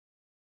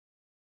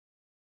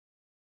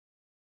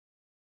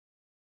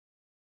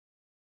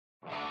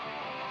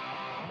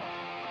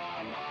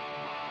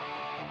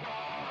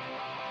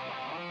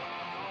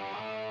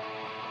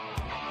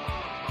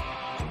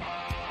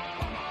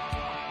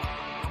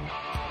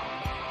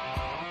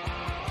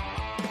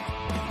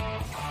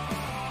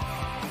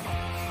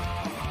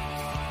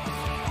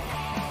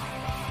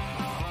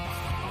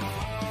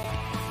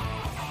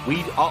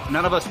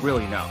none of us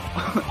really know.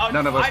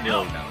 None of us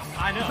really know.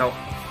 I know. No,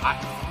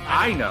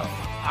 I know.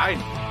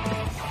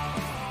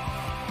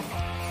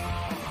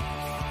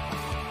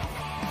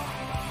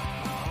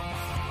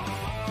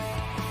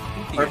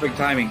 Perfect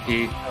timing,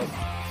 Keith.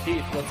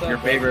 Keith, what's up? Your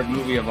favorite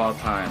movie of all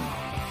time,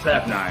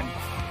 F9.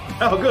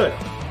 Oh, good.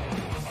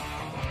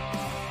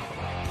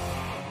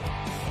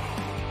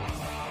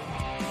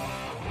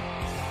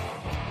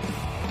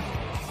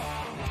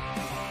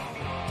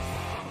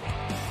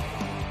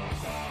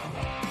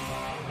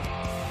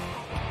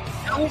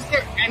 How is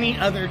there any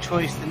other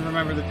choice than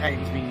Remember the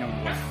Titans being number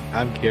one?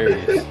 I'm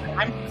curious.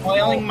 I'm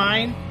spoiling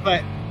mine,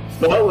 but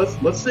Well,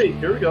 let's see.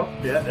 Here we go.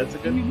 Yeah, that's a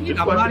good, good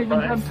I'm question, not even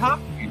Brian. done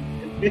talking.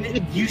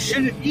 you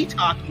shouldn't be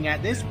talking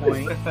at this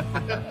point.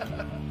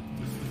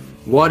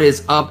 What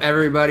is up,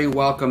 everybody?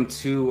 Welcome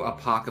to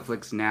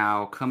Apocalypse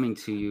Now, coming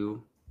to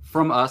you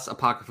from us,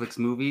 Apocalypse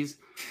Movies.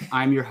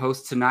 I'm your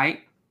host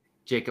tonight,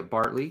 Jacob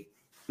Bartley,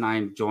 and I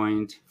am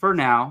joined for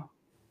now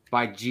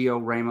by Gio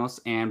Ramos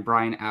and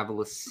Brian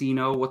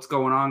Avalosino. What's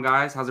going on,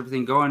 guys? How's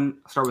everything going?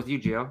 I'll start with you,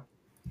 Gio.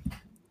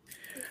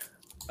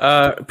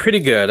 Pretty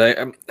good.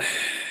 I'm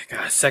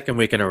second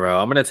week in a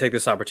row. I'm going to take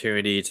this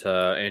opportunity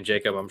to, and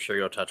Jacob, I'm sure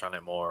you'll touch on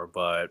it more,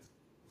 but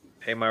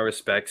pay my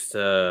respects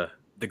to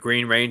the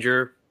Green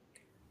Ranger,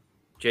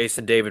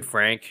 Jason David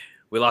Frank.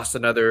 We lost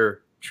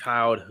another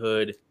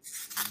childhood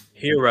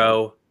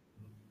hero,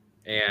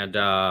 and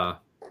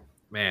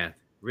man,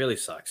 really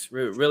sucks.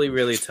 Really,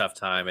 really tough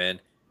time.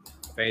 And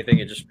if anything,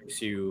 it just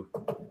makes you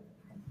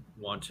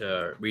want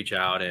to reach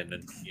out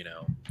and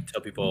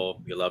tell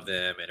people you love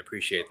them and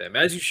appreciate them,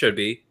 as you should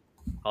be.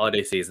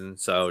 Holiday season,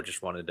 so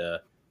just wanted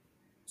to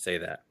say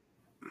that.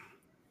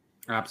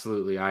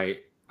 Absolutely. I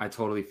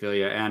totally feel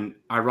you. And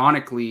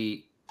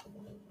ironically,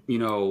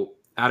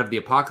 out of the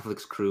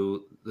Apocalypse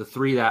crew, the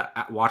three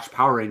that watched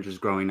Power Rangers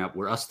growing up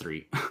were us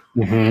three.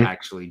 Mm-hmm.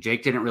 Actually,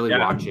 Jake didn't really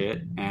watch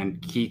it, and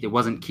Keith, it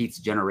wasn't Keith's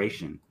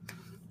generation.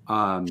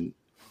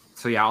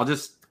 So yeah,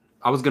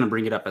 I was going to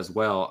bring it up as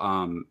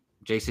well.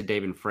 Jason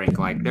David Frank,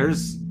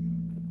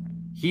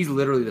 he's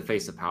literally the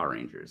face of Power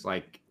Rangers.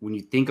 Like, when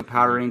you think of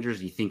Power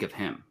Rangers, you think of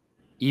him,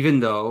 even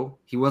though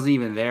he wasn't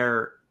even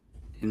there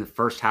in the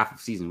first half of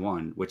season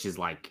 1, which is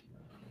like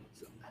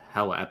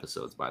hella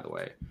episodes, by the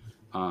way.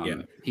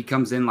 He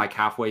comes in like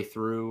halfway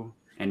through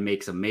and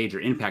makes a major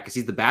impact because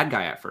he's the bad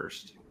guy at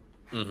first.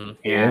 Mm-hmm.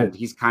 And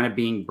he's kind of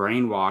being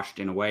brainwashed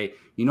in a way.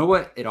 You know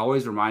what it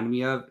always reminded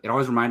me of? It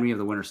always reminded me of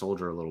the Winter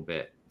Soldier a little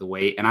bit. The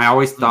way, and I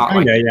always thought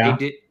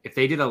if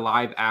they did a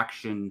live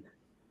action,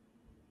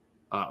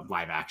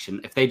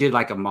 if they did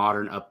like a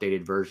modern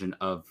updated version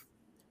of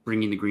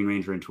bringing the Green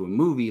Ranger into a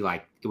movie,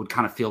 like it would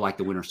kind of feel like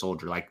the Winter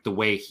Soldier, like the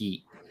way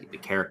the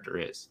character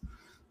is,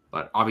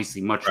 but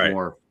obviously much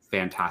more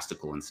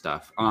fantastical and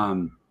stuff.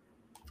 And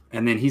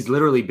then he's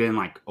literally been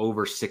like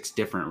over 6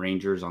 different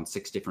Rangers on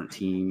 6 different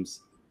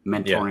teams,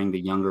 mentoring the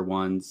younger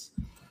ones.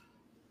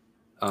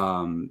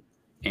 And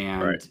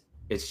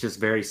it's just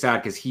very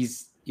sad because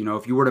he's,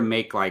 if you were to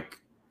make like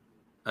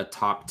a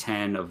top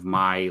 10 of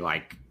my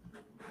like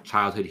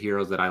childhood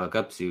heroes that I look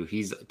up to,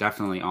 he's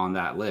definitely on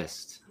that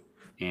list.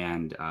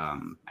 And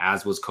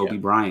as was Kobe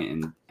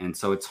Bryant. And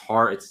so it's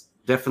hard. It's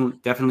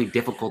definitely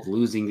difficult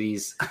losing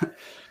these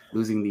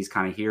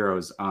kind of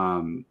heroes.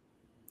 And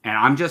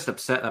I'm just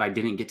upset that I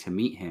didn't get to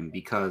meet him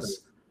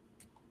because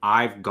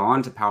I've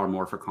gone to Power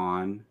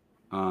Morphicon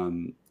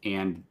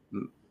and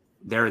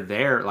they're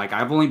there. Like,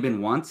 I've only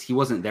been once. He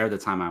wasn't there the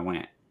time I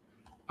went.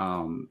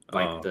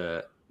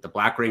 The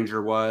Black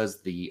Ranger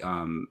was, the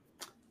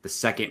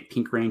second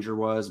Pink Ranger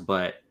was,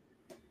 but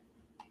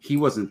he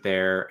wasn't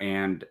there.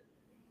 And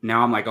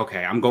now I'm like,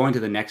 okay, I'm going to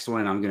the next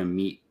one and I'm going to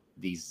meet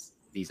these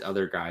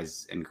other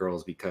guys and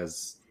girls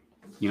because,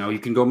 you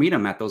can go meet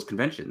them at those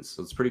conventions.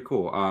 So it's pretty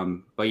cool.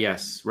 But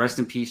yes, rest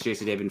in peace,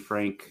 Jason David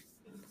Frank.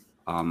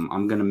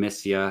 I'm going to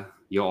miss you.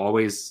 You'll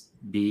always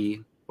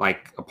be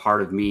like a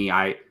part of me.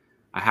 I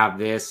have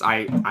this.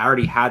 I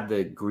already had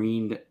the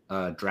green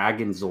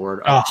Dragon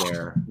Zord up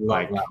there.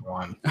 Like that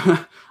one.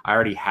 I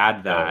already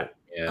had that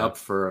up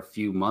for a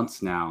few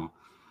months now.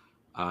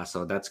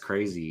 So that's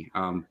crazy.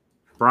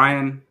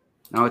 Brian,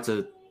 no, it's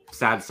a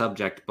sad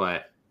subject,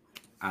 but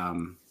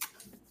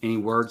any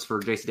words for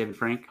Jason David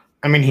Frank?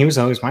 I mean, he was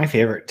always my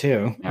favorite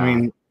too. Yeah. I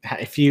mean,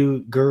 if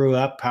you grew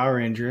up Power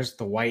Rangers,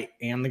 the White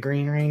and the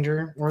Green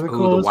Ranger were the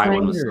coolest The white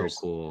Rangers. one was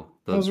so cool.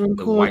 Those were the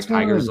the coolest White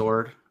Tiger ones.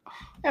 Zord.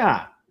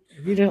 Yeah.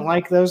 If you didn't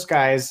like those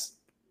guys,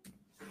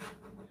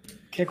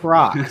 kick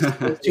rocks.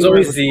 It's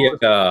always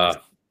the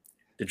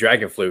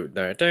Dragon Flute.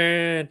 I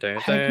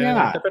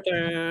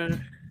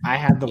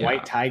had the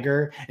White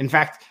Tiger. In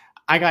fact,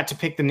 I got to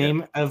pick the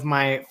name of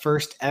my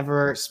first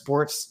ever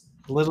sports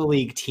Little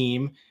League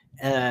team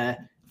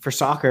for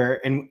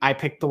soccer, and I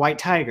picked the White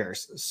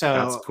Tigers. So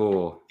that's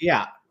cool.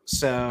 Yeah.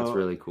 So that's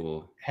really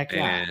cool. Heck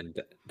yeah. And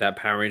that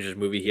Power Rangers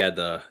movie, he had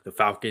the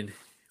Falcon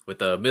with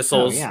the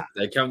missiles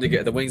that come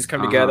together, the wings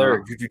come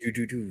together.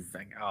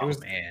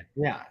 Man.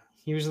 Yeah.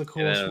 He was the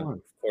coolest one.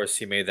 Of course,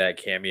 he made that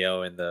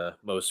cameo in the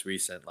most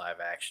recent live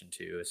action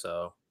too.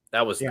 So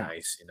that was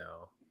nice,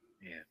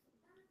 Man.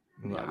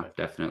 Yeah,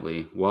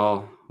 definitely.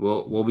 Well,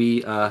 we'll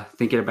be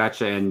thinking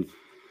about you, and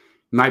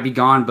might be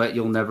gone, but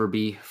you'll never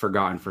be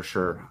forgotten for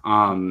sure.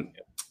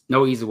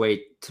 No easy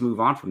way to move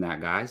on from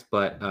that, guys.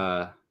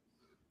 But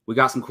we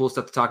got some cool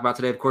stuff to talk about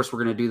today. Of course,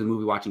 we're going to do the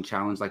movie watching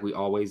challenge like we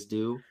always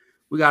do.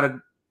 We got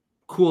a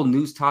cool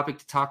news topic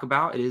to talk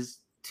about. It is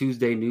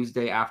Tuesday News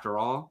Day after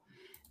all.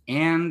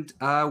 And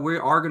we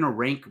are going to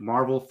rank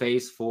Marvel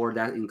Phase 4.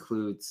 That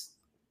includes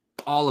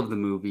all of the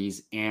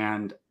movies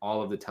and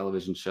all of the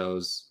television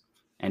shows.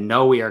 And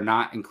no, we are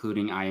not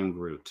including I Am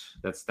Groot.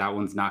 That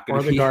one's not going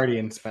to be. Or the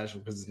Guardian special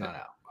because it's not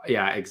out.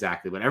 Yeah,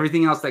 exactly. But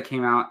everything else that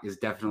came out is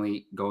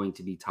definitely going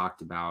to be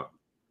talked about.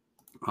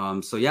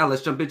 So yeah,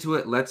 let's jump into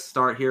it. Let's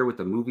start here with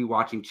the movie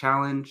watching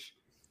challenge.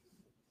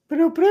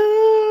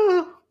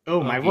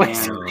 Oh, my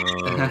voice. Your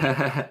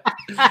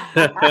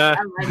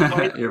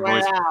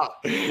voice out.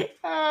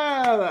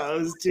 Oh, that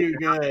was too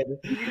good.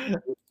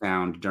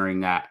 Sound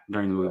during the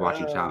movie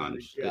watching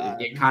challenge.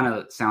 God. It kind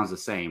of sounds the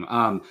same.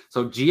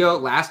 So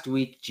last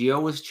week, Gio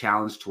was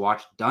challenged to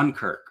watch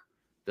Dunkirk.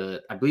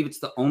 I believe it's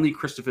the only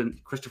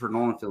Christopher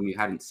Nolan film you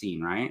hadn't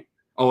seen, right?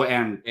 Oh,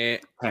 and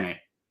Tenet.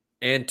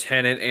 And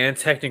Tenet, and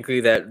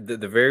technically that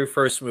the very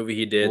first movie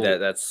he did,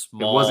 that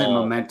small. It wasn't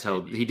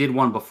Memento. He did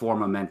one before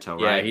Memento,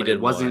 right? Yeah, he did.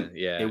 It wasn't. One.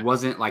 Yeah, it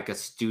wasn't like a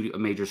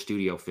major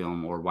studio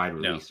film or wide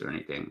release or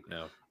anything.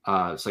 No.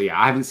 So yeah,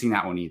 I haven't seen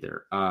that one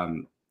either.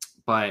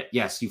 But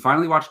yes, you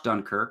finally watched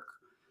Dunkirk.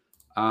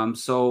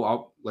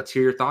 So let's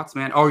hear your thoughts,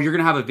 man. Oh, you're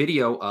gonna have a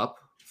video up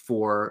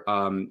for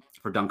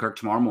Dunkirk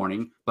tomorrow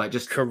morning. But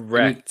just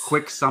correct.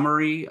 Quick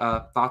summary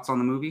thoughts on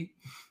the movie.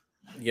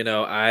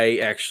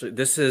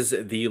 This is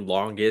the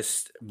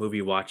longest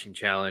movie watching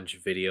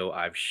challenge video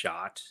I've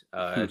shot.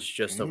 It's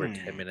just over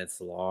 10 minutes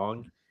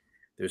long.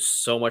 There's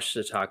so much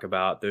to talk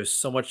about. There's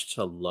so much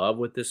to love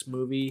with this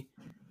movie.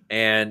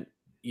 And,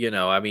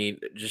 I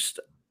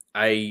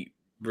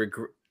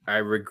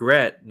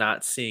regret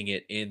not seeing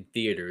it in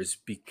theaters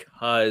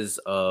because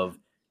of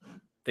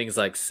things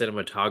like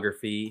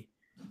cinematography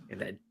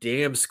and that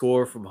damn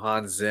score from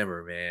Hans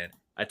Zimmer, man.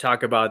 I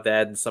talk about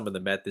that and some of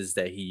the methods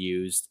that he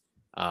used.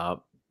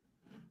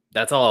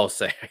 That's all I'll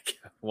say. I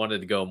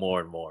wanted to go more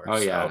and more. Oh,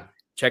 yeah. So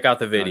check out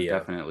the video.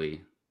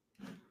 Definitely.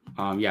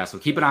 So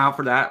keep an eye out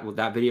for that. Well,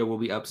 that video will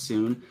be up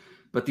soon.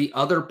 But the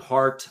other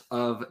part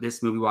of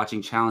this movie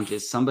watching challenge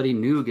is somebody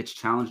new gets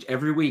challenged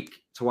every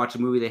week to watch a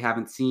movie they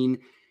haven't seen.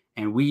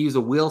 And we use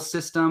a wheel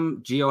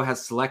system. Gio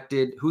has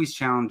selected who he's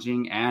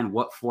challenging and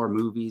what 4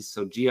 movies.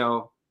 So,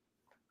 Gio,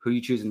 who are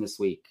you choosing this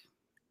week?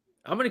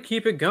 I'm going to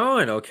keep it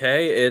going,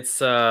 okay? It's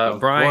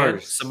Brian,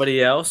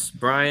 somebody else.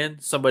 Brian,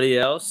 somebody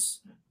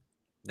else.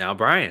 Now,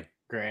 Brian.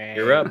 Great.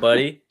 You're up,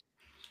 buddy.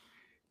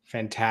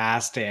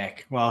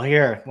 Fantastic. Well,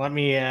 here, let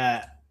me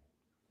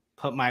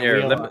put my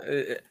wheel up.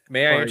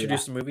 May I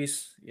introduce the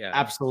movies? Yeah.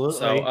 Absolutely.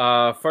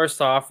 So,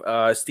 first off,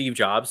 Steve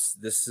Jobs.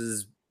 This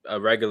is a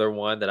regular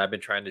one that I've been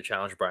trying to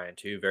challenge Brian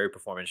to. Very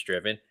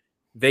performance-driven.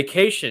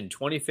 Vacation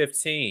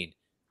 2015.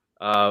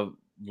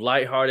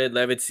 Lighthearted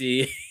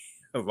levity.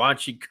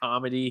 Raunchy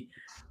comedy,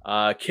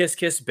 Kiss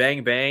Kiss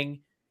Bang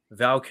Bang,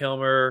 Val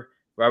Kilmer,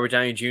 Robert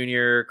Downey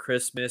Jr.,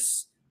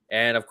 Christmas,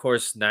 and of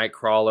course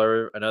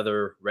Nightcrawler,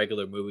 another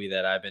regular movie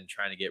that I've been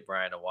trying to get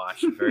Brian to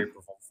watch. Very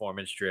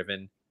performance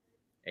driven,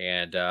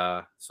 and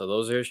so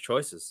those are his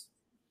choices.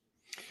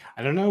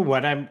 I don't know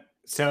what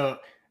so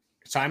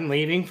I'm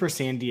leaving for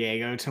San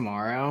Diego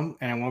tomorrow,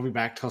 and I won't be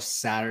back till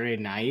Saturday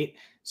night.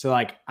 So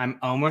I'm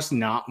almost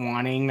not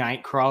wanting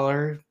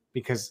Nightcrawler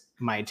because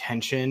my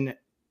attention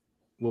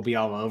will be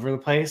all over the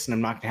place and I'm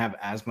not going to have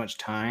as much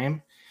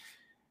time,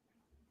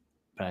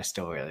 but I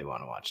still really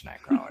want to watch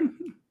Nightcrawler.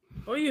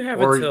 Well, you have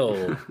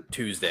until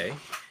Tuesday.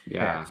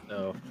 Yeah.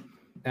 So,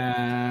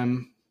 all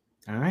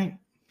right.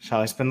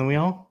 Shall I spin the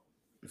wheel?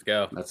 Let's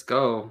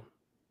go.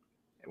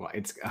 Well,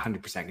 it's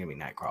 100% going to be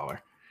Nightcrawler.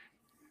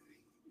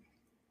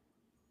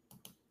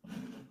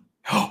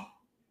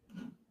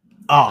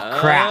 Oh,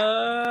 crap.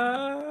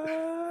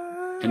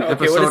 An okay,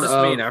 episode what does this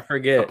of mean? I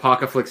forget.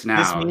 Apocalypse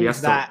Now. This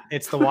means that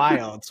it's the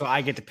wild, so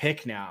I get to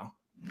pick now.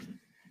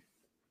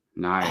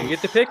 Nice. You get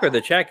to pick or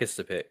the chat gets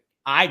to pick?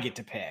 I get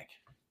to pick.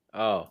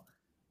 Oh.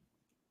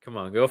 Come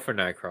on, go for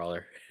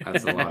Nightcrawler.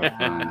 That's a lot of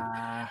fun.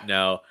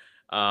 No.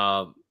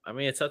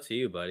 It's up to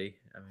you, buddy.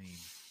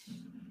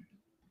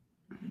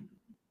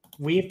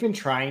 We've been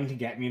trying to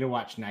get me to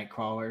watch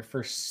Nightcrawler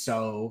for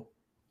so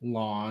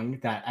long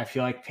that I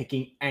feel like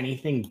picking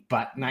anything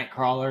but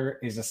Nightcrawler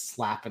is a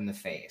slap in the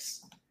face.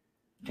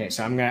 Okay,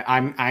 so I'm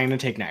gonna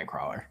take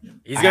Nightcrawler.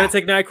 He's gonna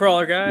take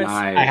Nightcrawler, guys.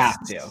 Nice. I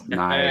have to.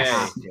 Nice. I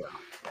have to.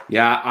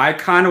 Yeah, I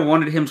kind of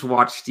wanted him to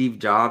watch Steve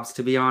Jobs,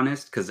 to be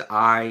honest, because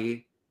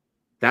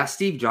that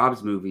Steve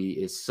Jobs movie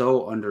is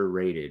so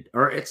underrated,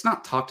 or it's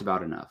not talked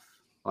about enough.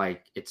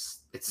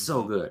 It's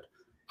so good.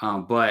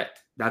 But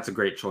that's a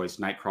great choice,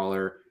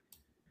 Nightcrawler.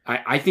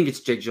 I think it's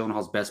Jake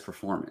Gyllenhaal's best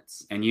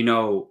performance, and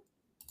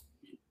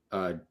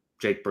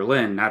Jake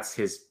Berlin, that's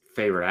his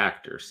favorite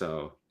actor,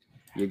 so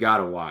you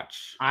gotta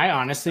watch. I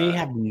honestly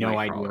have no Nightcrawler.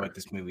 idea what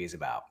this movie is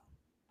about.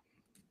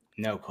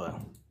 No clue.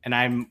 And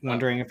I'm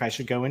wondering if I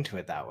should go into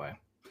it that way.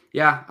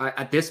 Yeah,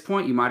 at this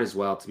point, you might as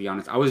well. To be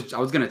honest, I was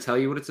going to tell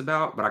you what it's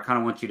about, but I kind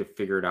of want you to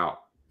figure it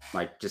out.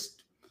 Like,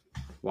 just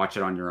watch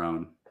it on your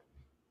own.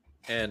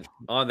 And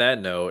on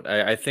that note,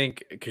 I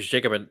think because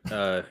Jacob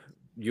and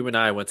you and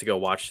I went to go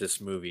watch this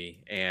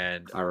movie,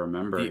 and I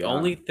remember the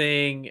only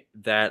thing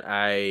that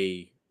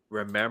I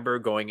remember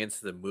going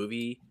into the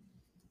movie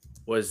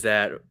was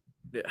that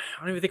I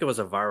don't even think it was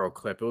a viral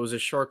clip. It was a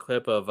short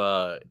clip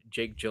of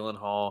Jake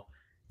Gyllenhaal,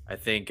 I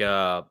think,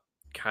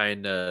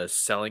 kind of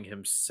selling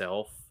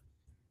himself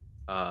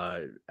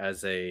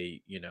as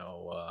a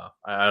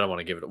I don't want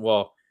to give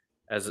it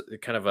as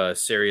kind of a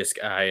serious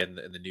guy in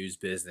the news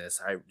business.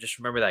 I just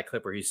remember that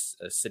clip where he's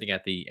sitting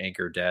at the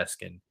anchor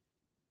desk and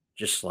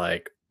just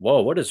like,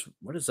 whoa, what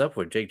is up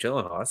with Jake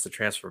Gyllenhaal? That's the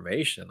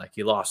transformation. Like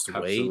he lost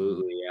weight.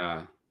 Absolutely,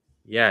 yeah.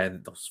 Yeah,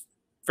 and those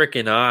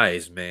freaking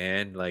eyes,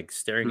 man, like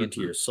staring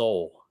into your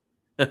soul.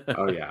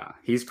 Oh yeah,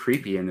 he's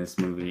creepy in this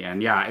movie,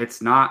 and yeah,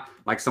 it's not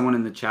like someone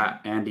in the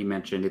chat, Andy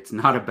mentioned. It's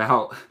not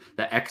about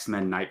the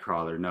X-Men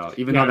Nightcrawler, no.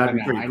 Even though that'd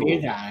be pretty cool. I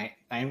knew that.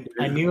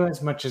 I knew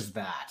as much as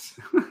that.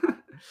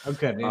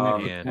 Okay.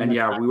 And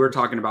yeah, we were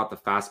talking about the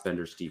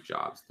Fassbender Steve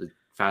Jobs, the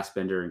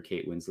Fassbender and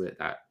Kate Winslet.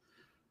 That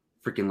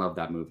freaking love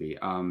that movie.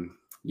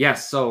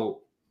 Yes,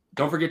 so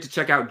don't forget to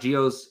check out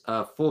Gio's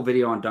full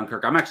video on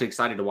Dunkirk. I'm actually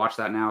excited to watch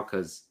that now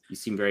because you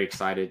seem very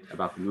excited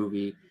about the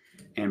movie.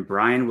 And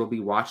Brian will be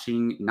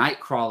watching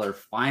Nightcrawler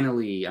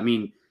finally. I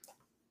mean,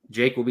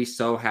 Jake will be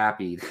so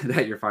happy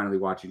that you're finally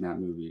watching that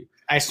movie.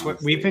 I swear,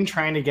 we've been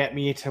trying to get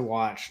me to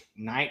watch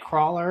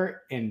Nightcrawler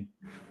and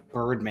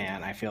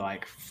Birdman, I feel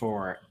like,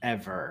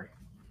 forever.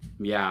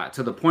 Yeah,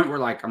 to the point where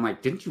like I'm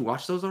like, didn't you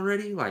watch those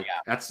already? Like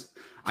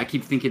I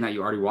keep thinking that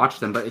you already watched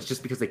them, but it's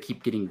just because they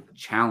keep getting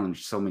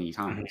challenged so many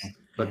times.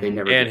 But they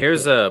never. And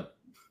here's an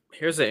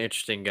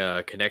interesting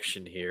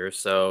connection here.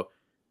 So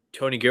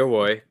Tony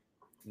Gilroy,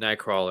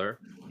 Nightcrawler,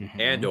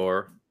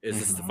 Andor. Is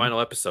this the final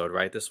episode,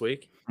 right, this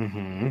week?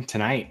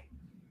 Tonight.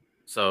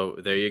 So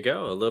there you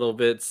go. A little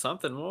bit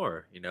something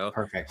more,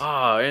 Perfect.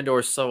 Oh,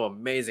 Andor's so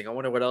amazing. I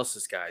wonder what else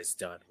this guy's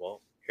done.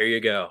 Well, here you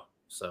go.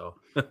 So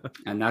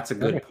and that's a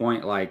good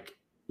point. Like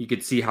you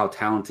could see how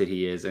talented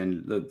he is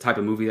and the type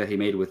of movie that he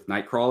made with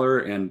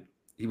Nightcrawler and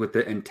with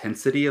the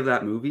intensity of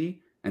that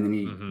movie. And then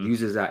he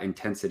uses that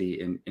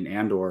intensity in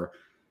Andor.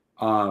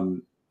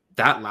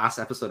 That last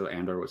episode of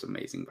Andor was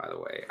amazing, by the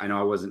way. I know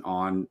I wasn't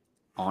on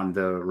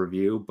the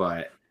review,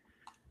 but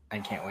I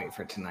can't wait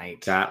for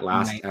tonight. That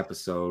last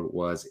episode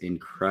was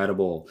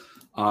incredible.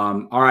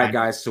 All right,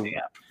 guys. So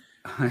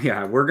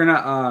yeah,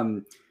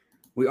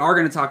 we are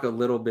gonna talk a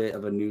little bit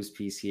of a news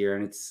piece here,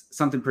 and it's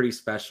something pretty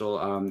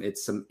special.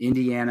 It's some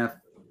Indiana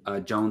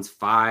Jones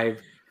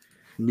 5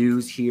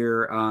 news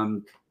here.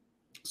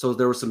 So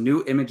there were some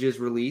new images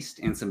released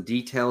and some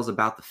details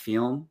about the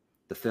film.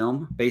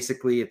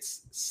 Basically,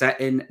 it's set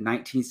in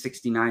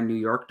 1969 New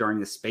York during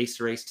the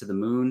space race to the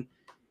moon,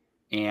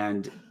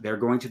 and they're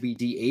going to be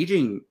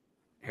de-aging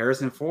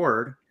Harrison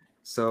Ford.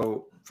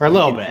 So for a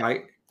little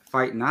bit,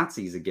 fight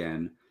Nazis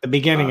again. The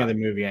beginning of the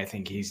movie, I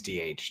think he's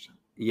de-aged.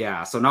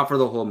 Yeah, so not for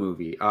the whole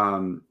movie.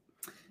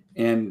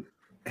 And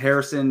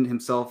Harrison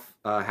himself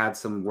had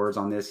some words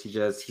on this.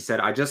 He said,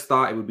 "I just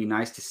thought it would be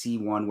nice to see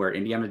one where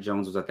Indiana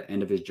Jones was at the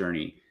end of his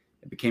journey.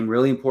 It became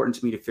really important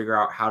to me to figure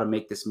out how to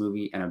make this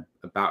movie and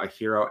about a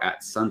hero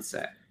at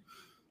sunset."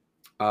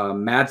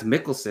 Mads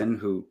Mikkelsen,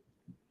 who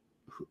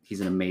he's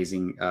an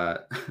amazing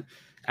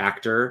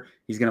actor.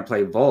 He's going to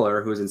play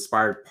Voller, who is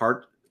inspired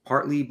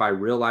partly by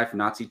real-life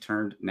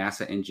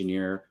Nazi-turned-NASA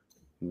engineer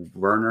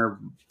Werner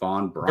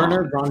von Braun.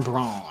 Werner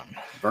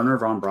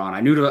von Braun.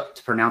 I knew to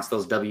pronounce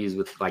those W's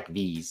with like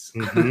V's,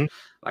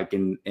 like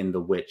in The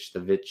Witch.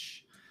 And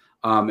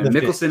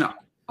Mikkelsen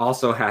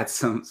also had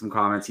some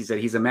comments. He said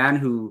he's a man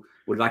who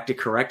would like to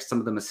correct some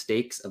of the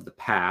mistakes of the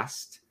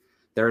past.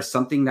 There is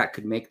something that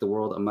could make the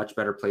world a much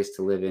better place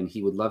to live in.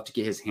 He would love to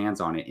get his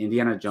hands on it.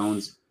 Indiana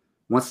Jones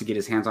wants to get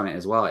his hands on it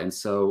as well. And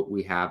so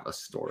we have a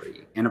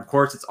story. And of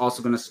course, it's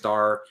also going to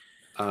star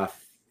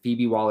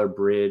Phoebe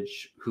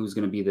Waller-Bridge, who's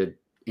going to be the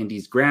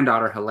Indy's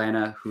granddaughter,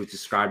 Helena, who's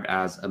described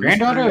as a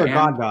granddaughter or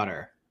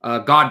goddaughter?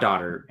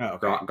 Goddaughter.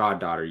 Okay.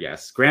 Goddaughter,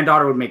 yes.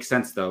 Granddaughter would make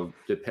sense, though,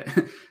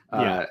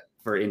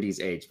 for Indy's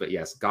age. But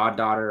yes,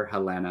 goddaughter,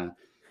 Helena.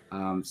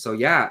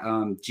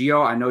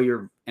 Gio, I know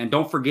you're... And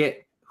don't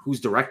forget who's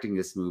directing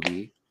this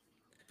movie.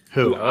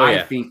 Who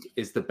I think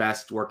is the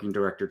best working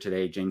director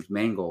today, James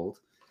Mangold.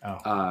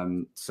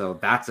 So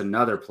that's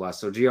another plus.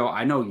 So Gio,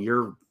 I know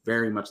you're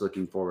very much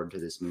looking forward to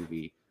this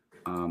movie.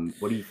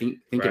 What do you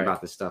think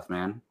about this stuff,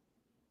 man?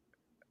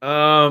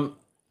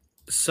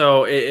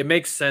 So it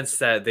makes sense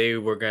that they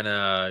were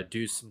gonna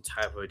do some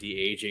type of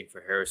de-aging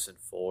for Harrison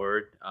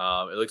Ford.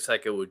 It looks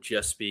like it would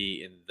just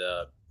be in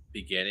the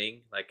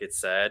beginning, like it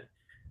said.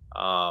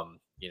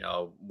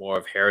 More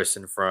of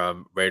Harrison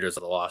from Raiders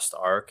of the Lost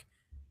Ark.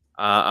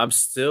 I'm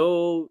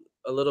still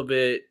a little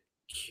bit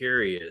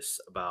curious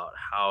about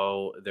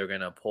how they're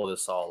gonna pull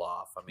this all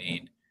off. I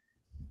mean,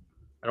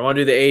 I don't want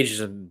to do the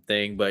ageism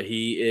thing, but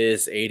he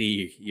is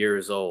 80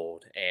 years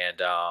old, and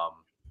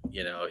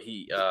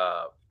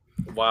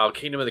while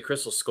Kingdom of the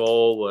Crystal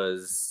Skull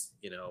was,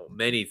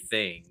 many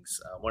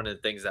things, one of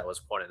the things that was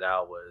pointed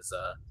out was,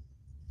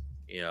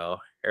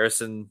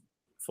 Harrison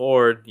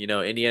Ford,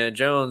 Indiana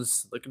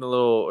Jones looking a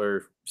little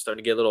or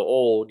starting to get a little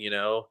old,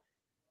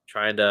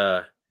 trying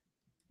to,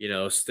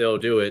 still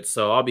do it.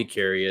 So I'll be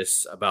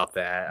curious about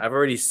that. I've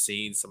already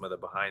seen some of the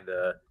behind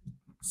the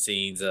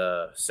scenes,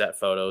 set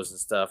photos and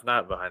stuff,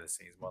 not behind the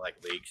scenes, more like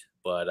leaked.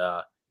 But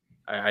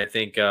I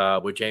think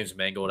with James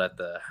Mangold at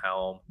the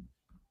helm,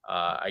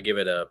 I give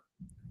it a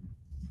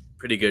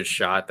pretty good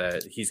shot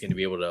that he's going to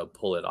be able to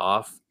pull it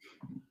off.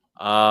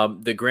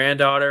 The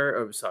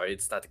granddaughter, sorry,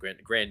 it's not the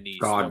grandniece,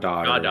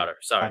 goddaughter.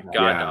 Sorry,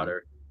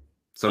 goddaughter. Yeah.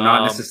 So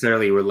not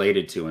necessarily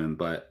related to him,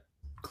 but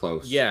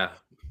close. Yeah,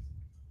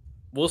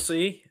 we'll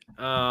see.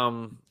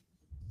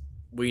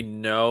 We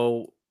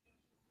know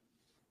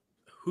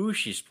who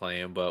she's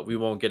playing, but we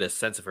won't get a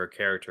sense of her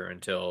character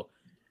until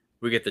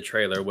we get the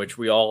trailer, which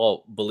we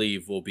all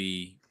believe will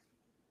be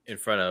in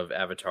front of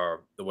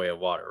Avatar: The Way of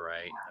Water,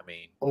 right? I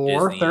mean,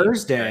 or Disney,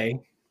 Thursday.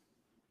 Right?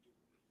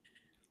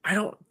 I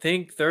don't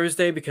think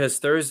Thursday, because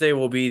Thursday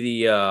will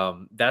be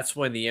the that's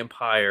when the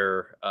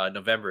Empire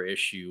November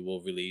issue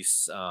will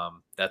release.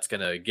 That's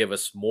gonna give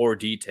us more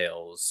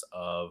details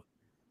of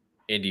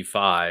Indy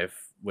 5,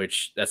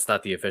 which that's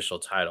not the official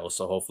title,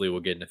 so hopefully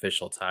we'll get an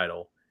official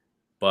title.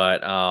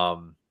 But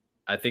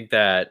I think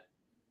that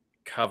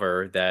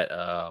cover,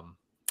 that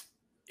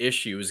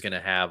issue, is gonna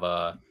have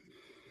a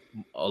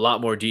lot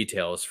more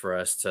details for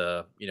us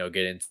to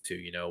get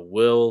into.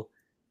 Will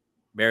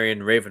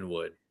Marion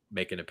Ravenwood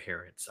make an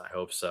appearance? I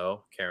hope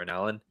so. Karen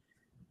Allen.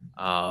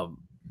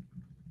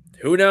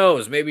 Who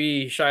knows?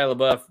 Maybe Shia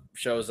LaBeouf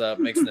shows up,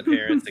 makes an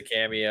appearance, a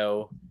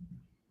cameo.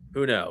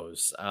 Who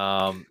knows?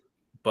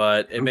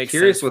 But it makes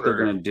curious sense what they're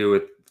going to do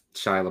with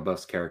Shia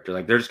LaBeouf's character.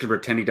 Like, they're just going to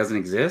pretend he doesn't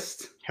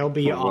exist. He'll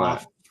be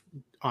off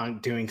on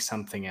doing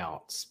something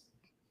else.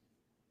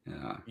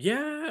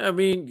 Yeah. I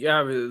mean,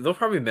 they'll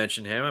probably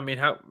mention him. I mean,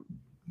 how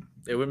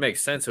it would make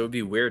sense. It would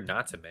be weird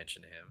not to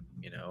mention him.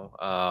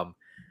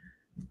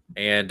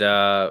 And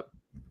I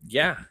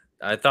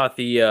thought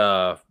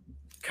the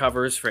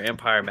covers for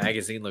Empire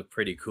magazine looked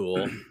pretty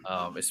cool,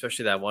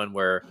 especially that one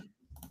where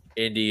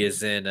Indy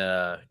is in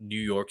New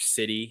York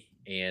City,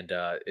 and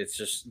it's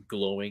just a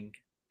glowing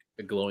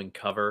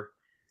cover.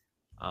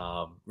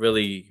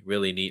 Really,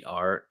 really neat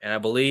art. And I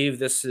believe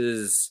this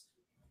is,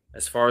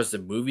 as far as the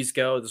movies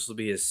go, this will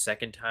be his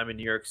second time in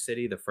New York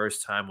City. The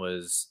first time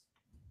was,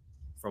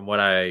 from what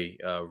I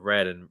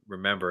read and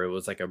remember, it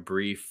was like a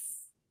brief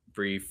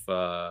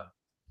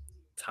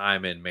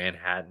time in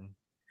Manhattan.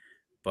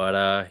 But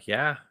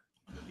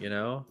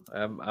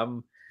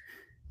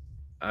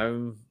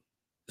I'm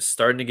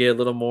starting to get a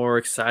little more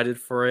excited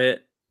for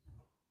it.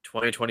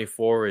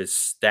 2024 is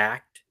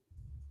stacked,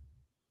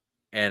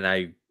 and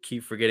I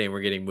keep forgetting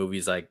we're getting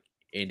movies like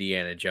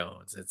Indiana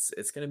Jones.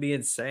 It's going to be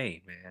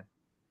insane, man.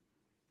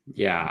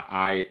 Yeah,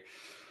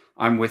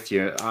 I'm with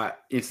you.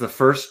 It's the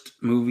first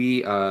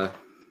movie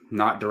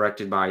not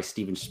directed by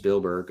Steven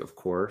Spielberg, of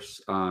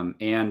course.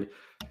 And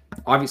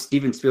obviously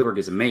Steven Spielberg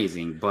is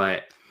amazing,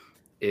 but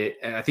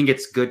I think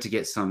it's good to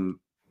get some,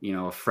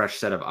 a fresh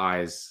set of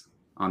eyes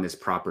on this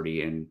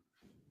property and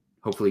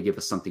hopefully give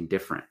us something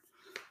different.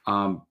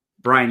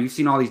 Brian, you've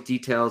seen all these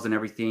details and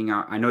everything.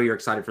 I know you're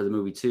excited for the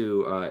movie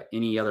too.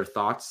 Any other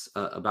thoughts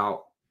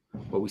about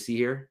what we see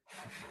here?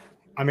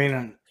 I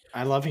mean,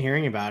 I love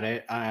hearing about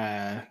it.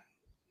 I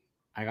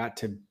got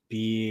to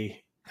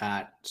be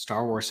at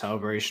Star Wars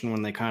Celebration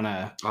when they kind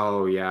of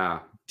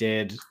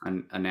did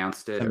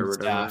announced it or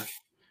whatever. Stuff.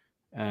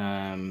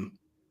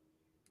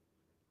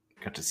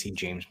 Got to see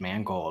James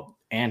Mangold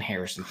and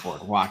Harrison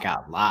Ford walk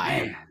out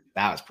live. Man.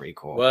 That was pretty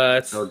cool.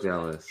 What? So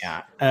jealous.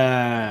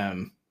 Yeah.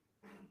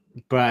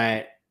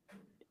 But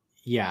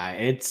yeah,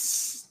 it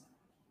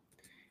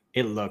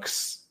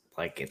looks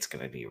like it's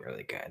gonna be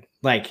really good.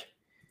 Like,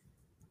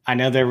 I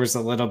know there was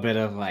a little bit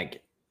of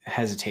like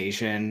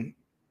hesitation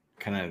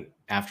kind of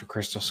after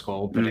Crystal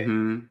Skull, but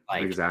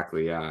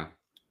exactly, yeah.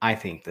 I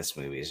think this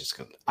movie is just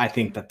gonna, I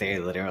think that they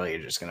literally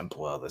are just gonna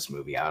blow this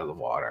movie out of the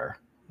water.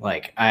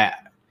 Like, I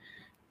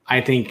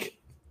think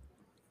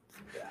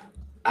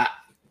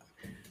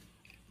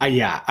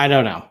I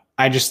don't know.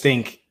 I just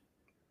think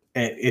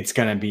it's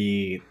gonna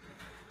be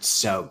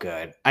so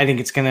good. I think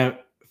it's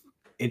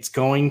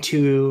going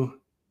to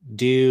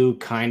do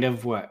kind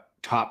of what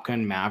Top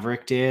Gun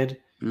Maverick did,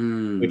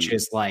 which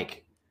is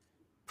like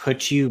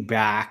put you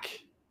back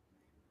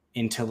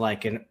into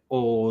like an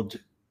old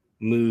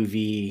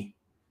movie,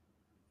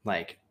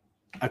 like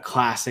a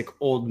classic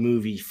old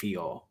movie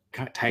feel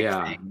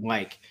type thing.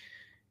 Like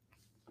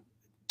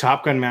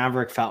Top Gun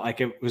Maverick felt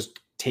like it was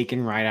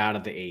taken right out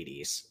of the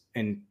 80s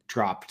and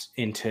dropped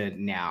into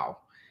now.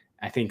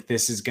 I think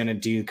this is going to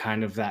do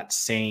kind of that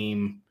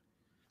same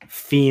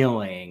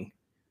feeling,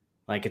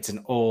 like it's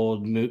an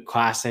old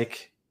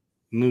classic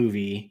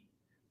movie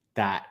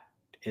that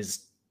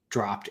is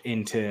dropped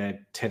into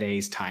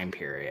today's time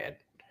period.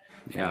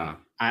 Yeah.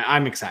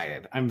 I'm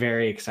excited. I'm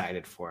very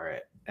excited for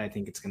it. I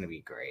think it's going to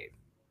be great.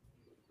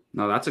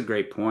 No, that's a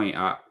great point.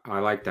 I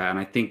like that, and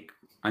I think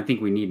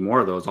we need more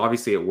of those.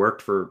 Obviously, it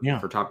worked for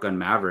Top Gun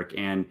Maverick,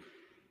 and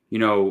you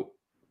know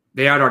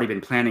they had already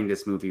been planning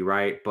this movie,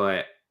 right?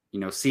 But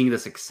seeing the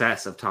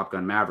success of Top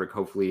Gun Maverick,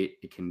 hopefully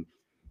it can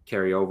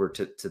carry over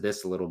to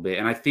this a little bit.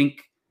 And I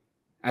think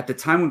at the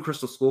time when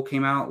Crystal Skull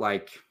came out,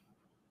 like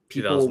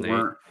people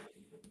weren't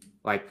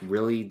like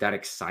really that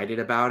excited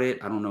about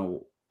it. I don't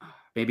know.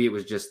 Maybe it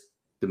was just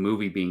the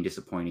movie being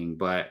disappointing,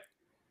 but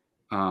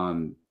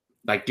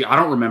like I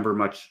don't remember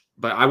much.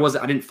 But I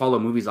didn't follow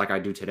movies like I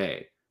do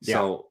today,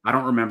 so I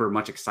don't remember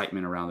much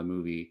excitement around the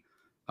movie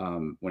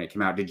when it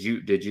came out. Did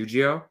you,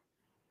 Gio?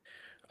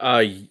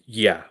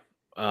 Yeah.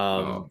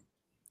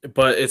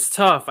 But it's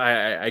tough.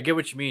 I get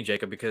what you mean,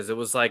 Jacob, because it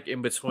was like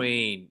in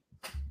between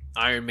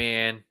Iron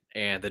Man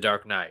and The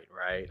Dark Knight,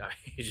 right?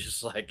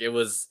 Just like it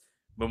was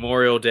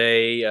Memorial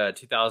Day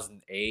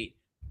 2008,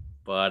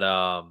 but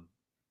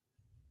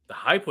the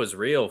hype was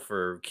real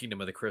for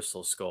Kingdom of the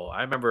Crystal Skull.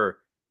 I remember,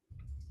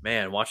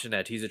 man, watching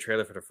that teaser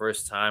trailer for the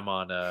first time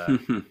on I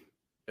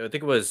think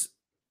it was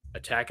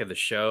Attack of the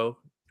Show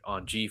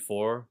on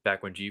G4,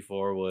 back when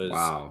G4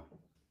 was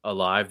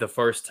alive the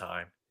first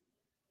time.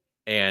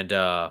 And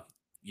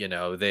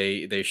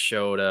they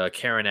showed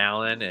Karen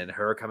Allen and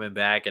her coming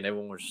back, and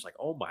everyone was just like,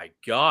 oh my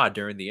God,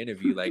 during the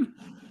interview, like,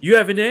 you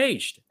haven't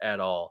aged at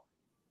all.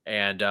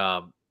 And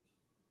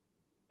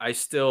I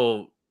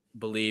still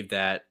believe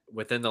that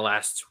within the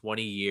last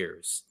 20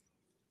 years,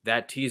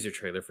 that teaser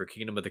trailer for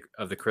Kingdom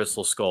of the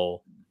Crystal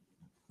Skull,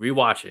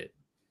 rewatch it.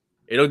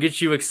 It'll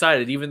get you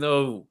excited, even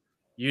though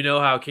you know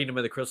how Kingdom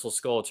of the Crystal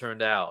Skull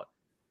turned out.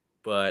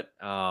 But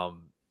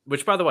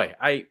which, by the way,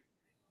 I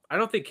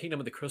don't think Kingdom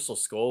of the Crystal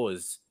Skull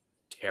is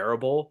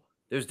terrible.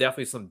 There's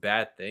definitely some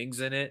bad things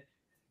in it,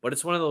 but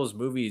it's one of those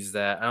movies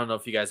that I don't know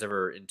if you guys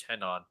ever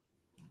intend on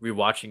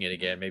rewatching it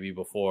again, maybe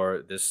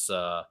before this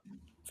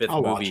fifth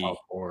movie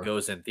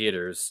goes in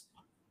theaters.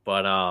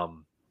 But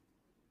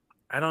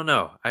I don't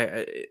know.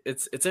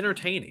 It's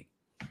entertaining.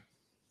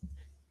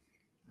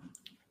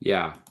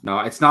 Yeah, no,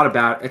 it's not a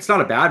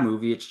bad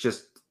movie. It's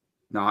just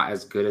not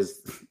as good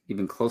as,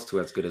 even close to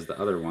as good as the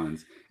other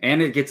ones.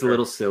 And it gets a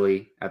little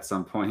silly at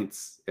some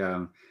points.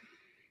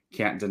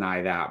 Can't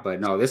deny that.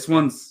 But no, this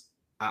one's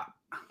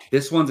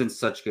in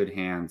such good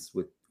hands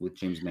with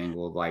James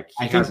Mangold. Like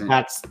I think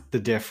that's the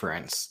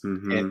difference.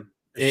 Mm-hmm.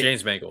 It's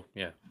James Mangold.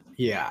 Yeah.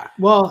 Yeah.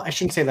 Well, I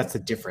shouldn't say that's the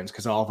difference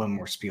because all of them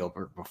were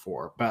Spielberg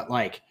before. But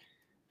like,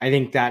 I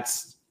think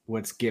that's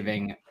what's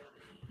giving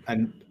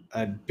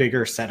a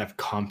bigger set of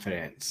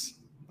confidence.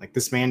 Like,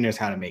 this man knows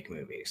how to make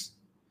movies.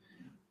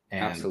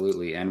 And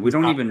absolutely. And we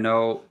don't even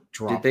know,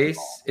 is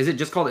it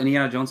just called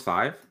Indiana Jones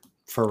 5?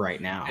 For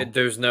right now.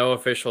 There's no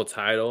official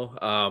title.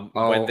 They'll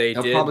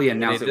probably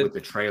announce it with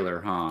the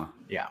trailer, huh?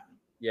 Yeah.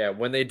 Yeah,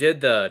 when they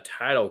did the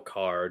title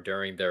card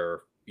during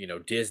their,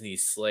 Disney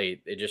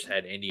slate, they just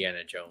had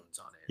Indiana Jones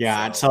on it.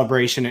 Yeah, at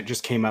Celebration, it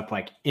just came up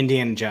like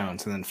Indiana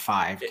Jones, and then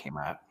 5 came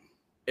up.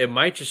 It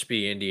might just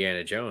be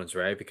Indiana Jones,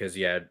 right? Because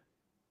you had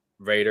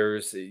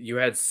Raiders, you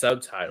had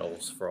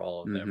subtitles for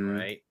all of them,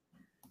 right?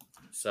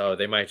 So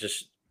they might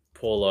just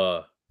pull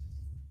a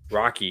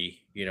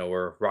Rocky,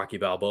 or Rocky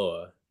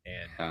Balboa,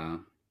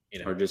 and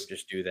or just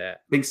do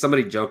that. I think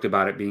somebody joked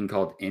about it being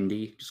called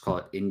Indy. Just call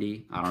it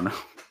Indy. I don't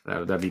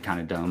know. That'd be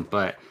kind of dumb,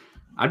 but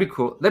I'd be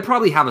cool. They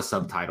probably have a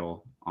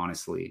subtitle,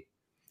 honestly.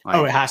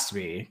 Like, it has to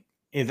be.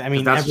 I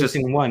mean, that's every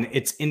single one.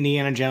 It's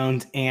Indiana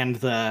Jones and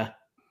the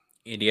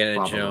Indiana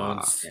blah,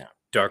 Jones, blah, blah.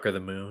 Dark of the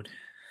Moon.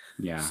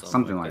 Yeah,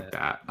 something like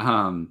that.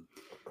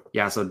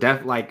 Yeah, so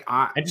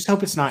I just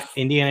hope it's not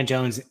Indiana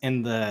Jones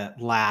in the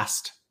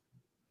last.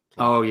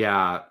 Oh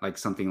yeah, like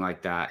something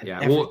like that.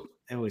 Yeah.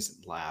 It was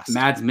last.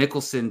 Mads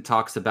Mikkelsen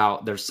talks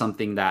about there's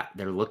something that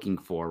they're looking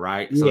for,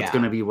 right? So it's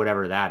going to be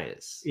whatever that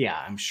is. Yeah,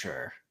 I'm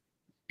sure.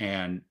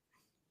 And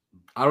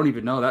I don't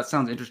even know. That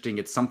sounds interesting.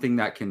 It's something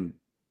that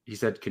he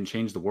said, can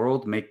change the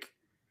world, make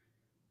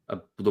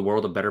the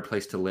world a better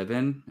place to live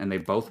in, and they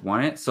both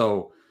want it.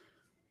 So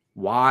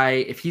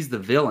why, if he's the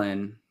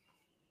villain,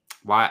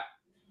 why?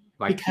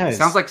 Like, it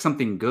sounds like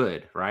something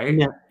good, right?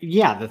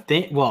 Yeah.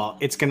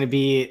 It's going to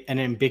be an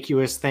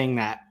ambiguous thing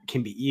that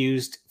can be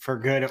used for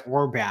good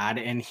or bad,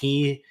 and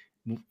he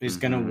is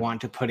going to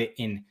want to put it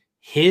in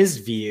his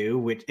view,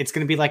 which it's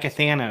going to be like a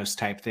Thanos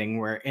type thing,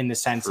 where in the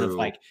sense of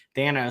like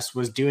Thanos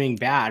was doing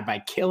bad by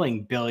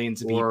killing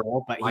billions of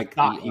people, but he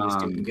thought he was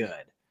doing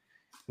good.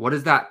 What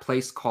is that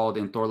place called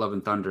in Thor: Love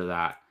and Thunder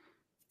that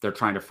they're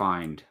trying to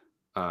find?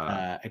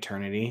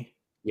 Eternity.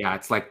 Yeah,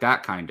 it's like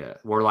that kind of,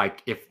 where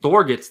like if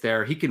Thor gets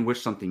there, he can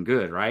wish something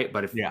good, right?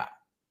 But if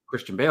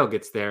Christian Bale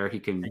gets there, he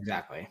can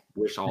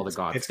wish all the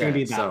gods. It's going to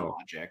be that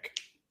logic,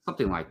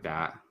 something like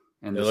that.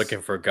 And they're looking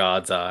for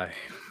God's eye.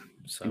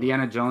 So.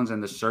 Indiana Jones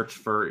and the Search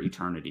for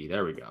Eternity.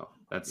 There we go.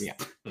 That's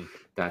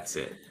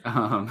it.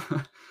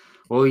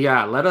 Well,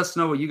 yeah. Let us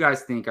know what you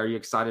guys think. Are you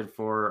excited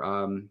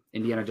for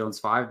Indiana Jones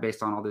 5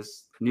 based on all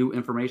this new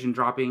information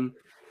dropping?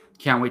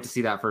 Can't wait to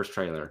see that first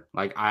trailer.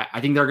 Like I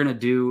think they're gonna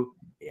do.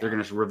 They're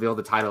going to reveal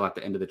the title at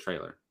the end of the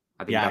trailer.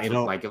 I think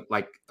that's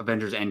like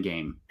Avengers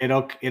Endgame.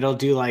 It'll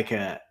do like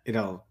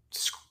it'll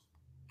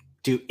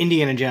do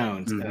Indiana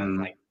Jones, and then Mhm.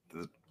 like the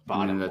And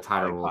bottom, then the will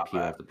title probably will pop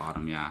appear up. at the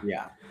bottom. Yeah.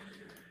 Yeah.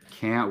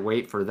 Can't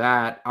wait for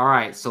that. All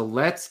right. So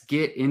let's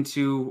get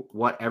into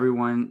what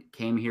everyone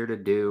came here to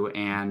do.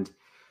 And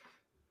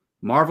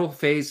Marvel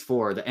Phase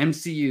 4, the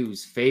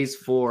MCU's Phase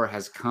 4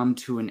 has come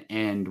to an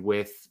end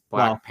with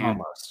Black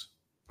Panther.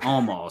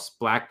 Almost.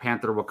 Black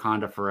Panther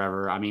Wakanda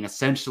Forever. I mean,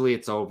 essentially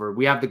it's over.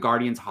 We have the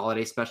Guardians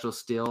holiday special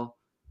still,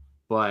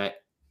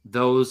 but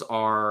those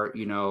are,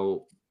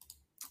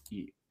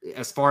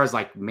 as far as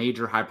like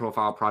major high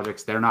profile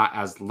projects, they're not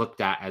as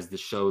looked at as the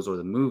shows or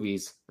the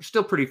movies. They're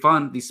still pretty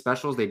fun. These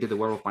specials, they did the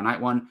Werewolf by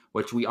Night one,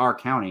 which we are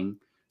counting.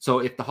 So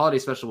if the holiday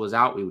special was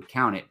out, we would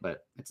count it,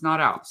 but it's not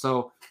out.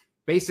 So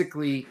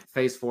basically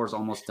Phase 4 is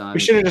almost done.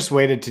 We should have just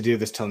waited to do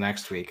this till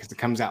next week because it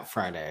comes out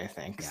Friday, I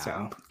think. Yeah,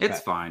 so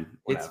it's fine.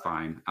 Whatever. It's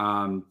fine.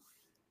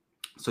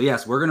 So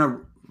yes, we're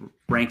gonna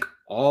rank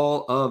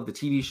all of the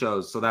TV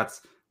shows. So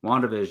that's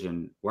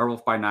WandaVision,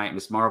 Werewolf by Night,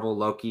 Miss Marvel,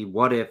 Loki,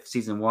 What If,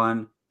 Season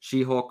 1,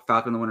 She-Hulk,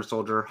 Falcon the Winter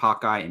Soldier,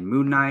 Hawkeye, and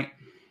Moon Knight.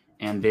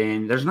 And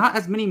then there's not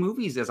as many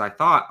movies as I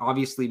thought,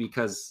 obviously,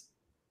 because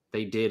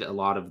they did a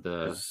lot of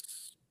the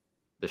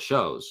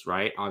shows,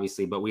 right?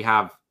 Obviously, but we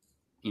have,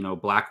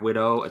 Black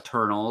Widow,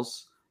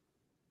 Eternals,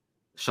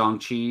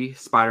 Shang-Chi,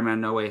 Spider-Man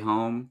No Way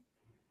Home,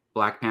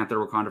 Black Panther,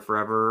 Wakanda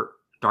Forever,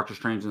 Doctor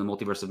Strange in the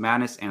Multiverse of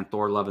Madness, and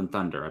Thor Love and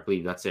Thunder. I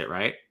believe that's it,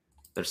 right?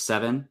 There's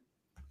 7.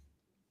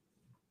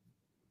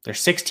 There's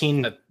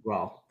 16.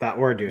 Well, that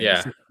we're doing.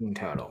 Yeah. 16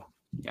 total.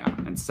 Yeah,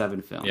 and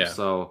 7 films. Yeah.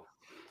 So,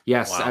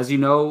 yes, Wow. as you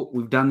know,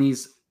 we've done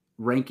these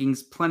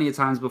rankings plenty of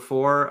times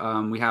before.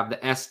 We have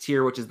the S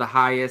tier, which is the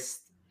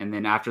highest, and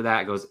then after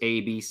that it goes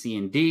A, B, C,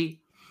 and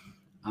D.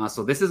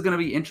 So this is going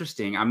to be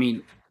interesting. I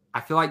mean,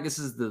 I feel like this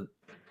is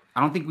I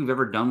don't think we've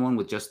ever done one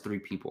with just 3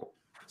 people.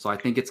 So I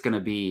think it's going to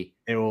be.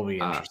 It will be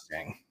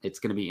interesting. It's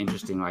going to be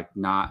interesting, like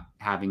not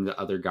having the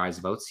other guys'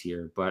 votes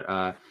here. But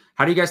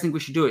how do you guys think we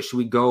should do it? Should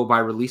we go by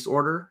release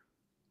order?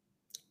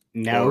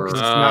 No, because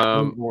it's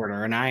not in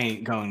order, and I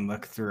ain't going to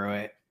look through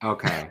it.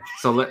 Okay.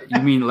 So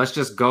you mean let's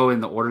just go in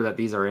the order that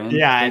these are in?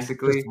 Yeah,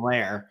 basically. just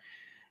where.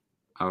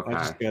 Okay.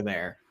 Let's just go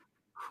there.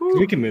 Whew.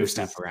 We can move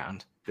stuff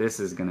around. This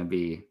is going to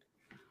be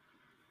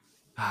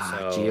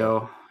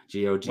So,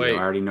 Gio. wait. I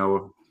already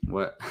know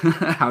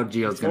how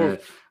Gio's going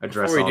to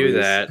address Before we all do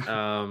these.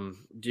 that,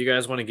 do you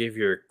guys want to give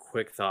your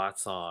quick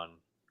thoughts on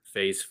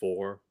Phase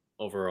 4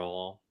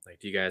 overall? Like,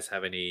 do you guys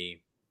have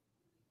any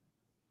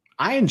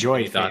I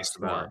enjoyed Phase thoughts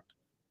 4. about?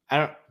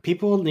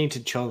 People need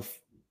to chill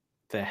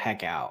the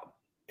heck out.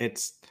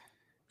 It's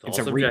all a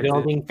subjective.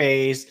 rebuilding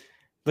phase.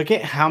 Look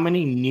at how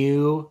many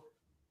new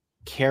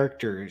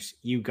characters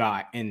you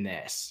got in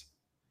this.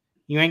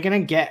 You ain't gonna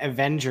get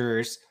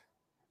Avengers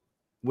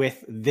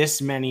with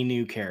this many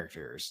new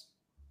characters.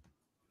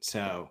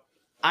 So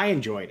I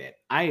enjoyed it.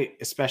 I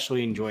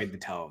especially enjoyed the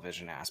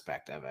television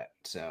aspect of it.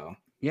 So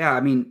Yeah,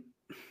 I mean,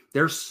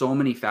 there's so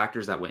many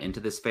factors that went into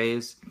this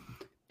phase.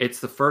 It's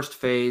the first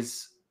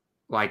phase,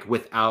 like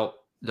without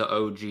the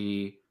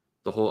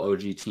whole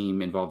OG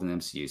team involved in the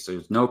MCU. So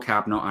there's no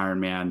Cap, no Iron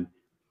Man,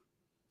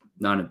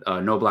 no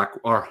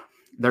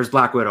there's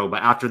Black Widow,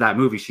 but after that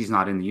movie, she's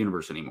not in the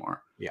universe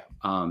anymore. Yeah.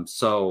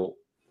 So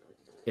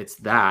it's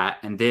that,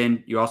 and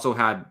then you also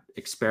had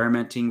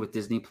experimenting with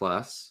Disney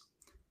Plus.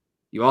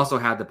 You also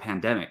had the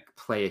pandemic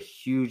play a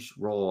huge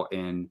role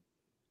in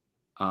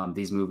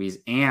these movies,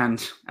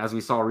 and as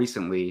we saw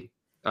recently,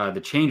 Bob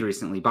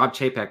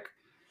Chapek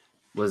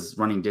was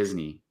running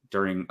Disney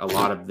during a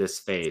lot of this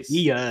phase.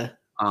 yeah.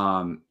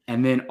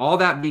 And then all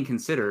that being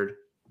considered,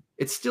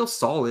 it's still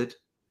solid.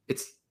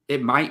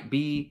 It might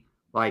be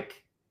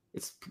like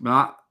it's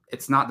not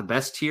the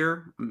best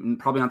tier,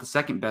 probably not the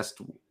second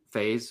best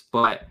phase,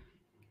 but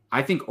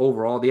I think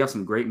overall they have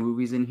some great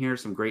movies in here,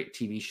 some great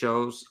TV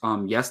shows.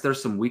 Yes,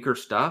 there's some weaker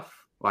stuff,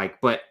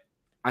 but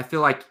I feel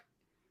like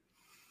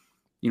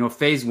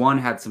Phase 1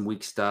 had some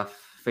weak stuff.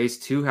 Phase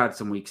 2 had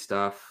some weak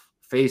stuff.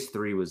 Phase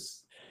 3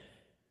 was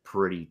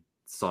pretty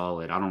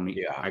solid.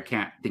 I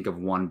can't think of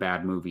one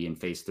bad movie in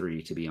Phase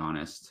 3, to be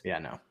honest. Yeah,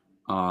 no.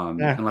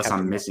 Unless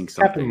I'm missing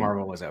something. Captain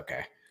Marvel was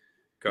okay.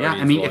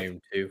 Guardians I mean,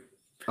 Volume 2.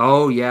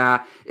 Oh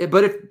yeah,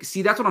 but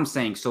that's what I'm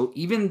saying. So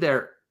even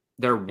their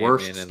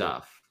worst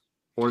stuff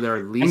or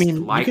their least,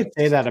 you could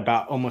say that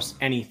about almost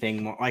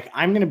anything more. Like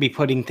I'm going to be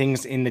putting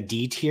things in the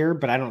D tier,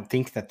 but I don't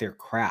think that they're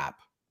crap.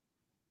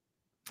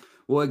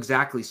 Well,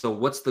 exactly. So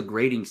what's the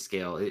grading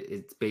scale?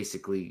 It's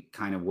basically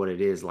kind of what it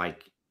is.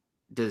 Like,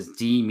 does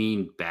D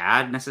mean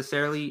bad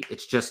necessarily?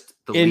 It's just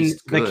the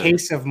least good. In the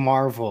case of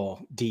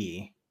Marvel,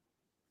 D.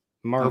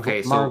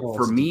 Okay, so Marvel's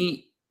for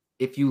me,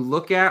 if you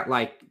look at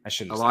like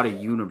a lot of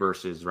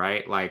universes,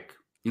 right? Like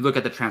you look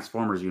at the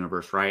Transformers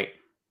universe, right?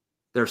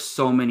 There's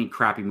so many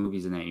crappy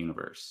movies in that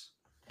universe.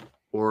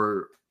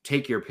 Or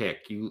take your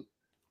pick. You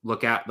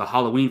look at the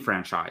Halloween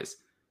franchise.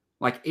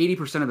 Like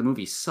 80% of the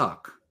movies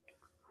suck.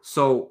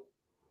 So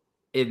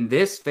in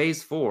this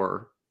Phase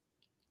 4,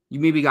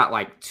 you maybe got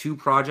like 2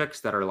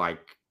 projects that are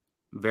like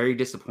very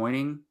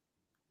disappointing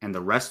and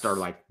the rest are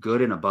like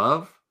good and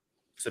above.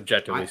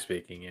 Subjectively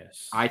speaking,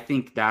 yes. I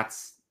think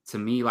that's to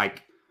me,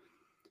 like,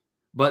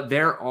 but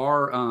there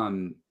are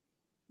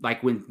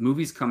like when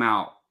movies come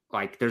out,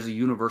 like there's a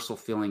universal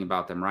feeling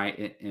about them,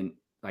 right? And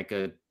like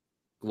a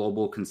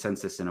global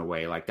consensus in a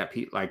way, like that.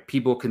 Like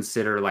people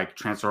consider like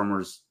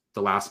Transformers: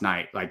 The Last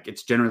Knight, like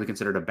it's generally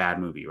considered a bad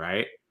movie,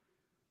 right?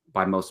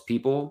 By most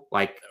people.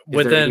 Like,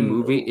 is there any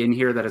movie in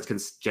here that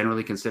is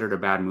generally considered a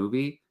bad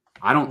movie?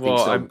 I don't think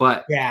so,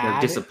 but they're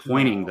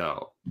disappointing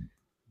though.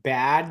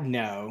 Bad,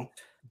 no.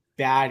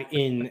 Bad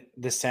in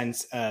the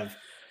sense of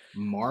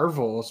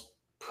Marvel's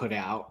put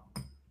out.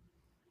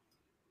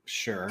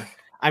 Sure.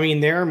 I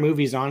mean, there are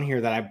movies on here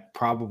that I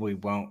probably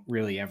won't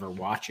really ever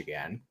watch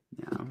again.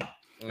 Yeah.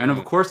 And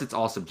of course, it's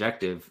all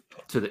subjective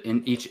to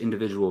each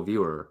individual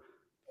viewer,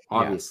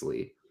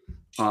 obviously.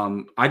 Yeah.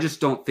 I just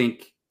don't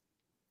think,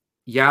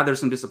 there's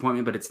some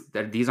disappointment,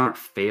 but these aren't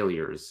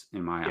failures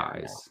in my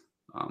eyes.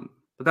 No.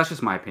 But that's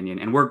just my opinion.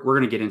 And we're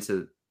going to get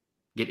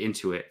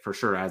into it for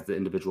sure as the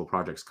individual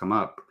projects come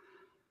up.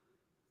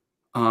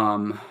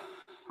 All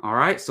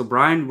right. So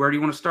Brian, where do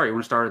you want to start? You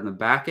want to start in the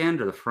back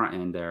end or the front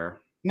end there?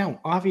 No,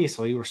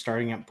 obviously we're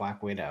starting at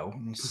Black Widow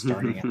and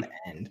starting at the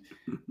end.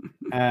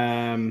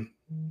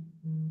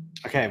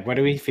 Okay, what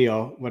do we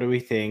feel? What do we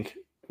think?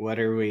 Where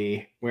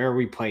are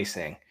we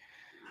placing?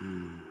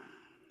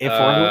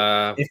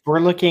 If we're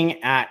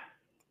looking at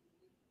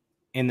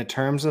in the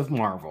terms of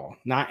Marvel,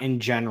 not in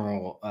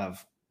general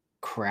of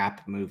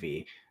crap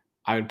movie,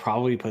 I would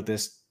probably put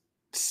this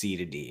C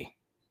to D.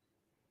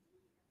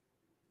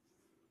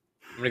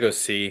 I'm gonna go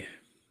C.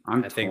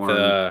 I think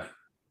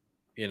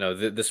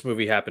this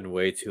movie happened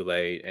way too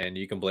late, and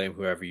you can blame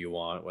whoever you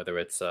want, whether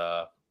it's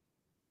the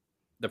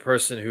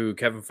person who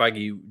Kevin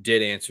Feige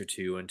did answer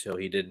to until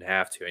he didn't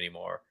have to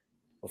anymore,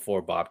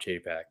 before Bob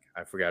Chapek.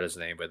 I forgot his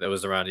name, but that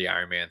was around the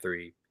Iron Man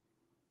 3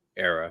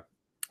 era.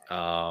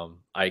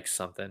 Ike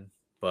something,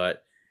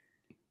 but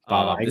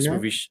this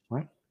movie.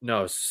 What?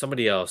 No,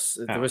 somebody else.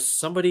 Oh. There was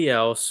somebody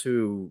else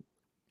who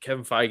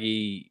Kevin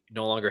Feige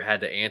no longer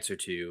had to answer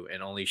to,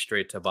 and only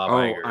straight to Bob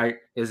Iger.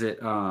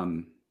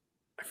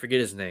 I forget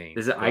his name.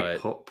 Is it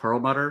Ike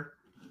Perlmutter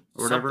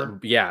or whatever?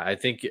 Yeah, I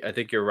think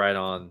you're right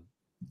on.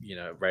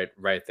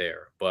 Right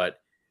there.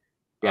 But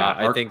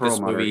I think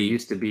Perlmutter,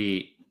 this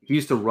movie he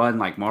used to run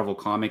like Marvel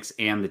Comics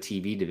and the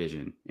TV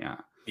division. Yeah.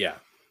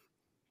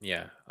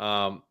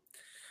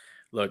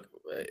 Look,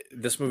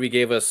 this movie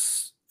gave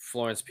us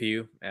Florence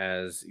Pugh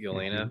as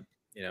Yelena.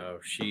 Mm-hmm.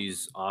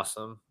 She's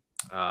awesome.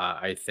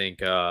 I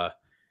think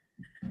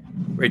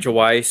Rachel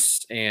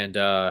Weisz and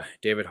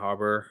David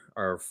Harbour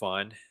are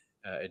fun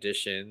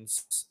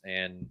additions,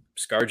 and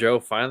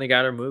ScarJo finally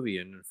got her movie,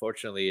 and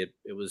unfortunately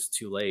it was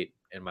too late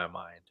in my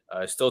mind.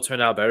 It still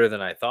turned out better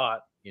than I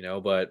thought,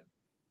 but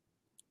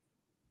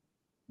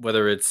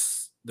whether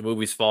it's the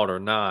movie's fault or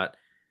not,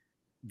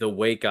 the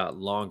wait got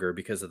longer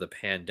because of the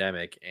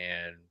pandemic,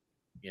 and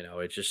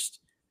it just,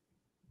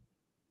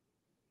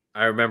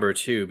 I remember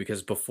too,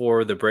 because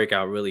before the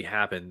breakout really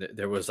happened,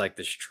 there was like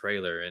this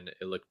trailer and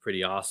it looked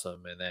pretty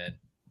awesome, and then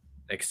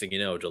next thing you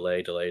know,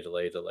 delay. So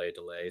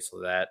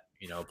that,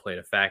 played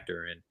a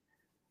factor. And,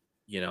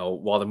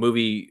 while the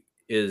movie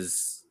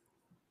is,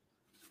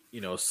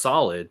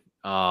 solid,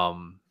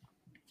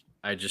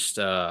 I just,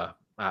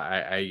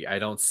 I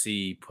don't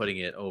see putting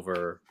it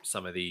over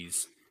some of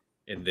these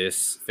in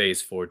this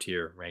phase 4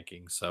 tier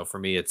ranking. So for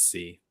me, it's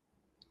C.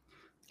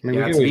 I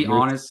mean, to be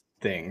honest,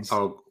 things.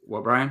 Oh,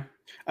 what, Brian?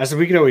 I said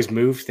we could always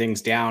move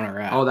things down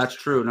or up. Oh, that's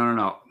true.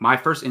 No. My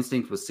first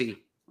instinct was C,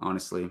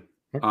 honestly.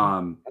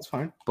 Okay, that's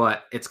fine.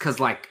 But it's because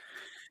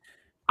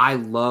I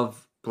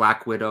love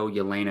Black Widow,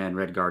 Yelena, and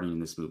Red Guardian in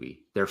this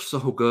movie. They're so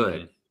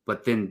good. Mm-hmm.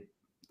 But then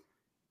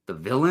the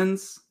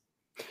villains.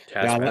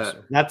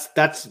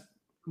 That's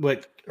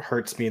what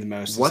hurts me the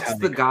most. What's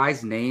the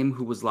guy's name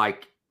who was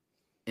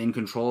in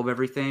control of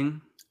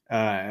everything?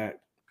 Ray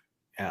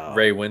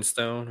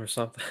Winstone or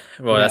something.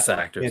 Well, that's the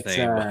actor's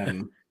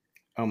name.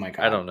 Oh my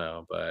god, I don't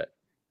know, but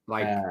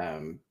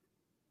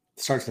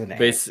starts with an A.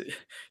 Basically,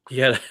 he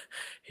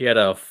had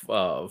a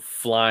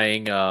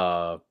flying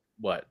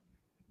what?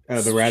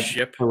 Oh, the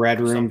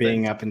red room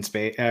being up in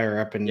space or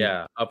up in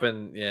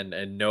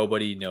and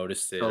nobody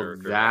noticed it. So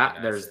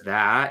there's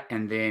that,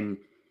 and then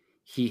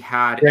he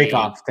had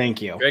Dreykov.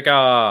 Thank you,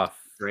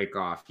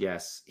 Dreykov.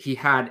 Yes, he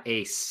had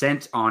a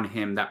scent on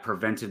him that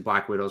prevented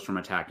Black Widows from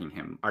attacking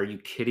him. Are you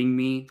kidding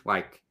me?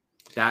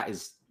 That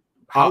is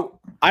how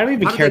I don't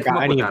even care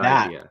about any of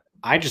that. Idea?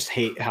 I just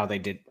hate how they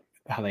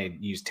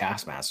used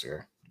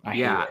Taskmaster.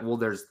 Well,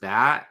 there's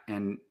that,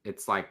 and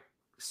it's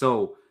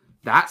so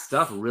that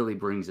stuff really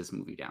brings this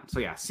movie down. So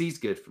yeah, C's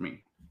good for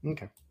me.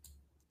 Okay.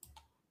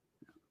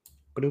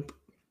 Boop.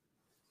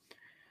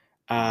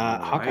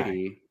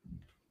 Hawkeye.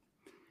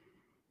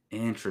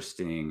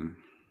 Interesting.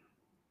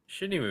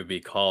 Shouldn't even be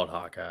called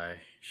Hawkeye.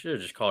 Should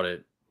have just called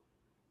it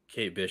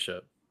Kate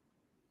Bishop.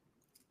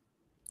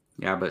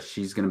 Yeah, but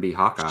she's going to be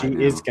Hawkeye.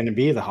 She is going to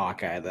be the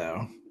Hawkeye,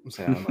 though.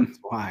 So that's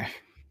why.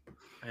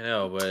 I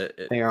know, but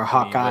they are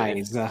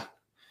Hawkeyes.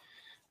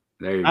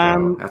 There you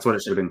go. That's what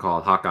it should have been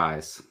called,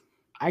 Hawkeyes.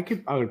 I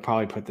would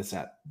probably put this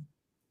at.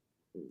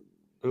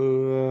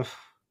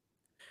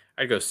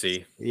 I'd go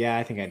C. Yeah,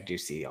 I think I'd do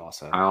C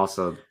also. I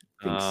also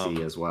think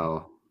C as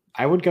well.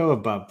 I would go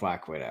above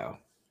Black Widow.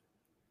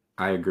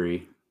 I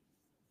agree.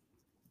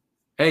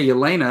 Hey,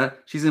 Yelena,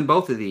 she's in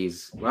both of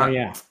these. Oh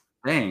yeah.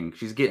 Dang,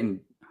 she's getting.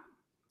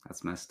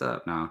 That's messed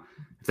up. Now,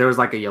 if there was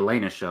like a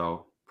Yelena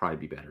show, probably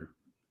be better.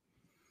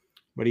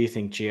 What do you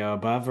think, Gio?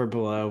 Above or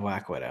below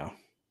Black Widow?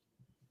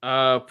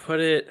 I put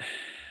it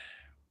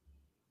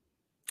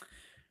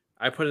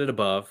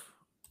above.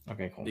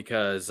 Okay, cool.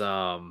 Because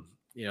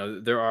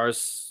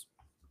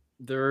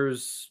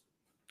there's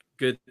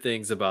good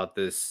things about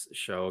this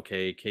show.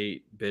 Okay,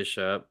 Kate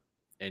Bishop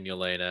and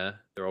Yelena,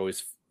 they're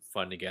always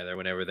fun together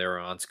whenever they're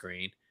on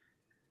screen.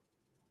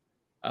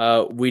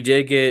 We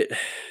did get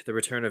the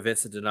return of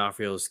Vincent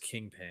D'Onofrio's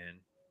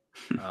Kingpin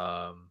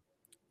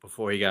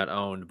before he got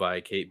owned by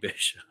Kate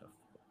Bishop.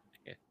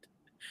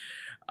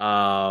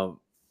 And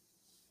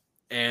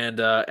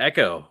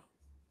Echo.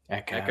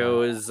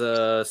 Echo is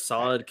a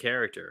solid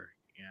character.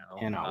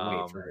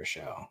 Cannot wait for her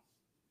show.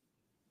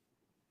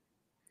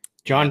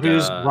 John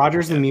Boo's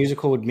Rogers the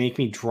Musical would make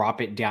me drop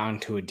it down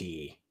to a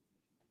D.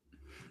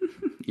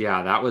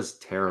 Yeah, that was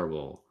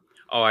terrible.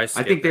 Oh, I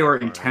think they were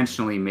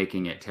intentionally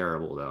making it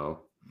terrible, though.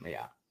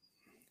 Yeah.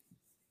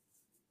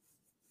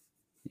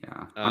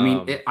 Yeah. I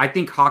mean, I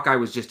think Hawkeye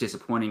was just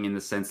disappointing in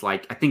the sense,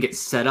 like, I think it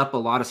set up a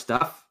lot of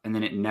stuff and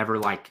then it never,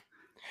 like,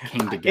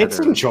 came together. It's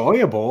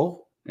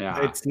enjoyable.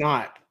 Yeah.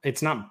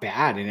 It's not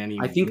bad in any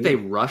way. I think they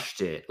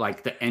rushed it.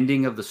 Like, the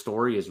ending of the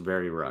story is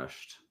very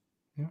rushed.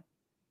 Yeah.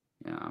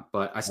 Yeah.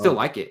 But I still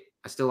like it.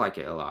 I still like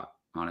it a lot,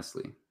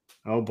 honestly.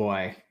 Oh,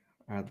 boy.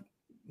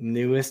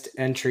 Newest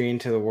entry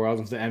into the world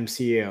of the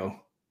MCU.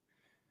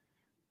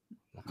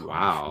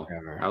 Wow.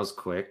 That was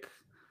quick.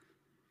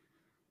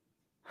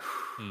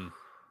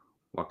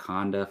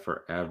 Wakanda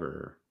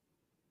Forever.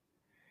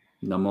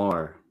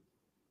 Namor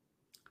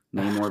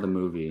the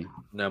movie.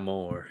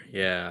 Namor,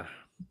 yeah.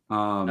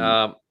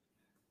 I'm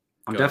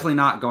definitely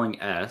not going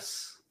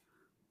S,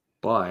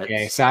 but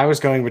okay, so I was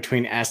going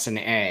between S and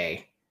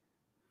A.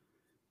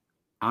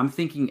 I'm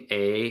thinking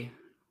A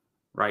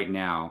right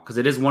now because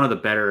it is one of the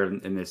better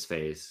in this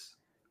phase.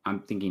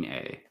 I'm thinking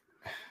A.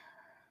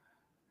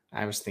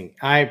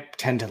 I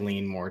tend to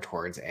lean more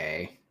towards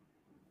A.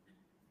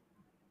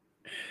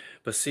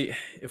 But see,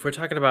 if we're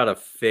talking about a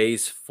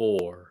phase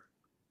 4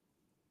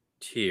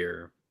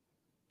 tier,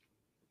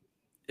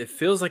 it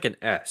feels like an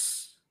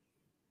S.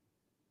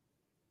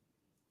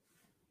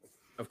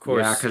 Of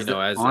course, yeah,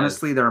 because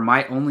honestly, there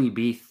might only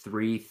be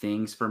 3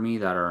 things for me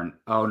that are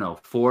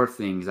 4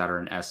 things that are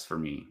an S for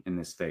me in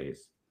this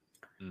phase.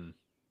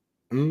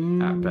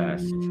 At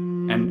best.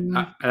 And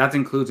that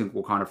includes in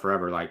Wakanda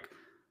Forever. Like,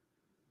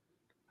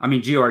 I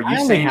mean, Gio, are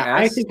you saying S?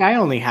 I think I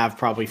only have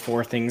probably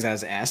 4 things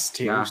as S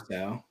too.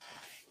 Yeah.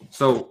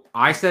 So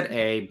I said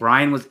A.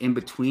 Brian was in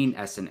between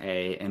S and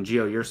A, and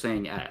Gio, you're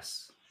saying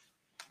S.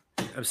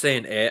 I'm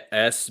saying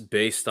S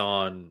based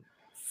on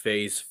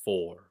phase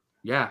 4.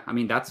 Yeah, I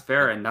mean that's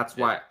fair, and that's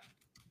why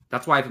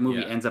if a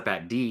movie ends up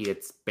at D,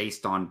 it's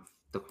based on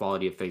the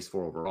quality of phase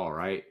 4 overall,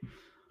 right?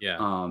 Yeah.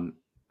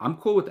 I'm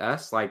cool with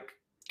S. Like,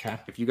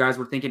 if you guys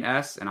were thinking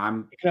S, and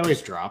you can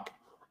always drop.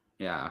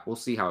 Yeah, we'll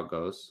see how it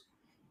goes.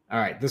 All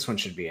right, this one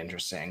should be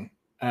interesting.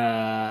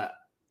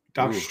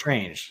 Doctor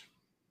Strange.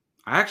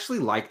 I actually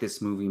like this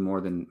movie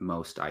more than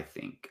most, I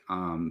think.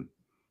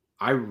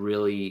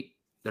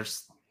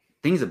 There's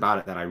things about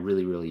it that I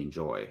really, really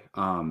enjoy.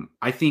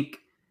 I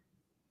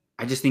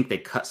just think they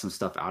cut some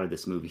stuff out of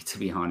this movie, to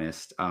be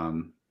honest,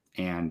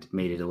 and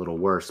made it a little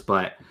worse.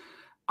 But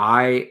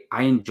I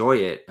enjoy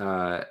it.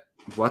 Oh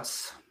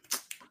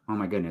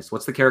my goodness,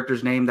 what's the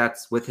character's name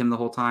that's with him the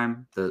whole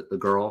time? The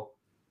girl,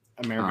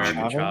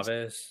 America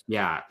Chavez.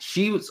 Yeah,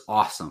 she was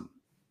awesome.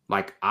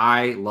 Like,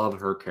 I love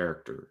her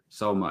character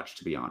so much,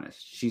 to be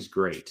honest. She's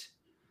great.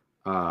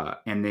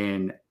 And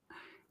then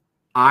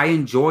I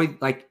enjoy,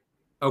 like,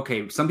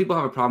 okay, some people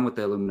have a problem with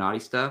the Illuminati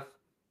stuff.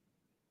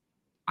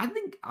 I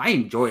think I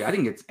enjoy it. I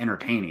think it's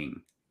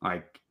entertaining.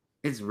 Like,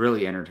 it's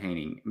really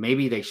entertaining.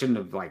 Maybe they shouldn't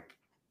have, like,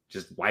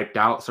 just wiped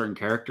out certain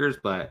characters,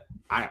 but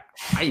I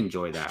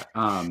enjoy that.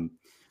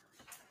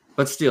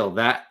 But still,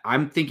 that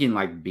I'm thinking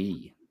like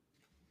B,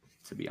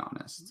 to be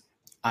honest.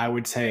 I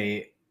would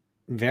say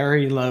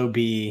very low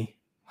B,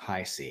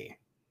 high C.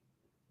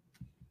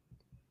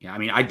 Yeah, I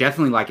mean, I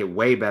definitely like it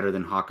way better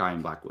than Hawkeye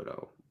and Black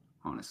Widow,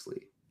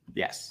 honestly.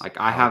 Yes. Like,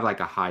 I have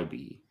like a high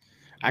B.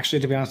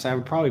 Actually, to be honest, I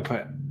would probably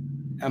put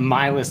on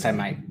my list, I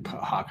might put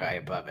Hawkeye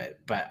above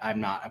it, but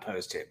I'm not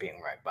opposed to it being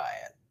right by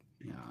it.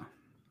 Yeah.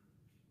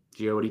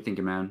 Gio, what are you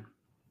thinking, man?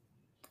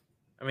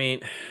 I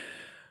mean,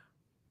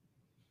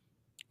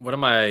 one of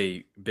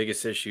my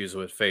biggest issues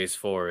with phase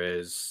 4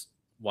 is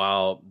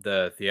while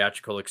the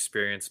theatrical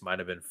experience might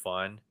have been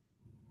fun,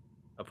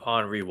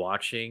 upon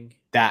rewatching,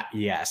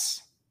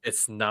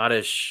 it's not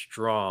as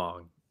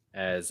strong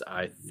as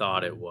I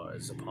thought it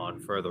was upon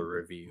further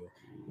review.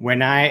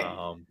 When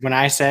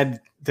I said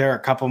there are a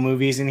couple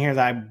movies in here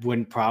that I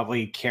wouldn't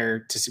probably care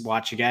to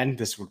watch again,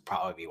 this would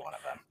probably be one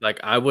of them. Like,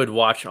 I would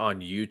watch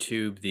on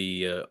YouTube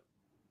the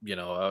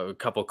a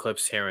couple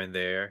clips here and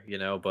there,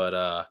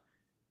 but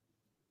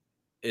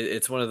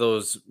it's one of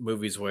those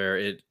movies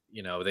where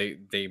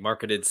they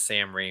marketed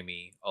Sam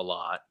Raimi a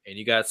lot, and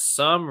you got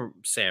some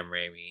Sam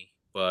Raimi,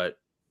 but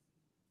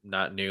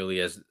not nearly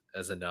as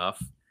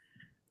enough.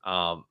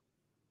 And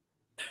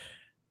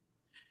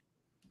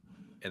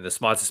the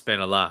smartest man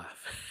alive,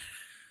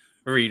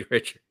 Reed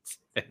Richards,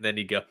 and then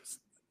he goes,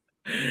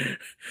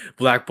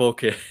 Black Bolt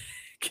kill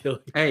you.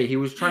 Hey, he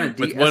was trying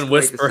to With one de-escalate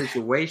whisper. the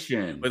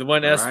situation. With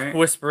one all right?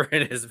 whisper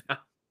in his mouth,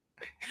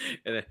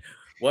 and then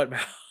what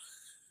mouth?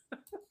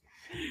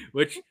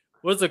 Which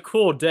was a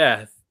cool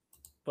death,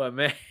 but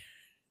man,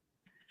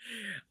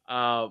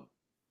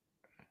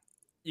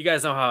 you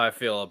guys know how I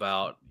feel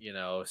about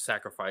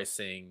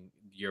sacrificing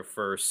your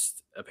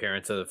first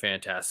appearance of the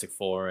Fantastic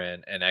Four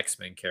and an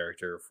X-Men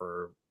character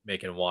for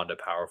making Wanda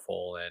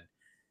powerful, and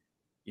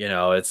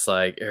it's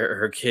like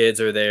her kids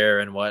are there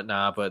and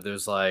whatnot, but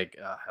there's like,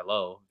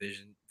 hello,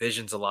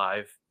 Vision's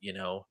alive,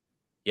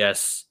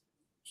 yes,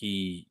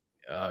 he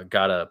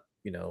got a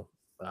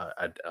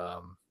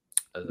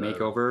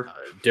makeover,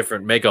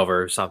 different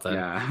makeover or something.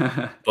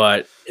 Yeah.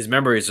 But his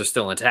memories are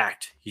still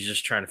intact. He's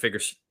just trying to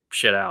figure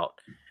shit out.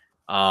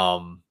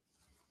 I'll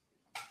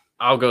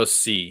go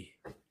C,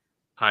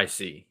 high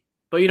C.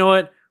 But you know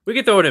what? We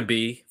can throw it in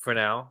B for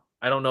now.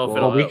 I don't know if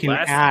it'll. We can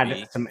last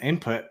add some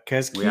input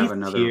because we have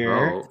another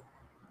here. vote.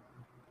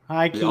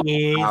 Hi, We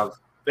Keith.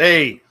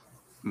 Hey,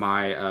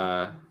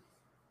 my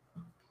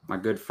my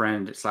good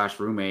friend /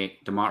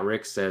 roommate Demont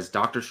Rick says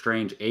Doctor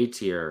Strange A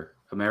tier.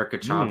 America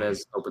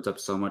Chavez opens up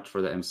so much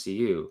for the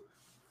MCU.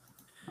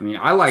 I mean,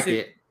 I like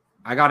it.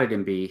 I got it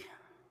in B.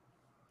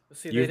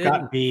 See, You've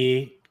got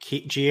B.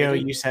 Geo,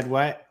 you said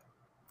what?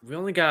 We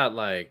only got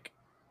like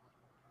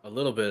a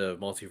little bit of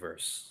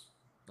multiverse.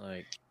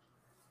 Like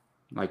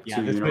Yeah,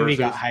 two this universes. movie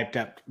got hyped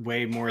up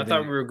way more I than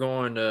thought we were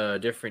going to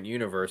different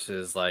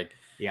universes. Like,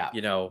 yeah.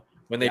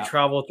 When they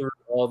travel through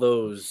all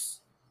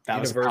those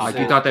That was a universes.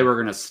 Like you thought they were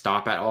gonna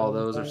stop at all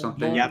those or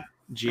something. Yep.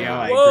 Geo,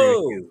 I Whoa!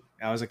 agree with you.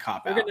 That was a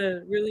cop We're out.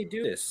 gonna really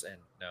do this, and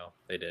no,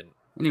 they didn't.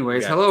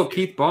 Anyways, Yeah. hello,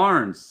 Keith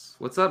Barnes.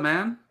 What's up,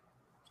 man?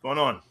 what's going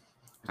on?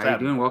 How you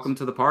doing? Welcome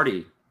to the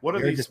party. What are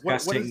We're these?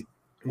 discussing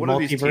what are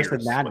these multiverse of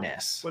tiers?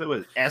 madness. What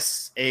was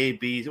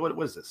SAB? What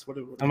is this? What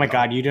Oh my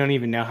god, you don't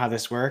even know how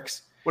this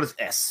works. What is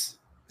S?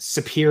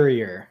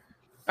 Superior.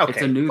 Okay,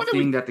 It's a new what are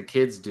thing that the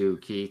kids do,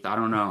 Keith. I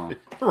don't know.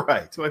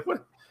 Right. Like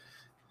what?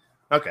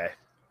 Okay.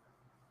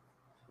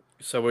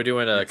 So we're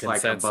doing a It's like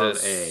above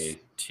consensus A.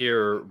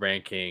 tier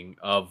ranking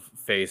of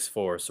Phase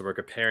 4. So we're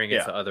comparing it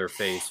Yeah. to other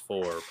Phase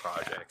 4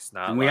 projects.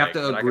 Not And we have like- to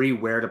but I agree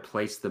where to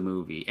place the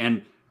movie.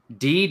 And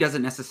D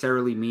doesn't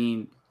necessarily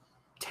mean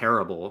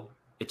terrible.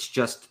 It's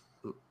just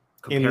In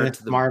compared the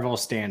to the Marvel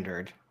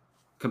standard.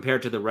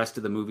 compared to the rest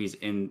of the movies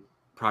in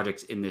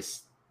projects in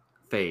this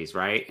phase,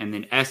 right? And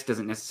then S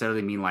doesn't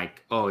necessarily mean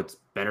like, oh, it's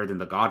better than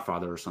The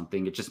Godfather or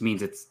something. It just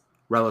means it's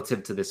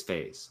relative to this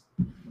phase.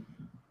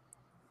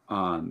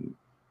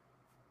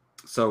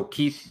 So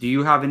Keith, do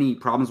you have any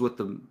problems with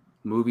the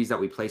movies that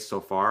we placed so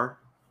far?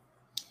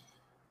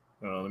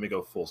 Let me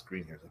go full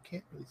screen here. I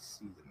can't really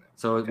see them.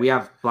 So Okay. we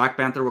have Black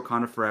Panther: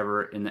 Wakanda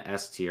Forever in the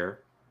S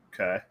tier.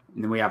 Okay.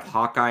 And then we have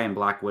Hawkeye and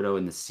Black Widow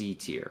in the C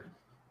tier.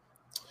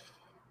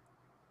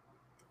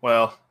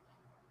 Well,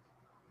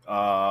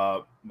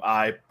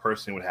 I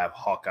personally would have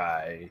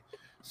Hawkeye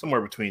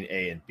somewhere between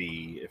A and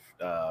B. If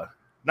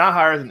not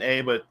higher than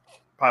A, but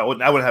probably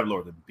wouldn't. I would have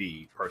lower than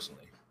B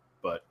personally.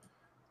 But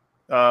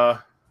because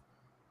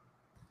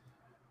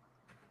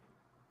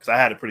I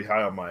had it pretty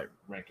high on my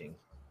ranking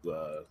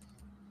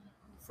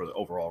for the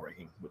overall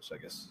ranking, which I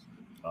guess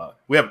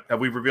have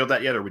we revealed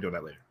that yet, or are we doing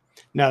that later?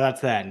 No,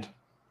 that's the end.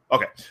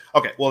 Okay.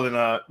 Well then,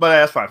 but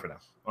that's fine for now.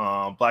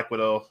 Black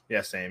Widow,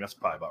 yeah, same. That's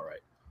probably about right.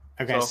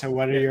 Okay, so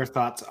what are your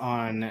thoughts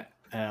on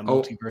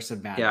Multiverse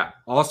of Madness? Yeah.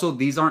 Also,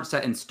 these aren't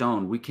set in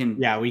stone. We can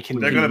we can.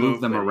 They're we gonna can move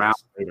move them things. around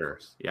later.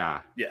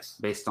 Yeah, Yes.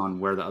 based on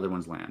where the other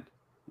ones land.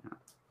 Yeah.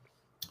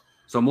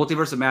 So,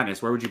 Multiverse of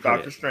Madness, where would you put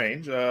Doctor it?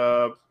 Strange.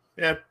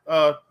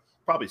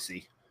 Probably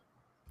C.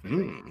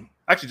 I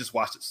actually just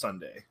watched it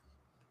Sunday,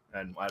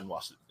 and I hadn't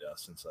watched it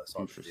since I saw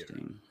it in the theater.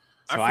 Interesting.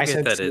 So I I forget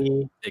said that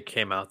C. it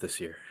came out this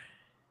year.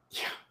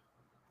 Yeah.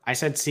 I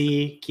said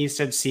C. Keith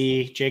said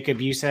C.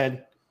 Jacob, you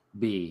said,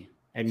 B.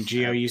 and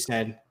Geo, you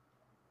said.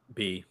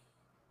 B.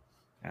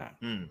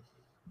 Hmm.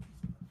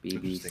 B,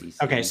 B, C, C.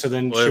 Okay, so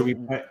then Well, should we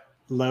put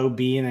low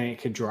B and then it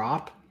could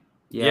drop?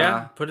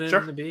 Yeah. Put it Sure.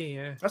 in the B.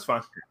 Yeah. That's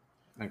fine.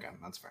 Okay,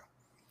 that's fair.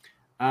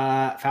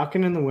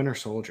 Falcon and the Winter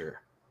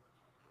Soldier.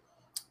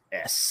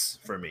 S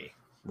for me.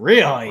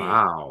 Really?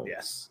 Wow.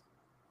 Yes.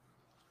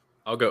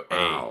 I'll go A.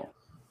 Wow.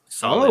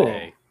 Solid Oh.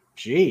 A.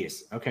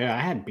 Jeez. Okay, I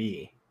had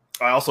B.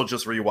 I also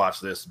just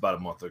rewatched this about a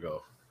month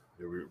ago.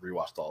 I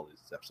rewatched all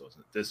these episodes.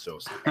 This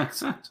show's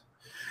excellent.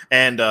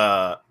 And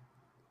I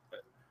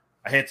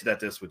hinted at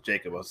this with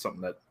Jacob. It was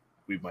something that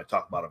we might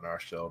talk about on our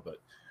show, but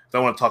I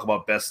want to talk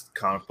about best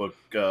comic book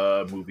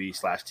movie /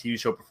 TV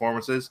show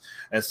performances.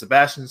 And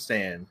Sebastian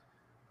Stan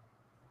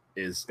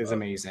is It's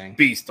amazing.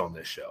 beast on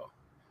this show.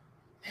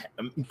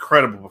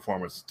 Incredible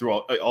performance through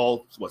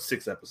all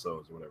 6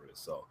 episodes or whatever it is.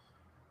 So,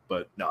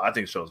 but no, I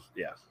think it shows.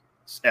 Yeah,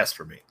 It's S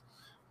for me.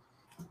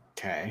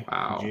 Okay.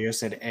 Wow. Gio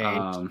said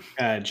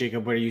A.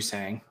 Jacob, what are you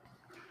saying?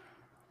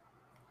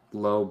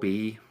 Low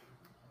B,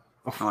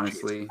 Oh,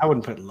 honestly. geez. I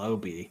wouldn't put low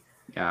B.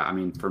 Yeah, I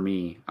mean, for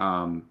me,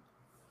 Okay.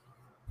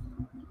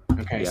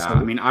 yeah, So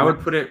I mean, I would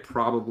put it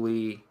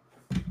probably.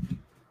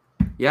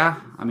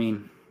 Yeah, I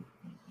mean,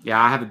 yeah,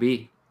 I have a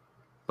B,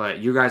 but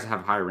you guys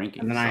have high rankings.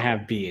 and then I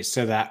have B.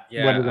 So that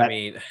Yeah, what I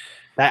mean,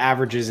 that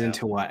averages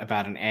into what?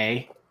 About an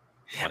A?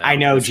 whatever. I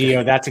know,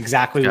 Gio. That's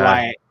exactly guy.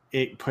 why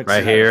it puts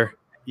Right it here.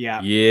 Yeah.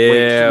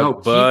 Yeah, no,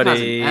 Keith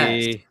has an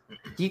S. buddy.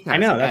 Keith I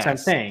has know. an That's what I'm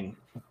S. saying.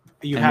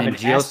 You And have then an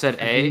Gio S, said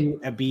A?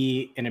 a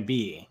B, and a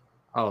B.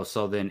 Oh,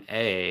 so then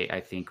A, I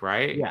think,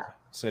 right? Yeah.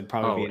 So it'd Oh,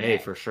 probably be an A A.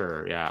 for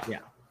sure. Yeah. Yeah.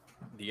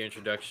 The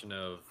introduction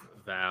of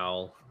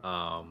Val,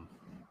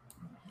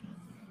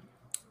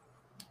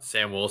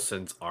 Sam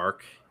Wilson's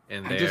arc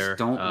in I there. just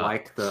don't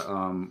like the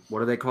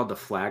what are they called? The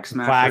Flag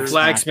Smashers.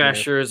 Flag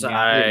Smashers. Yeah,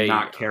 I did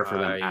not care for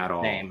them at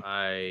all. Same.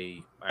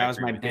 I That was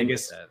agree my with you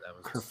biggest with that.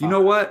 That was You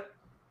know what?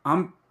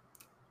 I'm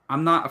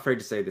not afraid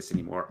to say this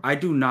anymore. I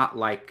do not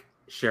like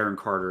Sharon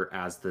Carter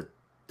as the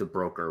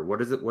broker.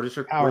 What is it? What is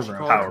her Power what is she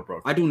broker. called? Power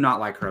broker. I do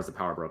not like her as the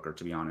power broker,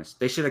 to be honest.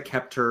 They should have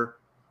kept her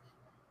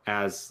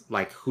as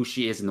like who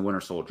she is in the Winter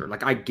Soldier.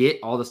 Like I get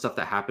all the stuff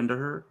that happened to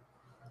her,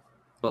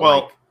 but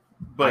Well, like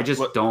but I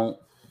just don't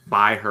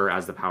buy her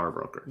as the power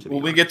broker. To be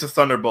when we honest. get to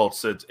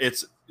Thunderbolts,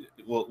 it's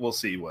we'll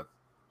see what,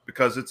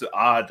 because it's an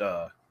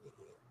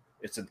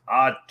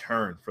odd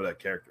turn for that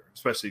character,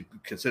 especially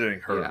considering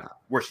her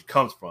where she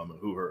comes from and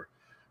who her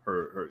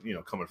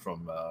coming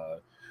from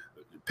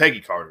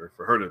Peggy Carter,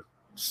 for her to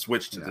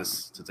switch to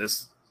this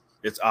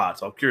it's odd.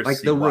 So I'm curious like to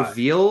see the why.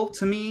 reveal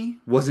to me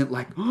wasn't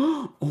like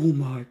oh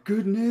my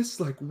goodness,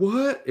 like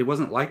what? It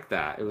wasn't like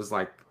that. It was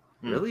like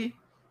really.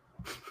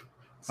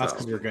 That's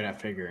because we're good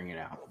at figuring it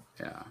out.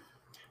 Yeah.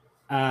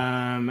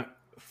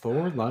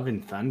 Thor: Love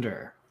and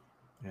Thunder.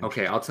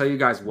 Okay, I'll tell you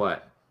guys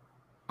what.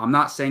 I'm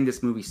not saying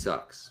this movie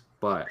sucks,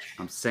 but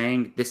I'm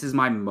saying this is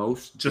my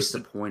most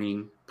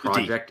disappointing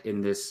project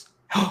in this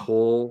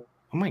whole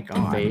Oh my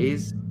god.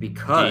 phase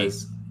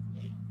because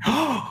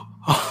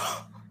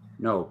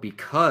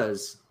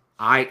because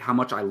how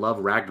much I love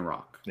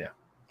Ragnarok. Yeah.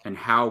 And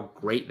how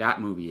great that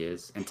movie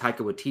is. And Taika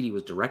Waititi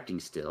was directing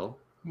still.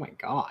 Oh my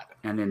god.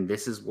 And then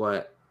this is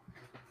what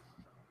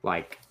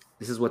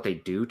they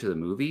do to the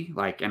movie.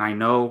 Like, and I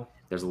know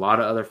there's a lot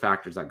of other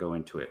factors that go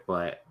into it,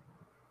 but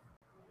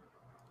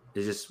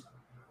it's just,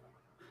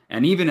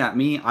 and even at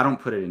me, I don't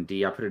put it in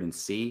D, I put it in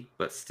C,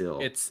 but still.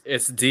 It's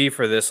D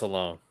for this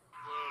alone.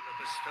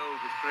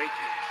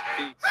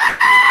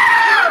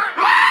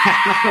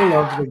 I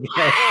love the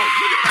goat.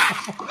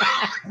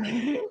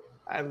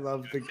 I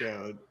love the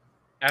goat.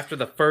 After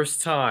the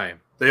first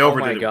time. They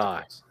overdid my it.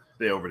 God.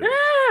 They overdid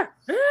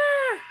it.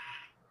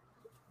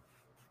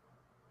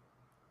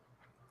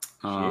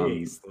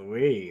 Jeez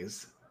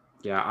Louise.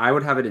 Yeah, I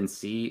would have it in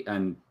C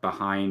and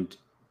behind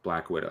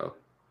Black Widow.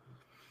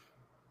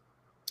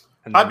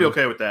 I'd be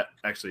okay with that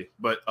actually,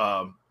 but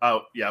I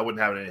wouldn't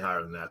have it any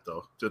higher than that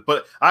though.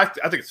 But I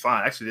think it's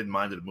fine. I actually didn't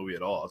mind the movie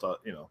at all. I thought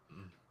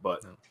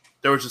but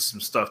there was just some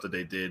stuff that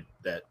they did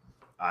that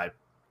I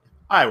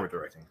were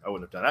directing. I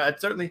wouldn't have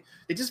done.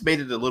 It just made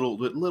it a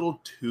little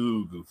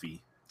too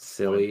goofy,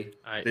 silly.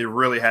 They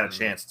really had a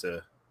chance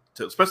to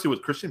especially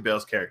with Christian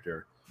Bale's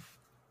character.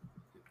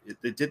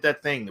 They did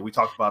that thing that we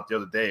talked about the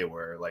other day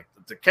where like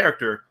the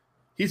character,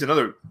 he's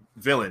another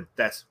villain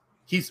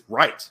he's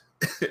right.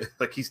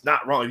 Like he's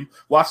not wrong. You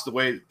watch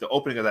the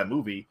opening of that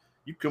movie,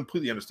 you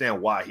completely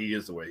understand why he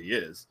is the way he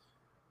is.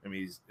 I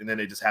mean, and then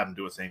they just have him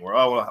do a thing where,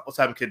 let's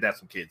have him kidnap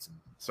some kids and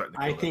start to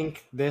kill them.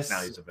 Think this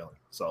now he's a villain.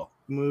 So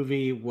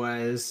movie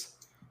was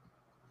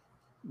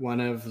one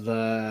of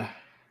the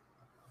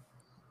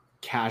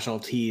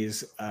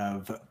casualties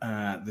of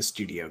the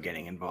studio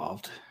getting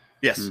involved.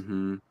 Yes.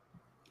 Mm-hmm.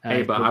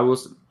 Hey, but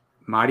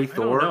Mighty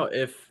Thor. I don't know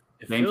if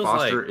Jane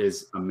Foster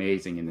is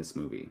amazing in this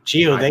movie.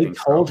 Gio, they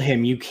told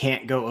him you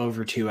can't go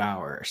over 2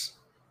 hours.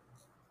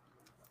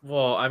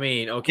 Well, I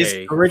mean, okay.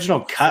 His original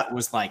cut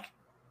was like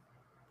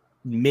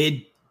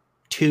mid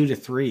 2 to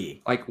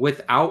 3. Like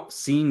without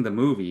seeing the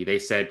movie, they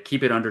said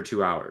keep it under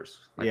 2 hours.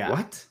 Like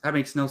what? That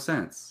makes no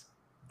sense.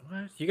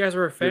 What? You guys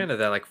were a fan of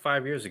that like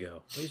 5 years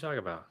ago. What are you talking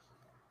about?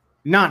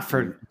 Not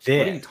for this.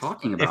 What are you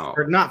talking about?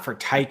 Not for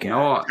Taika.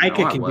 No,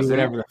 Taika can do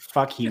whatever the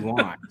fuck he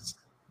wants.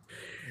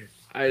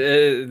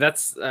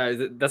 That's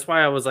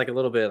why I was like a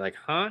little bit like,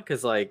 huh?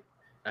 Because like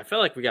I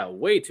felt like we got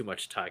way too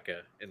much Taika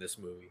in this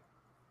movie.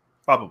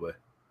 Probably.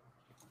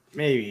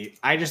 Maybe.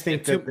 I just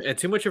think and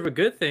too much of a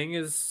good thing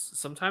is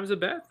sometimes a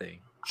bad thing.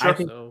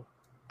 Sure.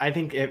 I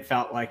think it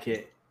felt like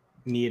it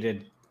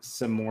needed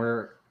some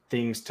more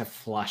things to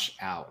flush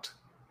out.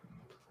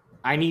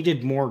 I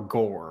needed more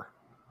gore.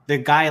 The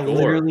guy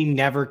literally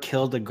never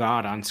killed a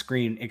god on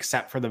screen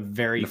except for the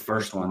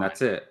first one.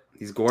 That's it.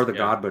 He's Gore the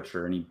God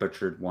Butcher, and he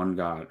butchered one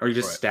god. Or he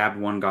just stabbed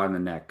one god in the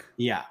neck.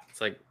 Yeah.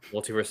 It's like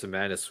Multiverse of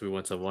Madness. We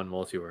went to one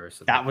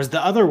multiverse. That was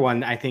the other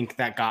one, I think,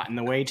 that got in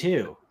the way,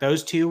 too.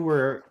 Those two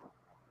were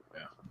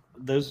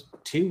those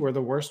two were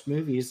the worst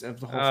movies of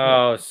the whole film.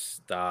 Oh,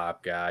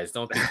 stop, guys!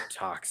 Don't be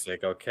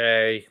toxic,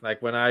 okay?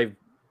 Like when I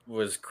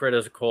was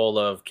critical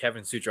of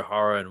Kevin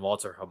Tsuchihara and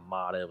Walter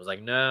Hamada, it was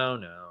like,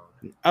 no.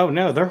 Oh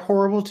no, they're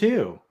horrible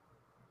too.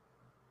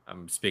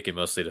 I'm speaking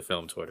mostly to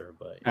film Twitter,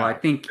 but Well, I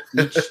think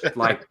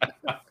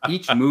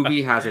each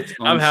movie has its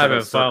own. I'm set having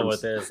of fun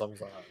with this. I'm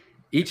sorry.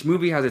 Each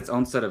movie has its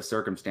own set of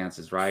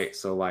circumstances, right?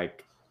 So,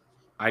 like,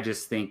 I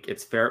just think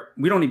it's fair.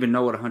 We don't even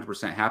know what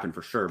 100% happened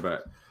for sure,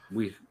 but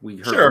we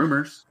heard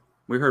rumors.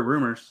 We heard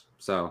rumors.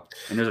 So,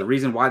 and there's a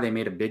reason why they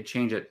made a big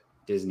change at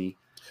Disney.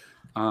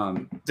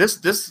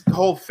 This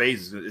whole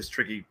phase is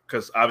tricky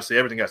because obviously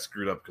everything got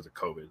screwed up because of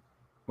COVID.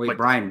 Wait, like,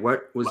 Brian,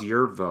 what was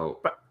your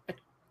vote?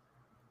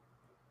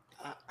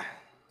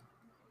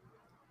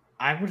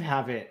 I would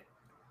have it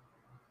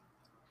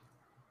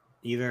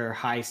either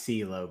high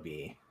C, low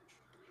B.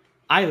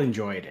 I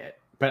enjoyed it,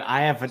 but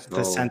I have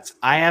the sense.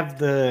 I have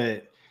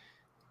the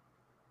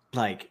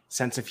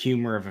sense of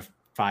humor of a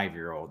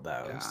 5-year-old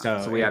though. Yeah.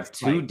 So we have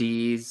two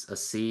D's, a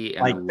C,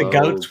 and a low the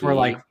goats B. were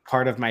like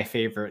part of my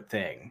favorite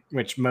thing,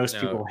 which most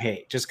people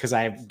hate, just because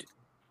I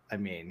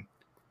mean,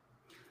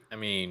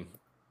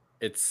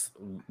 it's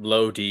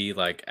low D,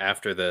 like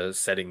after the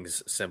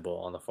settings symbol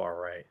on the far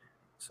right.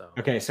 So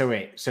okay, so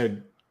wait, so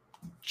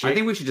I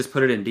think we should just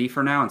put it in D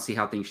for now and see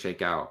how things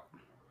shake out.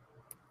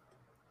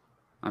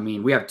 I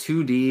mean, we have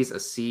two D's, a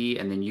C,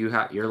 and then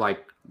you're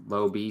like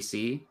low B,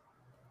 C.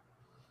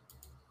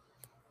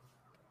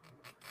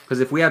 Because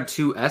if we had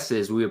two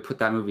S's, we would put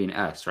that movie in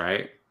S,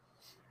 right?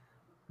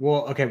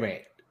 Well, okay,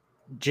 wait.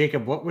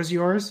 Jacob, what was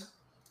yours?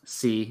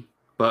 C,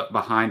 but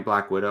behind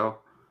Black Widow.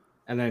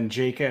 And then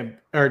Jacob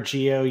or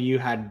Gio, you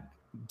had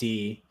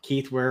D.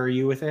 Keith, where are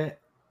you with it?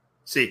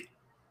 C.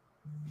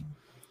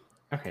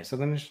 Okay, so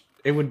then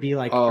it would be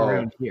like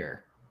around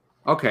here.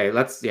 Okay,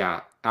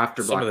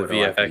 after some Black of the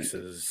Widow, VFX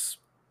is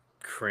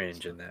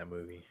cringe in that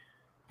movie.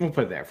 We'll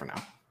put it there for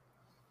now.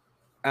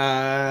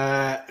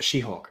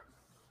 She-Hulk.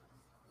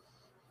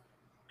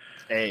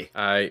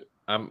 A.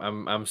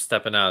 I'm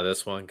stepping out of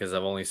this one because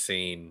I've only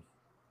seen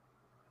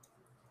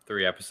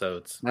 3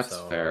 episodes. That's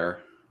fair.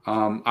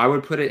 I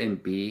would put it in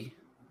B,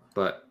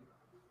 but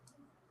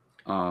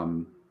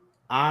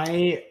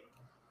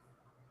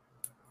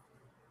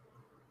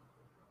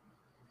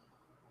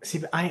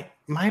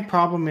my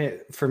problem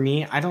for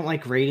me, I don't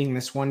like rating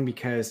this one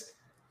because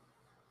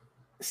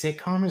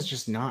sitcom is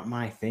just not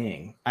my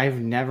thing. I've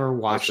never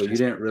watched it. So you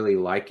didn't really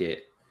like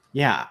it.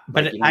 Yeah,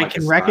 but I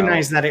can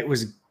recognize that it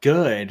was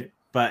good,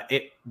 but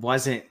it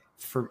wasn't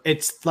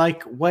it's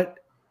like, what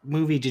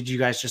movie did you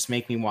guys just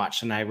make me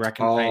watch? And I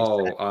recognize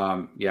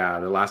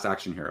The Last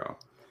Action Hero.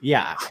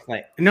 Yeah,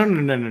 like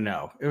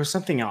no. It was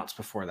something else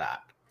before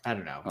that. I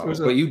don't know.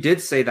 But you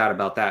did say that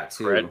about that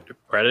too.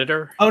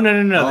 Predator? Oh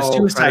no. The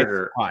Suicide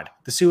Squad.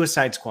 The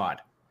Suicide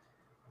Squad.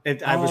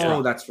 I was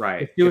wrong. That's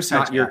right. It's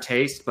not your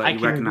taste, but I you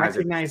can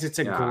recognize it's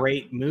a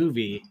great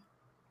movie.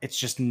 It's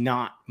just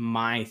not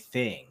my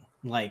thing.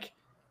 Like,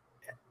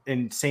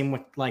 and same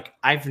with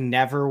I've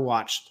never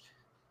watched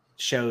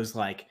shows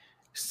like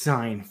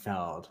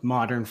Seinfeld,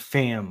 Modern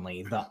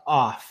Family, The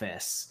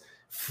Office,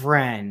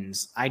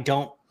 Friends. I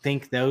don't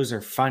think those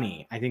are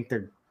funny. I think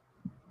they're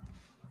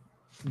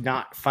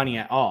not funny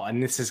at all.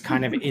 And this is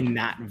kind of in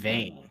that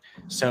vein.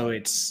 So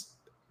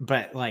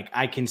but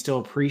I can still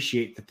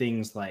appreciate the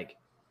things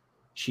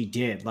she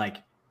did, like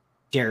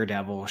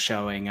Daredevil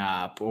showing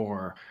up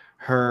or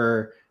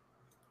her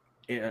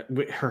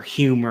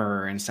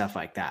humor and stuff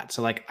like that.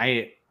 So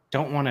I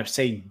don't want to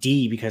say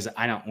D because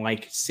I don't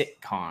like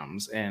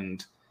sitcoms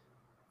and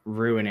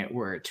ruin it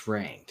where it's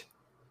ranked.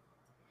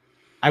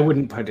 I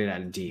wouldn't put it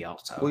at a D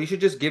also. Well, you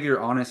should just give your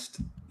honest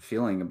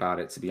feeling about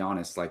it, to be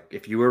honest.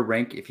 If you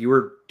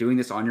were doing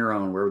this on your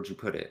own, where would you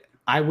put it?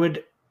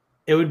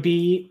 It would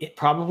be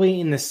probably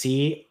in the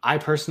C. I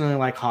personally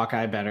like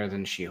Hawkeye better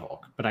than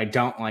She-Hulk, but I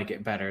don't like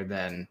it better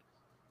than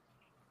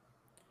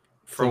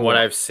From what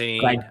I've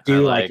seen. I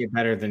do like it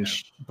better than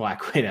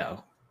Black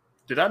Widow.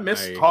 Did I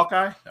miss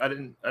Hawkeye? I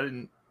didn't.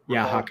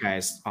 Yeah,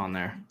 Hawkeye's on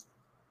there.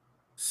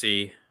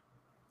 C.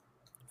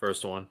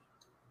 First one.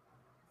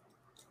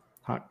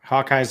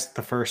 Hawkeye's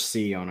the first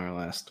C on our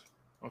list.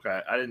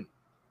 Okay, I didn't.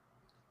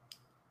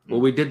 Well,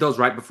 we did those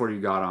right before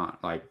you got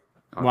on.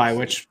 Why?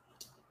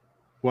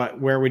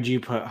 Where would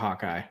you put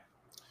Hawkeye?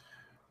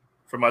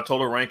 For my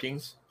total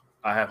rankings,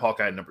 I have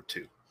Hawkeye at number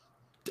 2.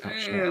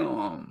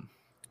 Damn.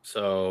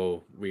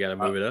 So we got to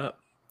move it up.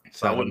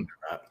 So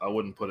I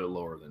wouldn't put it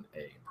lower than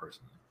A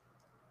personally.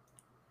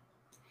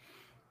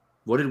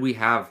 What did we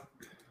have?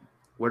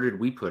 Where did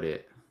we put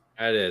it?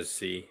 That is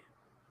C.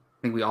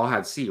 I think we all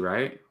had C,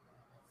 right?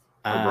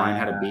 Or Brian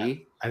had a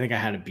B? I think I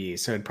had a B,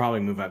 so it'd probably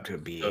move up to a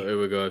B. So it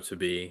would go up to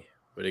B.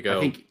 Would it go?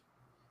 I think,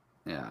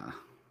 yeah.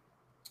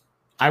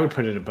 I would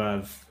put it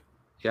above.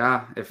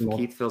 Yeah, if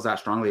Keith feels that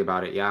strongly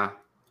about it, yeah.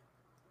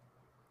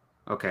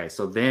 Okay,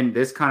 so then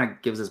this kind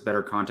of gives us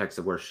better context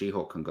of where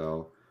She-Hulk can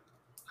go.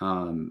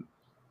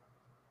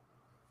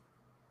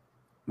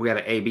 We got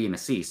an A, B, and a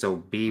C, so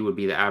B would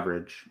be the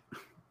average.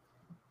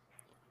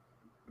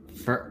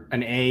 For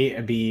an A,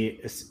 a B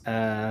is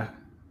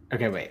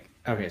okay, wait.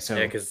 Okay, so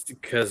Yeah,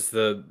 because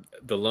the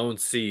lone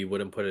C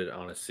wouldn't put it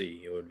on a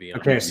C. It would be on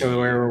okay, a so B.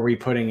 where were we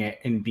putting it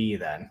in B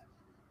then?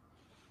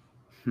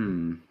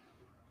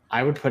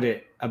 I would put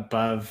it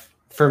above.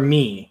 For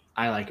me,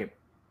 I like it.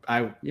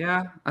 I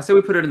say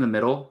we put it in the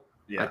middle.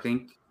 Yeah. I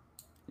think.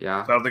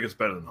 Yeah. So I don't think it's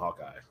better than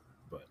Hawkeye,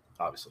 but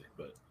obviously,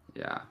 but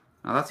Yeah.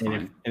 No, that's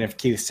fine. and if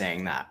Keith's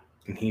saying that,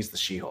 and he's the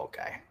She-Hulk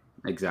guy,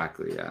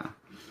 Exactly. Yeah.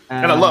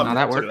 and I love no, it.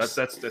 that too. works.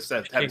 That's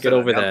Can't get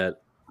over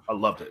that. I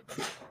loved it.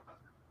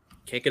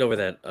 Can't get over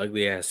that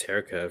ugly ass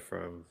haircut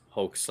from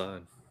Hulk's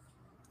son.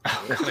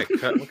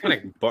 What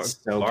kind of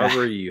So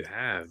barber bad. you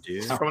have, dude?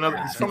 He's from another,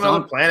 bad. he's from It's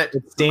another on- planet.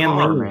 It's Stan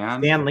Sakaar, Lee.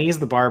 man. Stan Lee's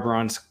the barber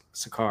on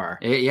Sakaar.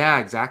 Yeah.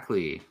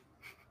 Exactly.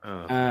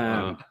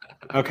 Oh,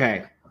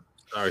 Okay,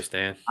 sorry,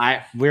 Stan.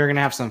 we're gonna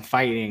have some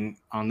fighting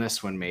on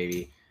this one,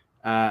 maybe.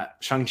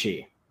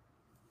 Shang-Chi.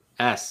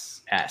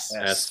 S.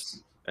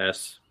 S.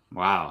 S.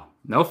 Wow.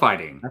 No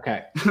fighting.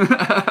 Okay.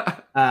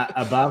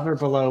 Above or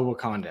below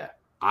Wakanda?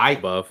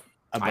 Above.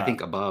 I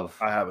think above.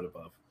 I have it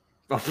above.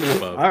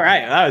 Above. All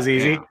right, that was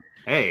easy. Yeah.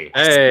 Hey.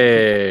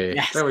 Hey.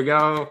 Yes. There we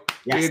go.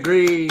 We Yes.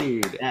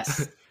 agreed.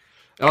 Yes.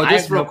 Oh, I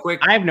just have real no- quick.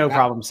 I have no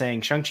problem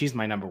saying Shang-Chi's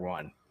my number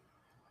one.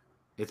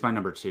 It's my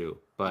number 2,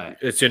 but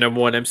It's your number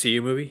one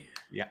MCU movie?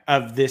 Yeah,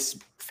 of this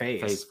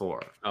phase. phase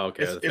 4. Oh,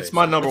 okay. It's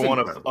my number It's one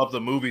incredible. of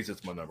the movies.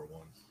 It's my number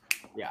one.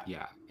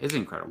 Yeah, it's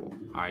incredible.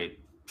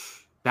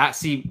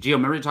 Gio,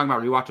 remember you talking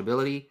about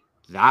rewatchability?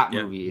 That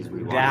Yeah. movie is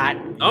rewatchable. That.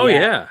 Oh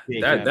yeah,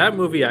 Yeah. that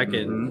movie I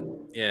can.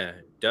 Mhm. Yeah,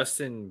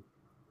 Dustin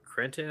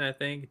Crenton I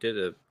think did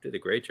a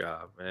great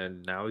job,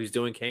 and now he's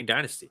doing Kang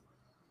Dynasty.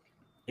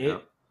 It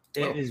Oh.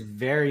 is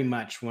very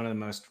much one of the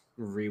most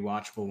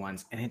rewatchable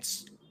ones, and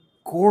it's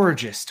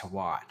gorgeous to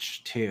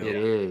watch too. It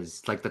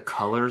is like the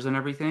colors and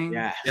everything.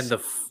 Yes. And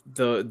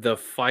the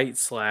fight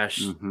slash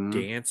Mhm.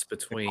 dance the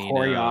between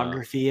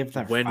choreography of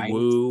the Wen fight.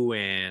 Wu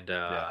and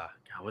God,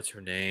 what's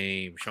her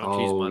name?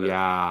 Shang-Chi's Oh mother.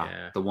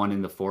 yeah. The one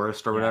in the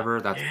forest or Yeah.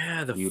 whatever. That's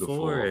Yeah, the beautiful.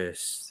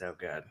 forest. So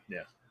good.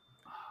 Yeah.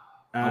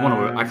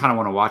 I kind of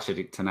want to watch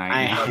it tonight.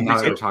 I- now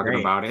that we're it's talking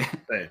great. about it.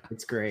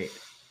 It's great.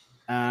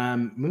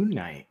 Moon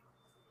Knight.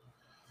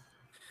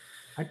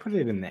 I'd put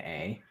it in the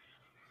A.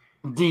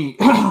 D.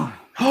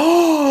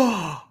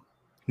 Oh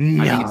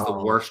no! I think it's the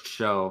worst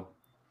show.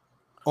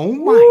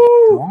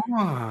 Oh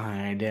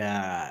my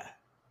god!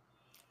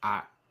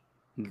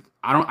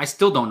 I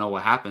still don't know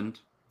what happened.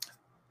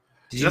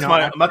 Did you That's not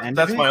my watch the end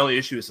that's of my it? only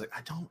issue. Is like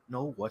I don't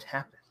know what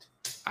happened.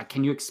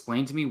 Can you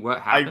explain to me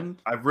what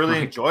happened? I really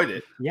Like- enjoyed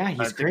it. Yeah, I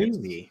he's think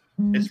crazy.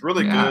 It's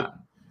really Yeah.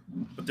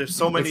 good, but there's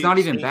so many. It's not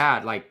even scenes-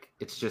 bad. Like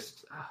it's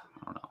just I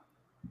don't know.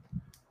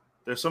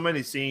 There's so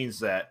many scenes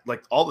that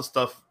like all the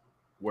stuff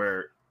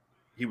where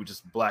he would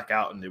just black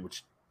out and they would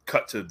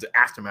cut to the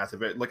aftermath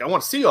of it. Like I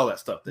want to see all that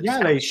stuff. that Yeah,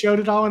 just they showed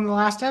it all in the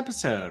last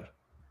episode.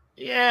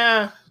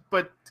 Yeah,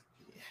 but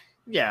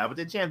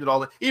they jammed it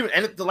all in. Even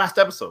and the last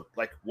episode,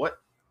 like what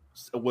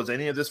was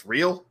any of this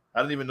real?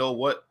 I don't even know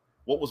what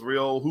was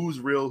real, who's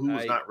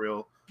not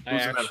real, I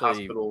who's in that actually-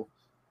 hospital.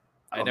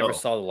 I don't never know.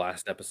 saw the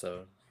last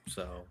episode,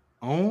 so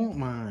Oh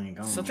my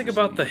god! something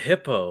about the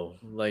hippo,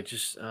 like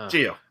just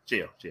Gio,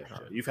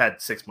 you've had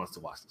 6 months to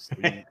watch this.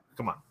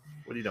 Come on,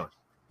 what are you doing?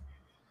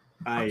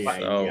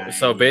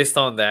 So based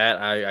on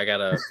that, I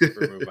gotta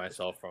remove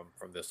myself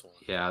from this one.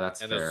 Yeah,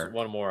 that's And fair. there's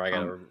one more I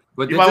gotta.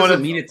 But You that might doesn't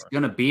wanna- mean it's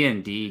gonna be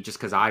in D just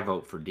because I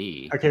vote for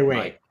D. Okay, wait.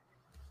 Like,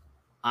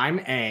 I'm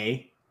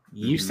A.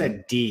 You Mhm.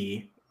 said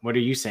D. What are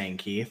you saying,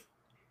 Keith?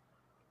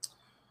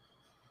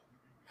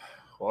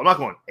 Well, I'm not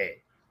going A.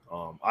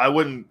 I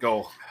wouldn't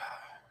go.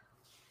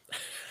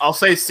 I'll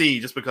say C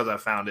just because I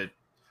found it.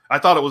 I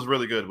thought it was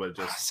really good, but it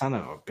just Son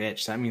of a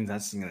bitch. That means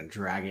that's gonna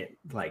drag it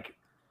like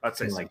I'd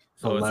say to, C. like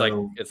So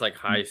below. it's like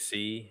high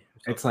C.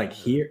 or It's something. like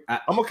here.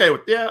 I'm okay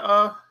with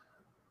where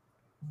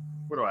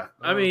do I?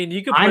 I mean,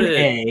 you could put I'm it.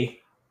 A.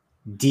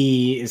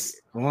 D is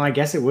well. I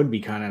guess it would be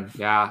kind of.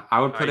 yeah,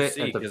 I would put I it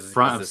see, at the 'cause-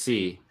 front 'cause of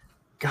C.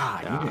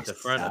 God, Yeah, you guys The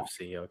front suck. of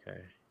C.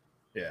 Okay.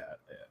 yeah.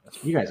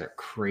 You guys are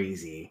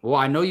crazy. Well,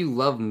 I know you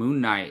love Moon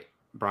Knight,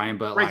 Brian,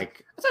 but Right.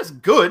 like, That's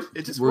good.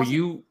 It just were wasn't-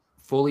 you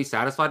fully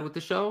satisfied with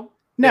the show?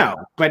 No,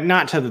 but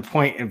not to the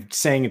point of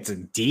saying it's a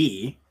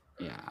D.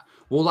 Yeah.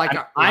 Well, like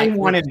I like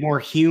wanted more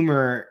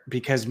humor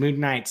because Moon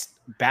Knight's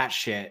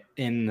batshit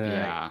in the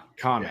Yeah.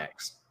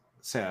 comics.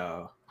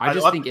 So I I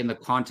just love- think in the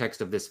context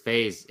of this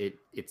phase,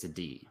 it's a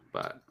D.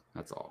 But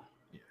that's all.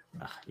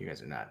 you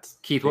guys are nuts.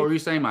 Keith, what were you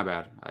saying? My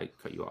bad. I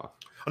cut you off.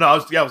 No, I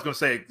was going to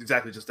say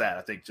exactly just that.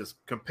 I think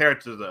just compared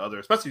to the other,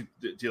 especially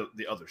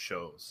the other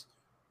shows.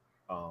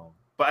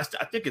 But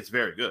I think it's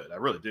very good. I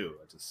really do.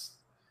 I just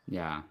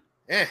Yeah.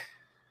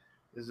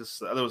 It's just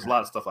there was a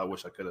lot of stuff I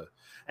wish I could have,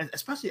 and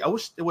especially I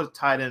wish it would have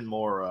tied in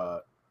more.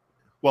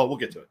 Well, we'll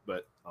get to it,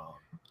 but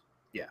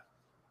yeah,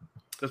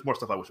 there's more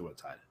stuff I wish it would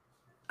have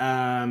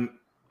tied in.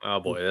 Oh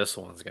boy, this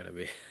one's gonna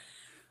be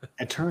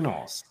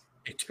Eternals.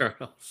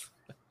 Eternals.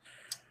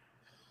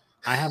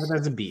 I have it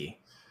as a B.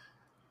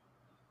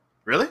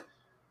 Really?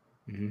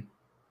 Mhm.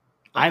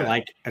 I Okay.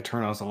 like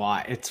Eternals a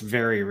lot. It's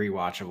very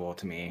rewatchable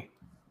to me.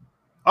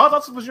 Oh,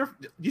 that was your.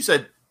 You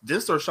said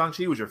this or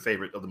Shang-Chi was your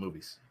favorite of the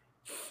movies?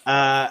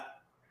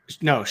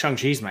 No,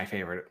 Shang-Chi's my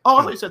favorite. Oh,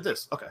 I thought you said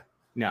this. Okay.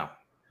 No,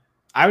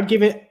 I would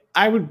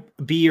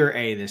B or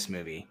A this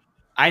movie.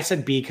 I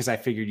said B because I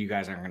figured you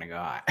guys aren't going to go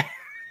high.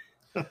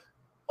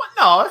 What?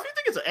 No, if you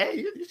think it's an A,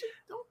 you should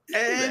don't.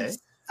 It's,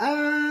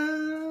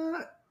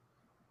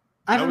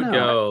 I don't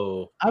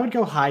know. I would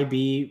go high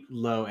B,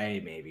 low A,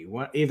 maybe.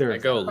 What either? I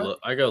go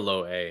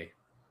low A.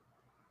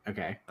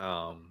 Okay.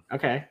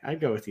 Okay, I'd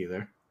go with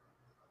either.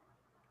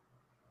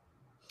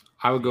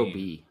 I would go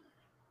B.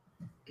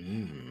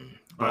 Mm.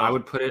 But I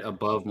would put it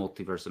above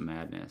Multiverse of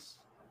Madness.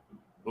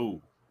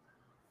 Ooh.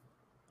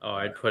 Oh,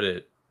 I put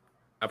it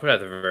at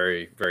the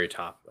very, very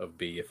top of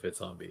B if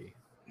it's on B.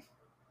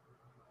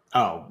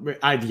 Oh,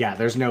 yeah.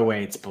 There's no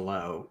way it's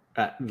below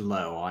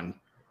low on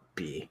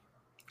B.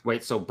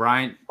 Wait, so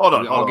Brian, hold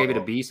on, we all gave it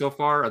a B so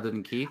far, other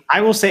than Keith?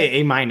 I will say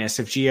A minus.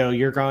 If Gio,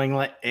 you're going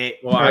like A.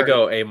 Well, I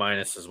go A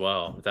minus as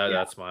well.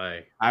 That's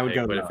my. I would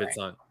go. But if it's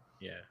on,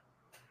 yeah.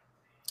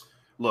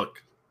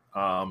 Look,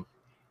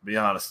 be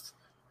honest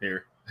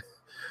here.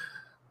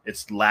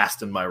 It's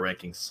last in my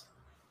rankings.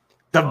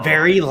 The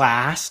very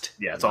last.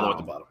 Yeah, it's all the way at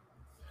the bottom.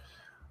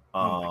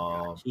 Oh my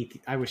God.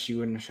 Keith, I wish you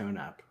wouldn't have shown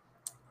up.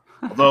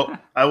 Although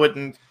I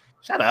wouldn't.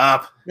 Shut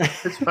up.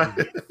 It's fine.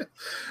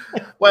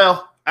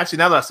 Well, actually,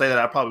 now that I say that,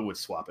 I probably would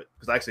swap it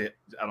because actually,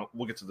 I don't.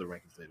 We'll get to the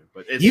rankings later.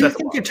 But it's you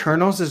think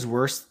Eternals is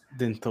worse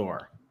than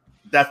Thor?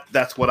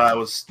 That's what I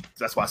was.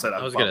 That's why I said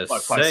I was going to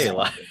say.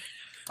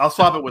 I'll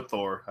swap it with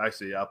Thor.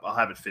 Actually, I'll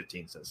have it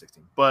 15 instead of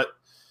 16. But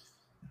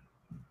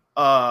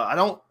I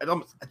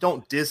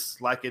don't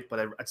dislike it, but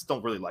I just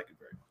don't really like it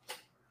very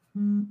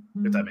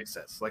much. If that makes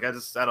sense. Like I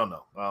don't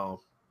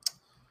know.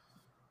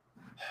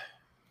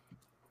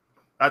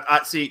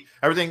 I see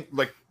everything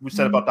like we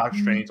said about Doctor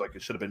Strange. Like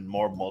it should have been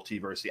more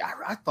multiverse.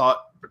 I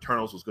thought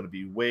Eternals was going to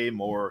be way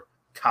more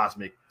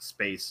cosmic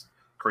space,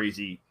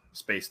 crazy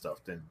space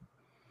stuff than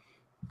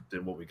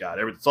what we got.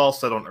 It's all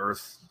set on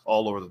Earth,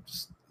 all over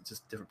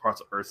just different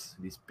parts of Earth.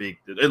 These big.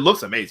 It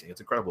looks amazing. It's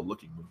an incredible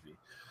looking movie.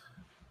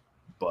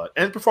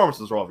 And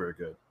performances are all very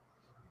good.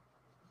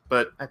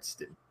 But I just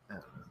didn't. I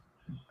don't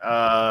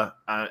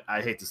know.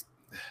 I hate this.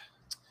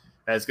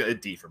 It's a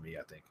D for me,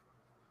 I think.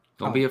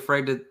 Don't be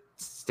afraid to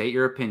state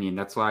your opinion.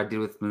 That's what I did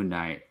with Moon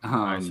Knight. All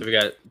right, so we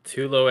got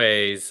 2 low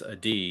A's, a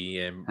D,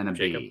 and a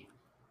Jacob, B.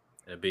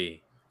 And a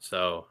B.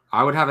 So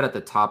I would have it at the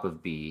top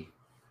of B.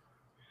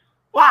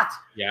 What?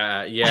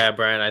 Yeah,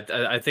 Brian.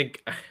 I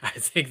think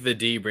the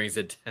D brings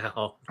it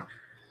down.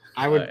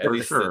 I would at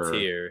least the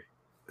tier.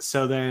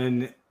 So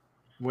then,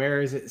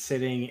 where is it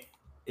sitting?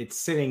 It's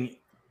sitting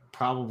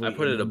probably. I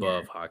put it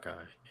above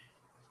Hawkeye.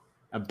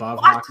 Above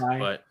Hawkeye.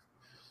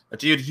 But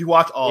did you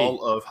watch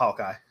all of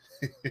Hawkeye?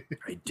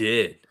 I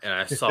did, and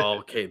I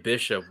saw Kate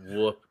Bishop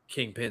whoop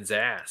Kingpin's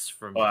ass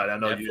from. Oh, I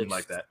know Netflix. you didn't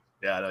like that.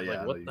 Yeah, I know.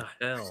 Yeah, what the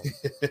hell?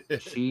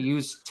 She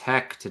used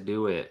tech to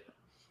do it.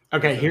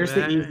 Okay, here's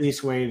the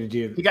easiest way to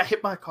do. He got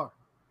hit by a car.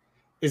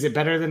 Is it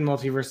better than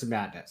Multiverse of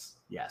Madness?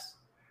 Yes.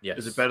 Yes.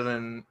 Is it better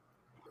than?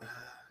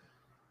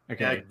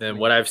 Okay. Than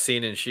what I've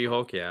seen in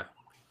She-Hulk? Yeah.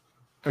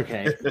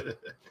 Okay.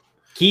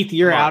 Keith,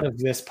 you're out of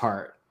this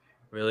part.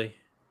 Really?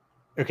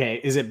 Okay.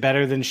 Is it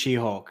better than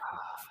She-Hulk?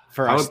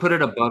 I would put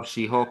it above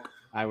She-Hulk.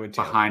 I would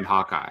too. Behind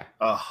Hawkeye.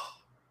 Oh.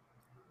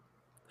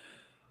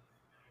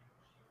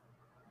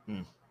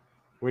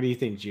 What do you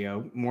think,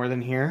 Gio? More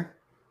than here?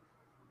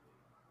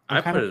 I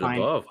put it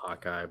above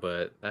Hawkeye,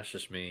 but that's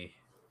just me.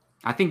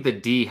 I think the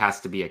D has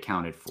to be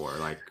accounted for.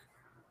 Like,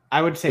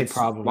 I would say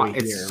probably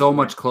it's so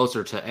much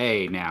closer to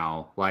A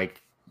now.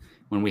 Like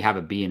when we have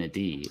a B and a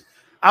D.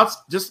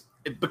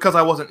 Because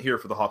I wasn't here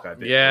for the Hawkeye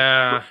bit.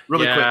 Yeah,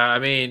 really quick. I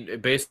mean,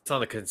 based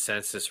on the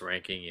consensus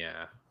ranking,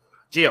 yeah.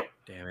 Gio,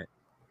 damn it,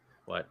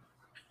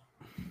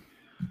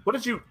 what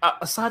did you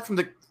aside from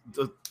the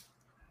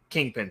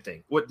Kingpin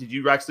thing? What did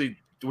you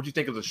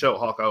think of the show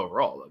Hawkeye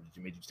overall?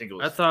 Did you think it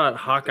was? I thought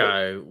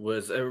Hawkeye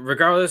was,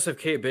 regardless if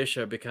Kate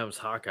Bishop becomes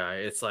Hawkeye,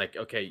 it's like,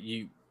 okay,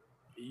 you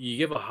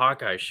give a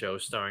Hawkeye show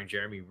starring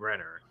Jeremy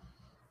Renner.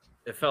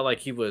 It felt like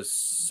he was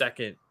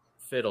second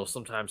fiddle,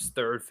 sometimes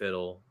third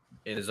fiddle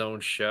in his own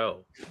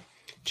show.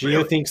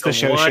 Gio thinks the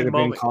show should have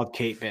been called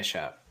Kate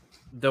Bishop.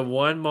 The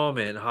one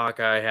moment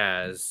Hawkeye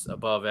has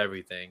above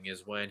everything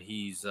is when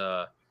he's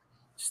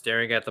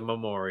staring at the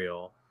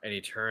memorial and he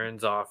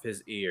turns off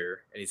his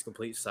ear and he's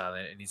completely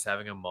silent and he's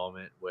having a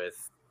moment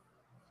with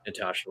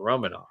Natasha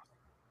Romanoff.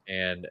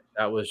 And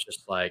that was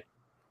just like,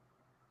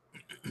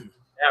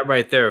 that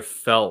right there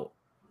felt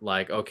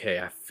like, okay,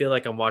 I feel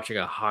like I'm watching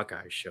a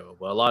Hawkeye show.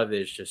 But a lot of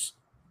it is just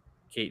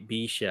Kate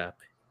Bishop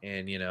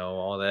and,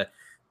 all that,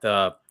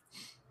 the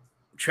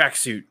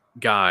tracksuit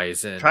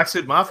guys and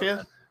Tracksuit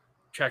Mafia.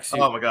 Tracksuit.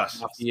 Oh my gosh.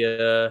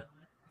 Mafia.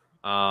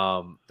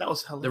 That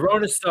was hilarious. The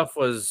Rona stuff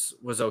was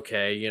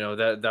okay.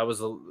 That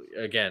was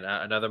again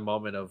another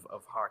moment of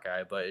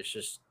Hawkeye, but it's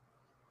just,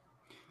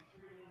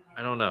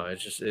 I don't know.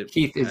 It's just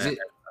Keith.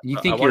 You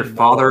think your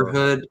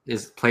fatherhood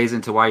plays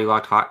into why you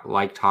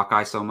liked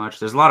Hawkeye so much?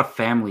 There's a lot of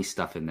family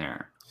stuff in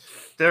there.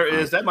 There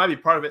is. That might be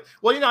part of it.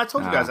 Well, I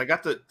told you guys I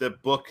got the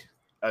book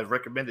I've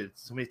recommended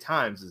so many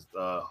times is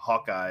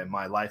Hawkeye,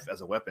 My Life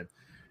as a Weapon.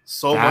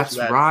 So That's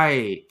much of that,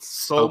 right.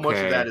 So much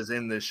of that is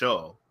in this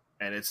show,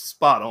 and it's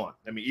spot on.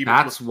 I mean, even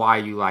that's why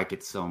you like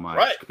it so much,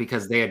 right?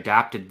 Because they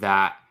adapted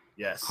that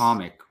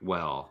comic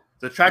well.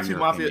 The Tracksuit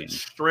Mafia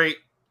straight,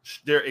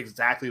 they're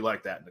exactly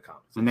like that in the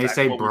comics. And they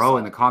say bro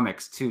in the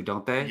comics too,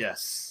 don't they?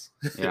 Yes.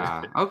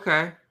 Yeah.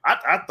 Okay.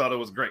 I thought it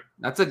was great.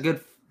 That's a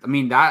good. I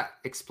mean, that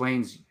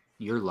explains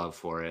your love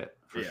for it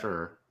for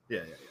sure.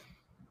 Yeah.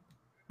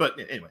 But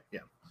anyway, yeah.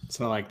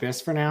 So like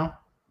this for now.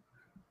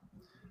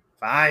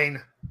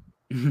 Fine.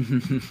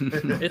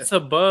 It's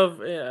above.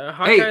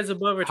 Hawkeye's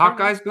above it.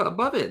 Hawkeye's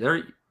above it.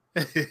 There.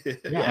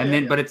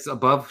 But it's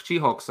above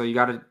She-Hulk, so you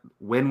got to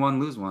win one,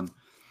 lose one.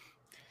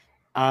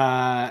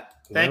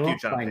 Thank you,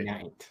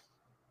 John.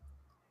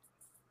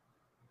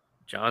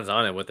 John's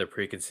on it with the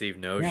preconceived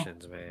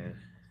notions, man.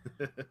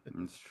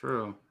 It's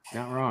true.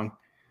 Not wrong.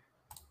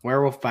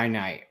 Werewolf by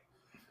Night.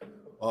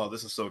 Oh,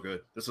 this is so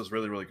good. This is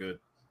really, really good.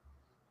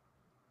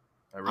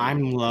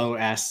 I'm low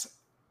S,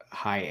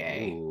 high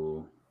A.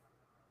 Ooh.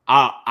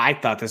 I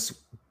thought this.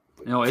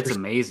 No, it's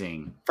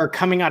amazing for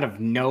coming out of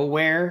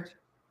nowhere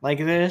like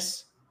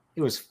this.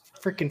 It was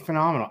freaking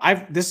phenomenal. I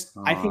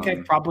think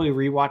I'd probably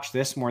rewatch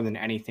this more than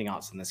anything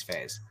else in this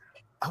phase.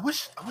 I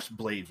wish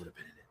Blade would have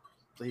been in it.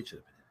 Blade should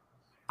have been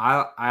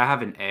in it. I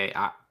have an A.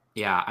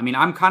 I mean,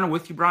 I'm kind of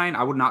with you, Brian.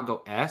 I would not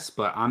go S,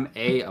 but I'm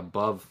A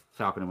above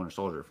Falcon and Winter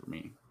Soldier for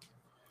me,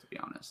 to be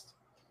honest.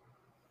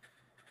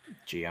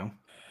 Geo,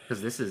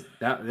 because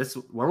this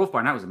Werewolf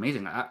by Night was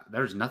amazing.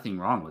 There's nothing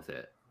wrong with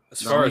it.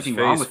 As far as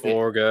Phase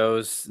 4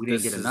 goes, we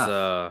didn't get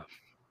enough.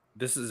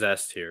 This is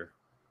S tier.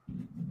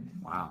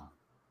 Wow.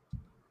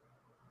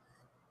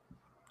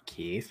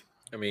 Keith,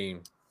 I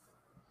mean,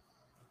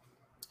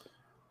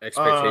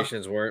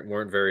 expectations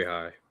weren't very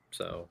high.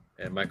 So,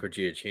 and Michael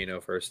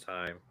Giacchino first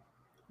time.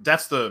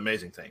 That's the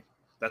amazing thing.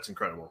 That's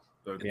incredible.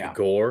 The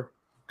Gore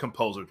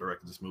composer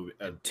directed this movie.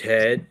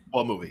 Ted.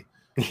 Well, movie.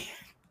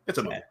 It's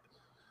a movie.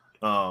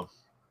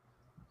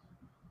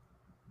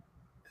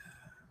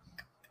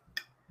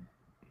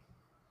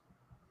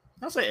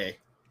 I'll say A.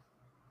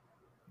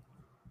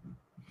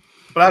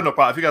 But I have no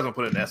problem. If you guys don't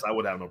put it in S, I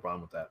would have no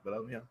problem with that. But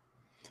yeah.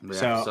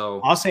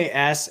 So I'll say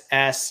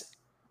S.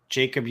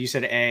 Jacob, you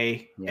said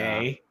A. Yeah.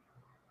 A.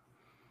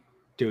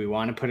 Do we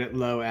want to put it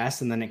low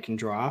S and then it can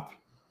drop?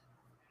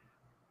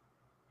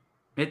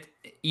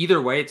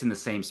 Either way, it's in the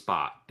same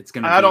spot. It's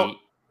going to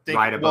be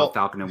right above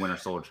Falcon and Winter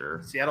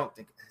Soldier. See, I don't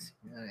think.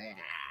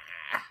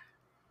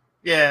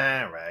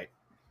 Yeah, right.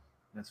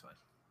 That's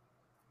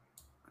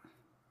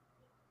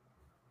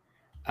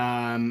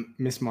fine.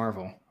 Miss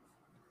Marvel.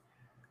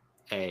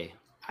 A.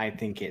 I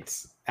think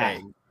it's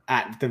at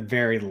the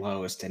very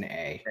lowest an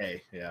A.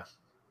 A, yeah.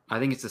 I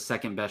think it's the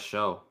second best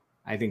show.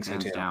 I think so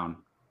too. Down.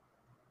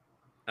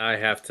 I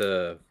have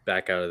to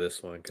back out of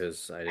this one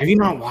because I have you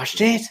not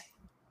watched it?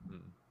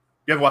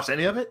 You haven't watched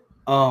any of it?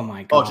 Oh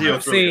my god! Oh,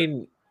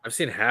 Gio, I've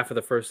seen half of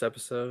the first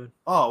episode.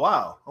 Oh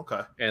wow!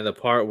 Okay. And the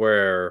part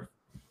where,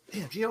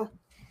 damn, Gio,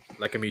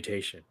 like a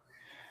mutation.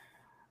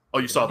 Oh,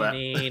 you saw that?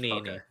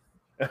 Okay.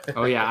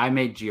 Oh yeah, I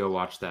made Gio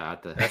watch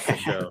that at the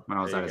show when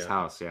I was at his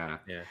house. Yeah.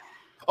 Yeah.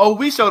 Oh,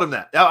 we showed him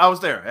that. I was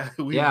there.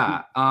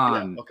 Yeah.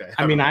 Okay.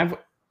 I mean,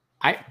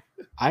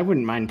 I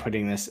wouldn't mind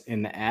putting this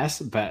in the S,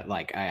 but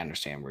like I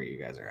understand where you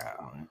guys are at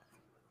on it.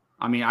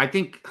 I mean, I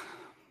think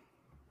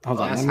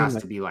S has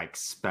to be like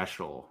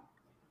special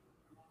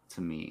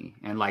to me,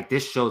 and like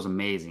this show's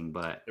amazing,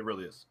 but it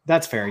really is.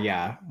 That's fair.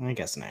 Yeah, I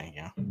guess an A.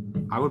 Yeah.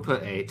 I would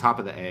put A top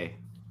of the A.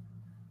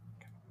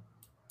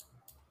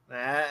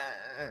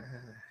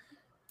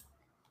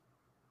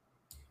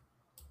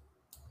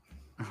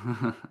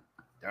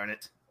 Darn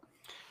it.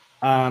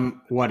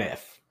 What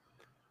if?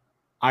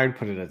 I would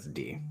put it as a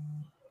D.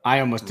 I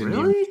almost didn't.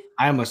 Really?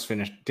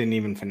 Didn't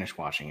even finish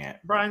watching it.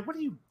 Brian, what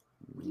do you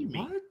mean?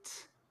 What?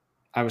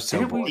 I was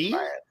so bored by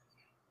it.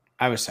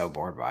 I was so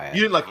bored by it.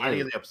 You didn't like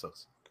any of the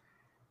episodes?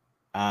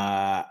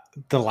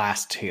 The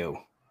last two.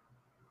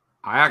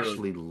 I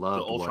actually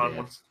loved the Ultron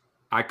ones.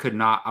 I could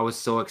not. I was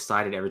so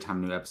excited every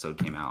time a new episode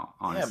came out.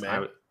 Honestly, yeah,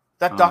 man.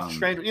 That Doctor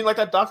Strange. You like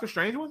that Doctor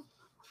Strange one?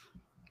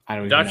 I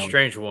don't Doctor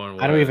Strange one.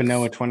 I don't even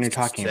know which one you're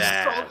talking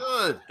about. So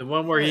good. The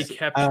one where he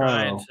kept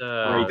trying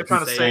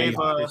to save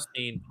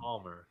Christine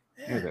Palmer.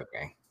 Yeah. It was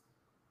okay.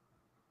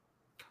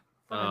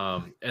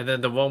 And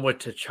then the one with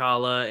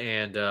T'Challa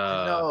and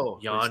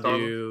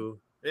Yondu.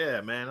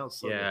 Yeah, man. That was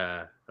so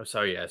good. I'm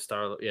sorry. Yeah,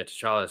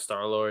 T'Challa,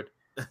 Star-Lord.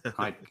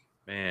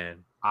 Man,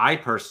 I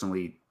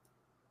personally,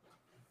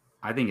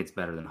 I think it's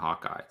better than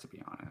Hawkeye, to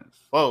be honest.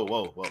 Whoa.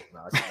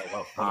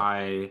 No,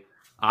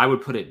 I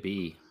would put it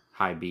B,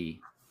 high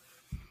B.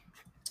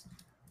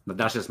 But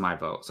that's just my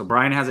vote. So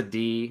Brian has a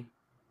D,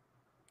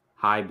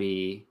 high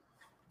B.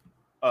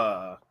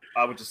 I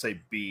would just say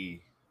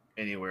B,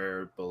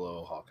 anywhere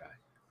below Hawkeye.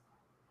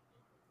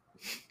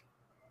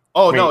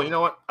 Oh, wait. No, you know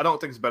what? I don't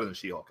think it's better than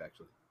She-Hulk,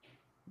 actually.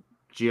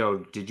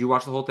 Gio, did you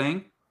watch the whole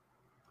thing?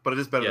 But it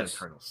is better than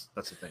Eternals.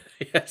 That's the thing.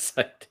 Yes,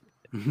 I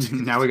did.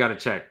 Now we got to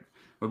check.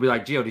 We'll be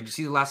like, Gio, did you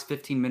see the last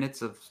 15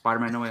 minutes of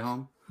Spider-Man No Way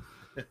Home?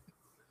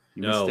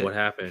 You No, missed it. what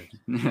happened?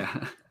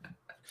 Yeah.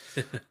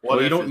 What Well,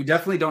 if you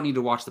definitely don't need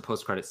to watch the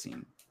post-credit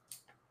scene.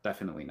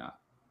 Definitely not.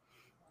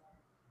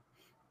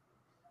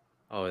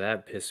 Oh,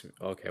 that pissed me.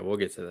 Okay, we'll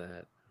get to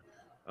that.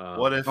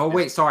 What if? Oh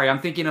wait, sorry. I'm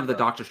thinking of the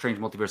Doctor Strange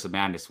Multiverse of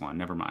Madness one.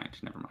 Never mind.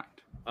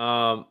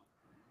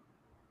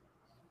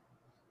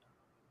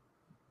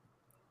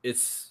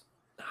 It's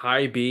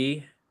high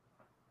B,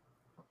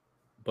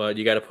 but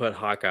you got to put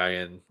Hawkeye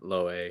in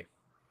low A.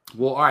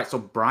 Well, all right. So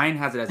Brian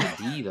has it as a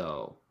D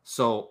though.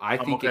 So I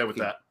I'm think okay it with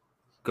could that.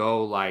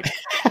 go like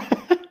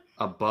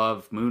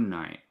above Moon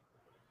Knight.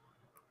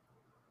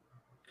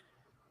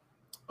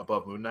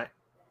 Above Moon Knight.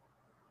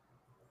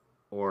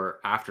 Or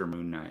after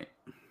Moon Knight.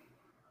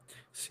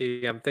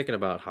 See, I'm thinking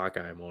about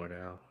Hawkeye more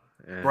now.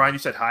 And Brian, you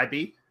said high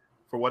B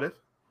for What If?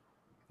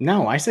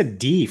 No, I said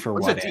D for Who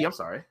what said if. D? I'm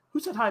sorry. Who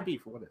said high B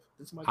for What If?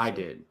 Did somebody I say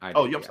did. it?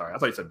 Oh, I'm sorry. I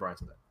thought you said Brian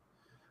said that.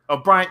 Oh,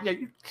 Brian, yeah,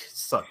 you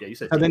suck. Yeah, you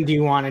said So D. then do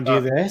you want to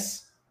do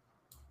this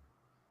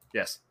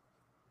Yes.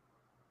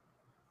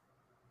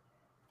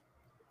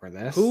 or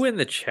this? Who in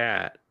the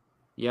chat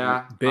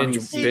Yeah.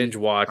 binge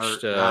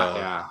watched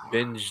yeah.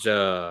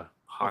 binged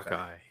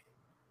Hawkeye?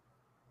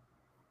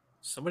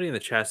 Somebody in the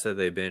chat said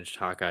they binged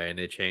Hawkeye and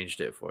they changed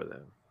it for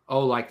them.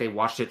 Oh, like they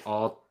watched it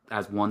all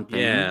as one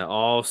thing. Yeah,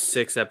 all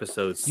 6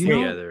 episodes You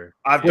know- together.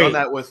 I've Wait, done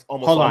that with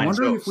almost hold all on. I'm the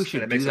wondering shows, if we and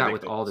should it do makes a that big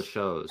with all the difference.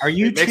 shows. Are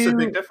you It makes a two?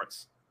 big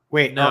difference.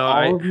 Wait, No, are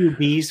all I- of you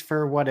B's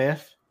for what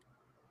if?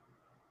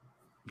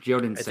 Gio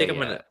didn't I say think I'm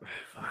yet. gonna.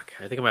 Fuck,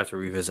 I think I'm gonna have to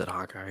revisit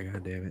Hawkeye.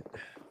 God damn it.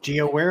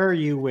 Gio, where are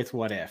you with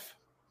what if?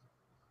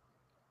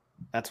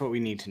 That's what we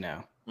need to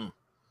know.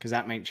 Because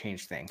that might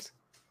change things.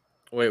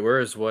 Wait, where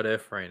is What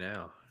If right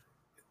now?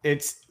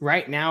 It's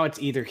right now it's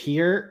either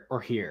here or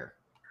here.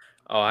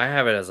 Oh, I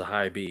have it as a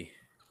high B.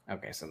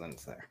 Okay, so then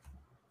it's there.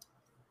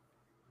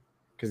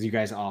 Because you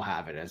guys all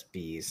have it as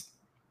B's.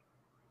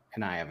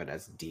 And I have it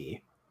as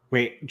D.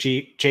 Wait,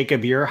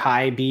 Jacob, you're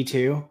high B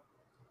too?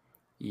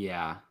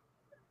 Yeah.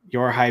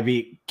 You're high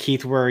B.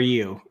 Keith, where are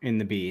you in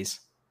the B's?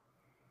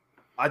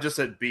 I just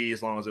said B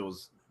as long as it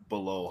was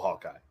below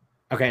Hawkeye.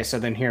 Okay, so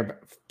then here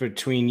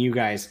between you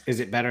guys, is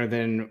it better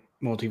than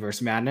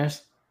Multiverse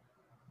Madness?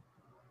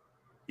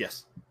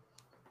 Yes.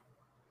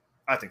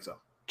 I think so.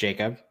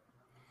 Jacob?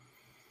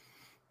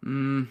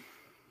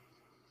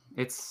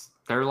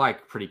 They're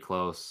like pretty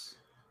close.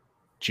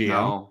 Gio?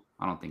 No,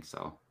 I don't think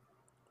so.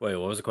 Wait,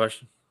 what was the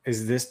question?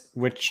 Is this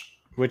which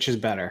is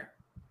better?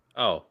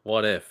 Oh,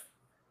 What If?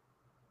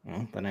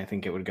 Well, then I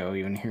think it would go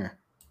even here.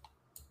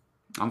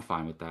 I'm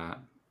fine with that.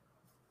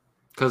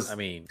 Because I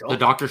mean, the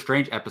Doctor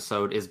Strange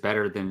episode is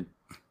better than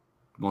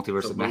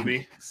Multiverse The of movie?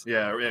 Madness.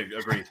 Yeah,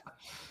 agreed.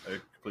 I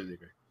completely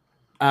agree.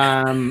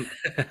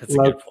 that's a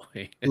good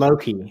point.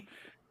 Loki.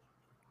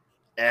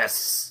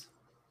 S.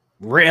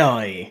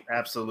 Really?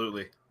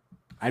 Absolutely.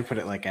 I'd put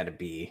it like at a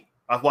B.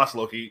 I've watched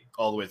Loki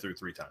all the way through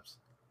 3 times.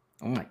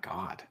 Oh my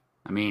god.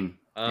 I mean,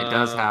 it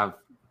does have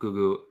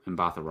Gugu and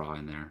Bathara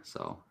in there,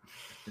 so.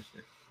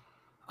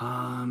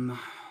 I'm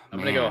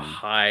gonna go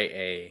high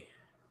A.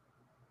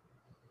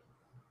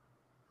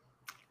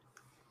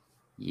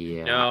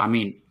 Yeah. No. I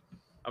mean,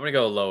 I'm gonna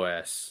go low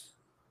S.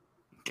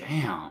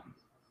 damn.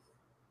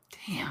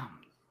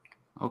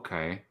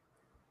 Okay.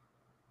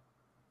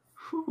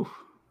 Whew.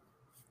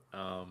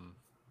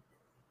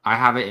 I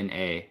have it in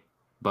A,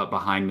 but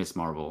behind Miss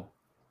Marvel.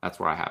 That's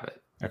where I have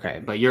it. Okay.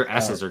 But your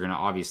S's are going to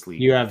obviously.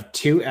 You have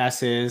 2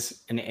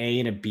 S's, an A,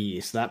 and a B,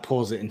 so that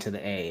pulls it into the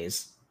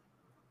A's.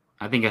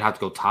 I think it'd have to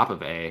go top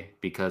of A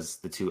because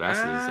the 2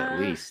 S's at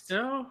least.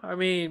 No, I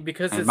mean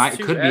because And it's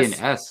it could be an S.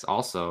 S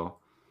also.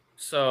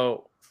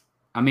 So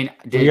I mean,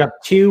 You have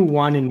 2,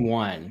 1, and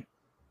 1.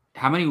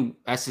 how many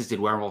S's did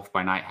Werewolf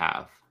by Night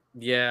have?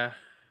 yeah,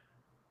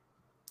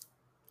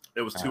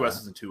 It was 2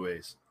 S's and 2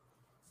 A's.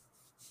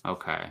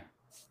 Okay.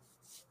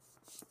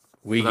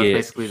 we So that's get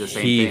basically the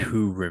same He thing.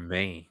 Who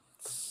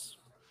Remains.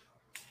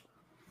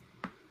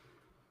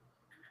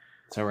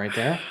 So right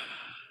there.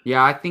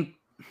 Yeah, I think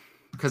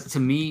because to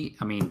me,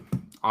 I mean,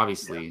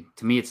 obviously,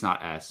 to me, it's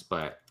not S,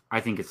 but I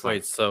think it's Wait,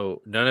 like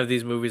so none of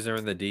these movies are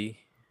in the D?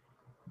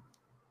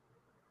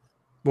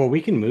 Well,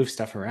 we can move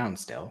stuff around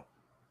still.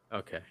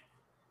 Okay.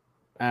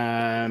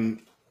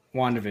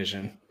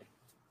 WandaVision.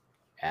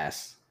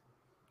 S.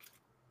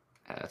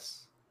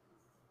 S.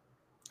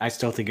 I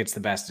still think it's the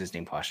best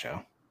Disney Plus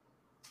show.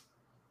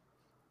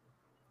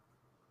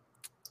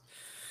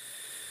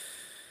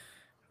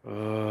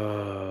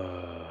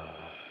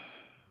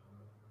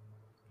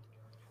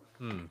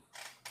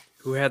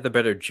 Who had the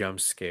better jump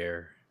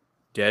scare?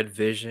 Dead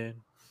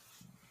Vision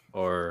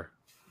or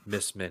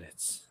Miss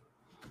Minutes?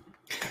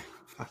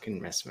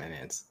 Fucking Miss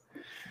Minutes.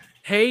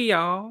 Hey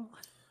y'all.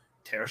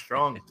 Tara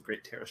Strong. The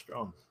great Tara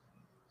Strong.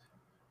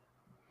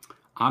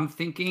 I'm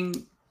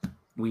thinking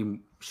we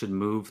should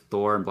move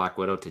Thor and Black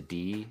Widow to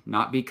D,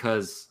 not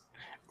because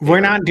We're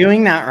not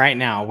doing that right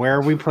now. Where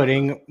are we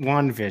putting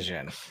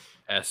WandaVision?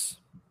 S.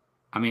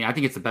 I mean, I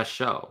think it's the best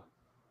show.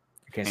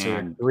 Okay, so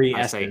And 3 I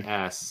S's. say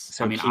S.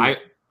 So I mean, Keith.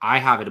 I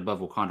have it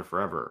above Wakanda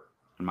Forever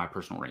in my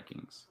personal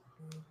rankings.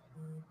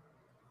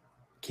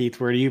 Keith,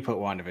 where do you put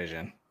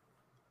WandaVision?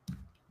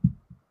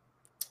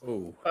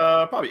 Oh,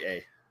 Probably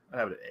A. I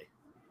have it at A.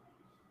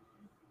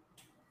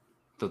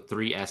 The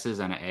 3 S's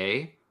and an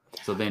A.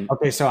 So then,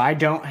 Okay, so I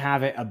don't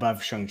have it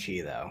above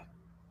Shang-Chi though.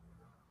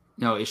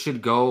 no, it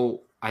should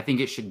go. I think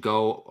it should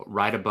go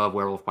right above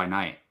Werewolf by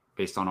Night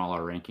based on all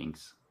our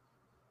rankings.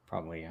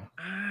 Probably,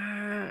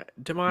 yeah.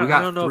 Demar, We got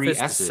I don't know if 3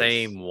 it's S's. the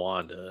same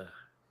Wanda.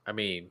 I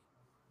mean,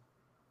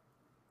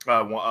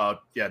 Yeah,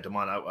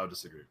 Damon, I would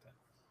disagree with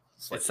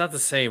that. it's not the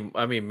same.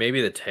 I mean,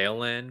 maybe the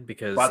tail end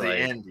because By the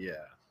end, yeah.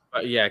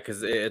 Yeah,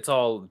 because it's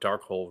all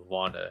Darkhold,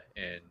 Wanda,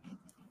 and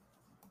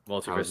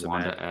Multiverse of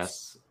Wanda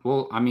Madness, S.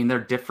 Well, I mean, they're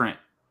different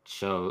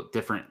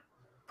different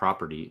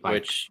property. Like,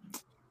 which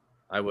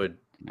I would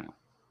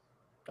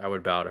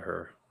bow to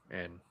her,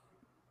 and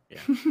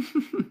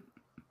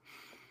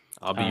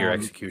I'll be your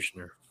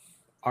executioner.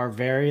 Our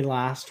very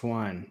last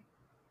one,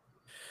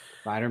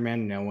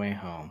 Spider-Man: No Way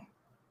Home.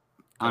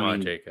 Come I on,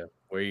 mean, Jacob.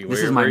 this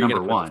is my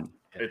number one.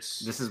 This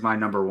This is my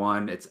number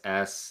one. It's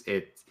S.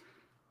 It's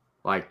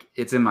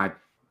in my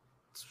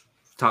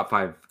top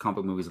 5 comic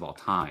book movies of all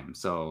time.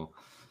 So,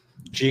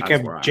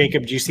 Jacob,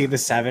 do you see the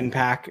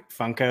 7-pack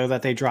Funko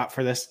that they dropped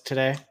for this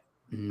today?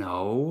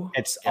 no,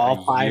 It's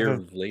all 5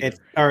 of later.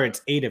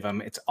 it's 8 of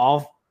them. It's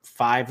all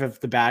 5 of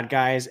the bad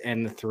guys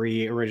and the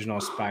 3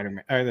 original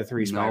Spider-Man or the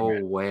 3 no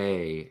Spider-Man.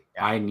 way.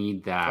 Yeah. I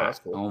need that. that's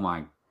cool. Oh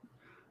my,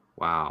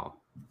 wow.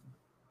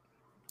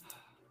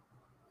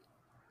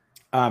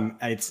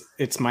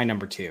 It's my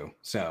number 2.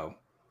 So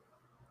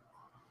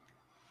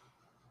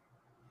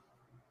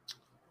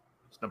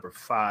it's number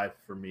 5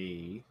 for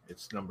me.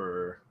 It's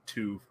number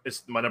 2.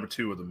 It's my number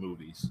 2 of the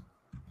movies.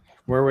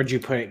 where would you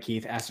put it,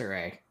 Keith? S or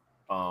A?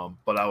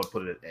 But I would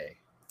put it at A.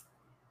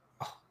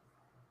 Oh.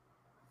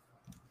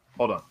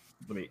 Hold on.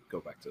 Let me go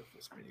back to the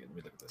full screen again. Let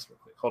me look at this real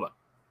quick. Hold on.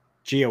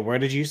 Gio, where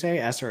did you say?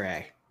 S or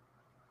A?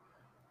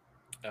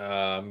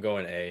 I'm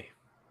going A.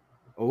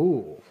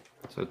 Oh,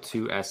 So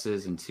 2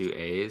 S's and 2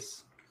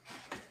 A's.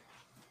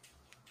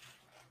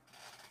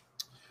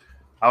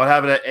 I would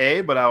have it at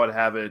A, but I would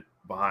have it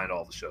behind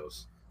all the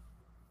shows.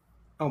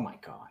 oh my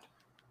God.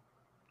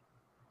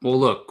 Well,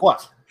 look,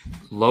 What?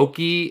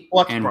 Loki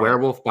What, and Brian?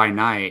 Werewolf by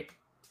Night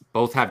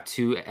both have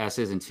 2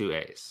 S's and 2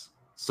 A's.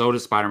 So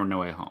does Spider-Man No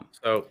Way Home.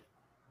 So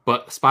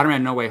But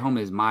Spider-Man No Way Home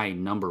is my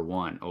number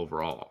 1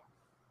 overall.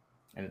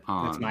 And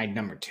that's my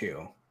number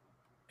 2.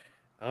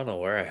 I don't know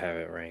where I have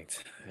it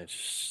ranked. It's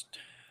just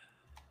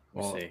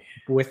Well, see.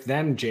 with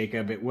them,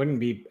 Jacob, it wouldn't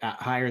be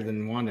higher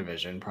than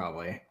WandaVision,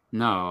 probably.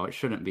 No, it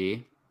shouldn't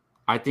be.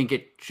 I think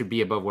it should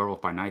be above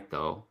Werewolf by Night,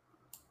 though.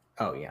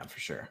 Oh yeah, for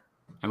sure.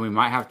 And we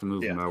might have to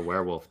move Yeah.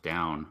 Werewolf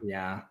down.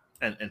 Yeah,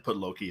 And put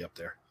Loki up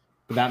there.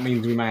 but that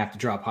means we might have to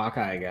drop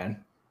Hawkeye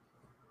again.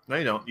 No,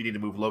 you don't. You need to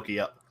move Loki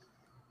up.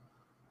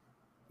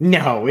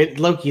 No,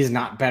 Loki is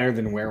not better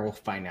than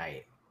Werewolf by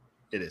Night.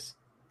 It is.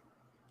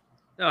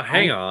 No,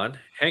 hang on.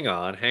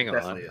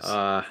 Definitely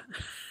is.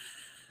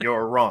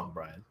 You're wrong,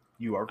 Brian.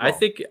 You are wrong. I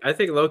think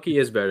Loki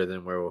is better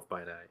than Werewolf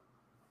by Night.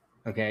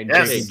 Okay,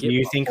 Yes. Jacob, do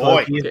you think Boy.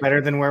 Loki is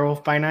better than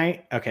Werewolf by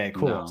Night? Okay,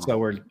 cool. No. So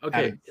we're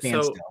Okay, at a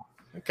standstill.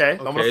 Okay, I'm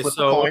gonna Okay, flip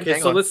so the coin.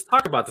 Hang on. let's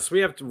talk about this. We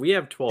have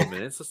 12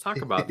 minutes. Let's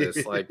talk about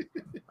this. Like,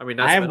 I mean,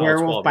 not I have spend all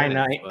Werewolf 12 by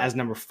minutes, Night but- as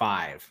number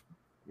 5.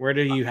 Where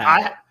do you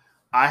have it?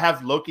 I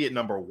have Loki at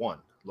number 1.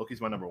 Loki's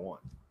my number 1.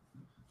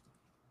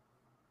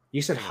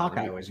 You said Hang on,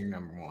 Hawkeye let me- was your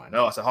number 1.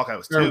 No, I said Hawkeye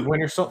was Or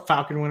 2.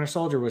 Falcon Winter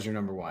Soldier was your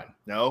number 1.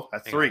 No,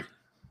 that's Hang 3.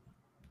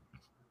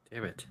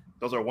 Damn it.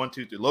 Those are 1,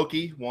 2, 3.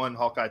 Loki 1,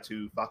 Hawkeye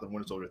 2, Falcon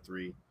Winter Soldier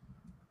 3.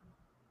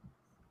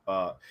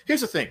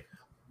 Here's the thing: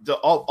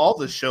 all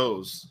the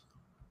shows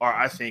are,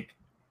 I think,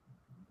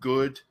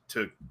 good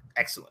to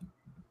excellent.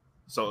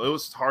 So it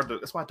was hard to.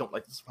 That's why I don't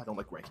like. That's why I don't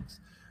like rankings.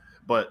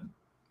 But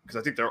because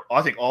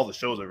I think all the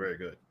shows are very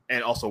good,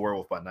 and also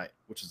Werewolf by Night,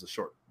 which is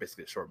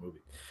basically a short movie.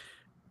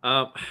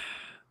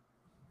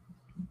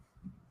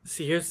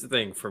 See, here's the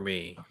thing for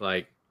me.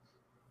 Like,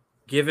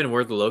 given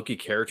where the Loki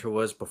character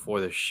was before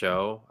the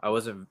show, I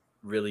wasn't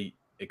really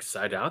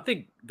excited. I don't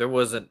think there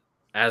wasn't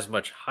as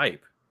much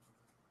hype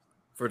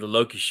for the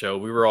Loki show.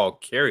 We were all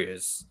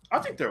curious. I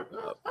think there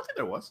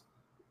was.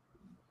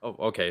 Oh,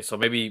 okay. So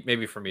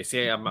maybe for me,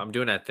 see, I'm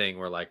doing that thing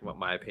where like what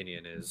my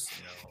opinion is,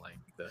 like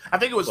I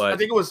think it was. But- I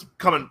think it was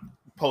coming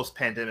post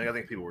pandemic. I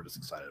think people were just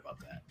excited about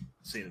that.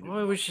 Seeing a new well,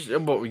 it was just,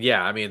 well,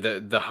 yeah. I mean,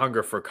 the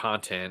hunger for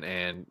content,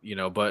 and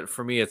but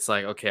for me, it's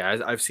like, okay,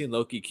 I've seen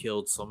Loki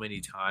killed so many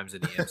times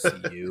in the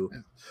MCU.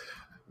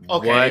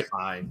 Okay,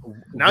 fine.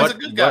 Now he's a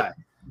good guy.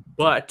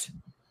 But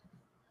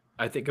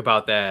I think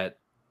about that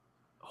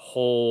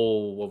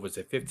whole, what was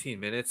it, 15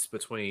 minutes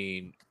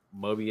between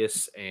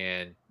Mobius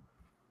and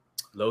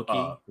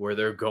Loki, where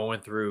they're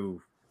going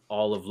through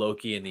all of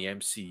Loki in the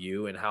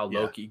MCU and how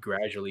Loki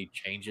gradually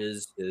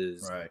changes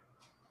his, Right.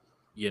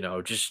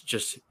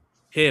 just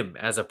him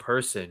as a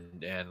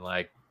person, and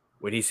like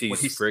when he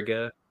sees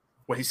Frigga,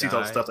 When he sees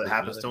all the stuff that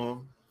happens to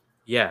him.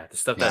 yeah, the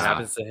stuff that Yeah.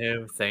 happens to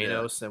him,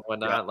 Thanos and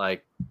whatnot,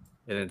 like,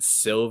 and then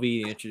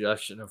Sylvie, the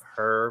introduction of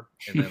her,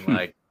 and then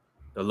like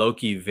the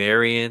Loki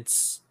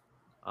variants,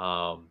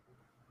 of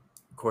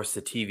course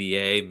the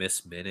TVA,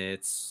 Miss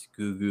Minutes,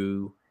 Goo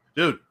Goo,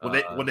 Dude, when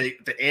they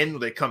at the end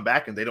when they come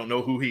back and they don't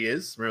know who he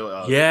is,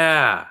 really,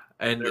 yeah,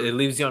 and it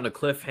leaves you on a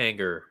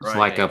cliffhanger. It's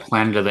like a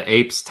Planet of the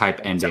Apes type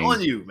I'm ending.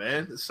 telling you,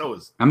 man. So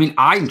is. I mean,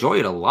 I enjoy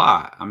it a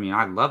lot. I mean,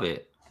 I love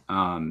it.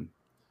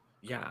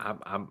 Yeah,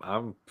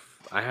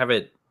 I have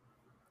it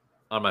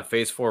on my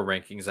Phase 4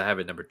 rankings. I have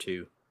it number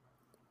 2.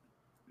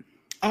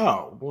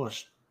 Oh, well,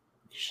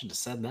 you should have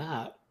said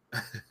that.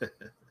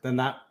 Then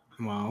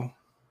well,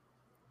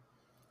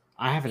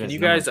 I have it. Can as you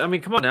number- guys? I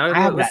mean, come on now.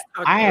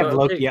 I have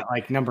Loki at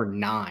like number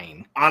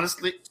 9.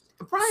 Honestly,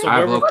 Brian, So I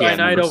have Werewolf Loki by at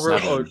Night number over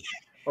 7.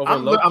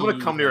 I'm Loki.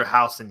 gonna come to your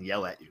house and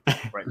yell at you.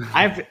 Right now.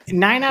 I have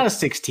 9 out of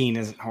 16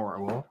 isn't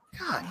horrible.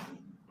 God,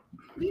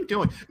 what are you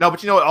doing? No,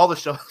 but you know what? All the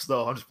shows,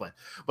 though, I'm just playing.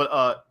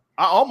 But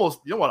I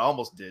almost, you know what? I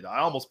almost did. I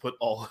almost put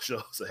all the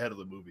shows ahead of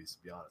the movies.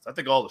 To be honest, I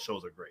think all the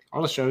shows are great.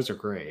 All the shows are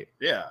great.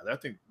 Yeah, I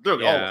think they're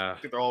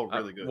all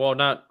really good. Well,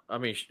 not. I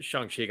mean,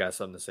 Shang-Chi got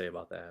something to say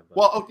about that. But.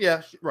 Well,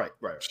 yeah, right.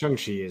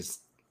 Shang-Chi is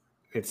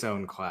its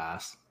own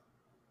class.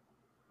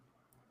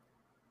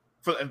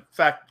 In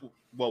fact,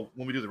 well,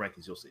 when we do the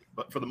rankings, you'll see.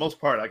 But for the most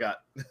part, I got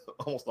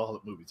almost all the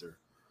movies are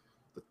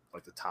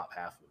like the top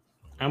half of.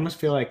 I almost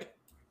feel like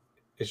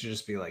it should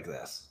just be like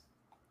this.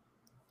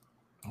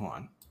 Hold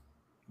on.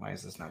 Why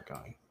is this not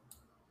going?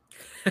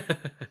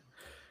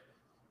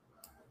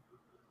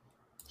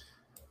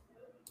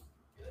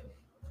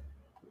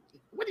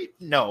 What do you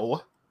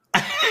no?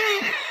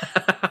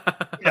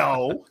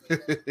 No.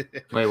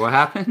 Wait, what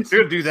happened? If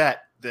you're gonna do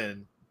that,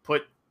 then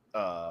put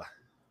because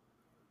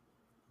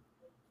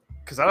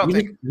I don't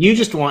think You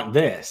just want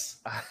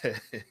this.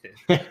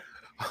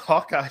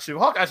 Hawkeye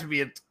should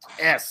be an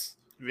S.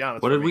 To be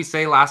honest, What did we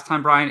say last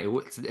time, Brian?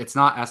 It's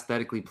not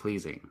aesthetically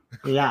pleasing.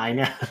 Yeah, I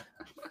know.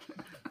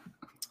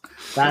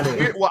 That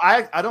is. Well,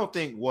 I don't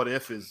think What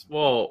If is.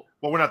 Well,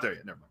 we're not there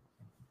yet. Never mind.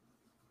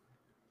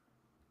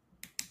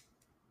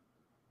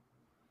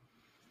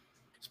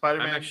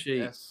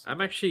 Spider-Man.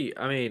 I'm actually.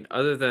 I mean,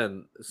 other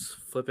than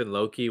flipping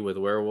Loki with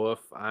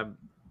Werewolf,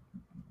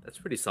 that's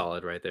pretty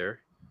solid right there.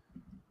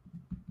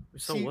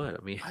 So See, what?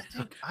 I mean, I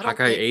don't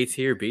Hawkeye think- A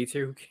tier, B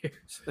tier. Who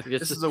cares?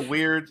 This is a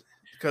weird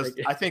because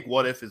I think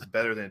What If is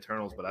better than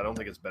Eternals, but I don't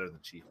think it's better than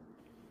Chief.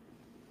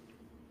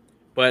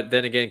 But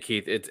then again,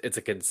 Keith, it's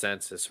a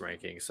consensus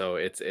ranking, so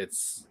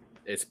it's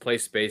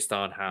placed based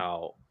on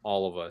how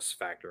all of us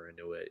factor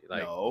into it.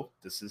 Like, No,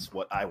 this is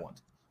what I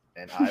want,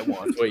 and I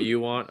want what you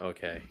want.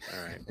 Okay,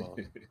 all right. Well,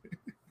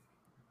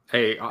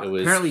 Hey,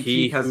 was apparently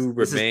He Keith has Who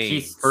this is Remains.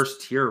 Keith's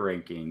first tier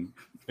ranking.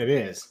 It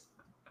is.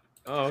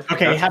 oh,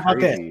 Okay, That's how about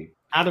this? crazy.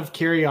 Out of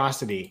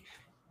curiosity,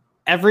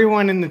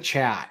 everyone in the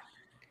chat,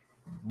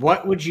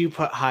 what would you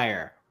put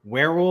higher,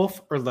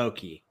 Werewolf or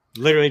Loki?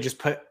 Literally, just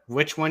put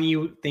which one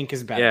you think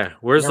is better. Yeah,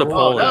 where's the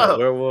Werewolf. poll? at? No.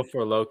 Werewolf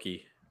or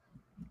Loki?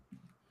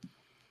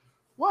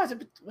 what?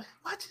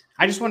 What?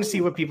 I just want to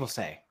see what people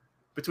say.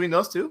 Between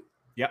those two?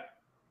 Yep.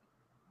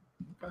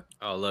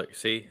 Oh, look,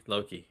 see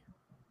Loki.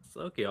 It's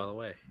Loki all the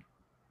way.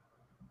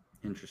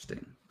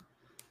 Interesting.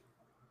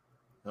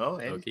 No,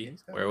 Loki,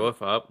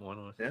 Werewolf up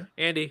 1-1. Yeah.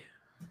 Andy.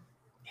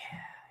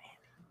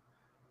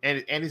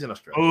 Andy's in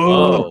Australia.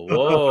 Oh,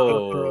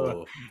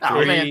 whoa.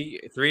 Oh, man.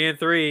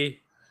 3-3.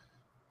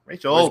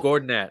 Rachel. Where's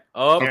Gordon at?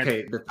 Oh,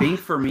 Okay, the thing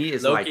for me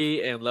is like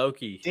Loki and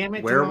Loki. Damn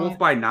it, Werewolf Dylan.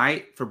 by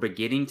Night for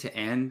beginning to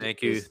end.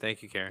 Thank you, is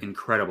Karen.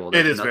 incredible. It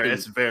There's is nothing-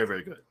 it's very,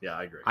 very good. Yeah,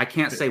 I agree. I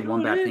can't say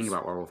one It bad is. thing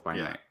about Werewolf by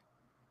Yeah. Night.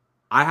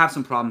 I have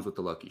some problems with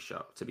the Loki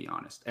show, to be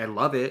honest. I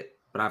love it,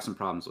 but I have some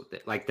problems with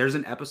it. Like, there's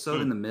an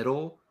episode in the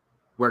middle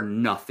where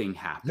nothing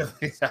happens,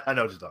 I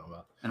know what you're talking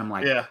about. and I'm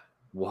like, Yeah.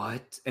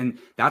 what? And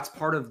that's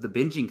part of the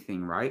binging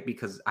thing, right?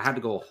 Because I had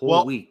to go a whole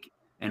Well- week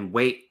and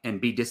wait and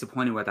be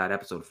disappointed with that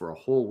episode for a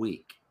whole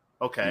week.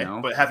 Okay. You know?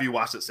 But have you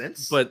watched it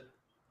since? But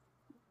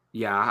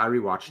Yeah, I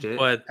rewatched it.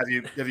 have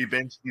you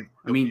binged?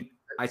 I mean,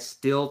 I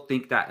still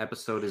think that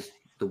episode is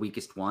the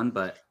weakest one,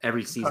 but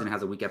every season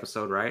has a weak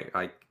episode, right?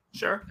 Like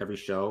sure. every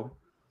show.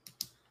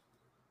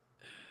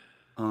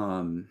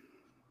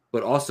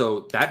 But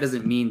also that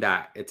doesn't mean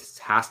that it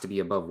has to be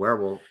above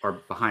Werewolf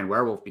or behind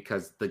Werewolf,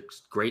 because the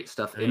great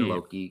stuff in Yeah.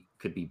 Loki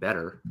could be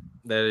better.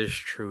 that is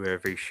true.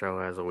 Every show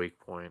has a weak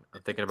point.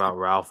 I'm thinking about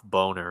Ralph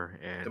Boner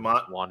and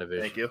Demont, WandaVision.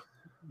 Thank you.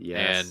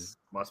 Yes.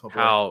 That's my boy.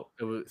 How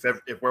it was.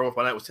 If Werewolf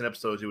by Night was 10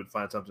 episodes, you would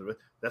find something.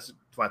 That's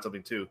find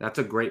something too. That's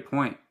a great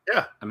point.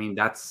 Yeah. I mean,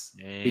 that's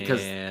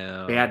because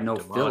they had no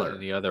Demont filler. in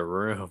the other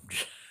room.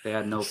 They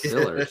had no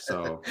filler.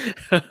 So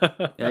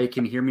yeah, you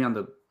can hear me on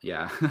the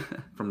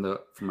from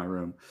my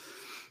room.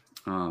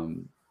 All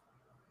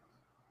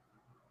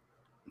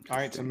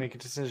right, so make a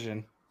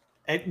decision.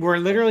 We're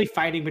literally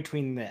fighting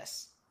between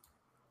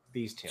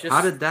these two. Just-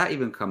 How did that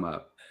even come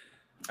up?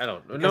 I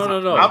don't know.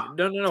 Because No. I'm We,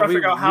 trying to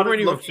figure out how we weren't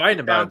did even Loki fighting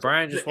get about down it.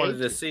 Brian to just the wanted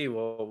to ages? see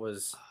what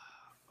was.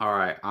 All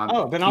right.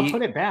 then I'll Keith,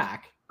 put it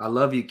back. I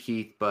love you,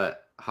 Keith,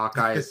 but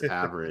Hawkeye is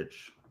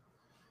average.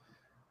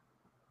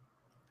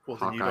 Well,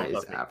 then you Hawkeye don't is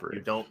love me. average.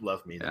 You don't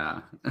love me.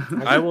 Yeah.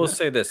 I will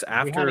say this We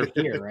have after it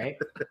here, right?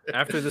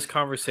 after this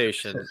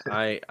conversation,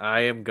 I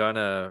am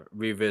gonna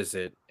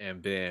revisit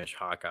and binge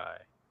Hawkeye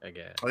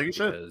again. I think you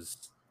should.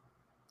 Because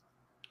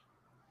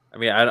I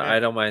mean, I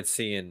don't mind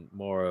seeing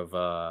more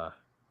of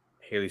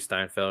Haley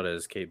Steinfeld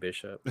as Kate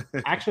Bishop.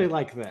 I actually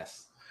like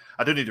this.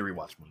 I do need to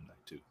rewatch Moon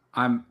Knight too.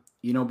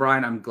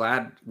 Brian, I'm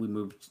glad we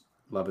moved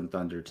Love and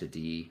Thunder to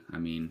D. I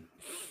mean,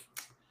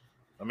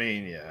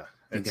 yeah.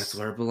 I think that's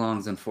where it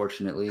belongs,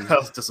 unfortunately. That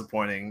was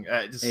disappointing.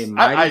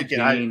 Mighty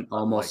Jane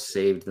almost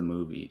saved the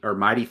movie, or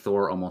Mighty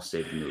Thor almost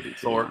saved the movie.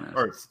 Thor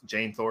or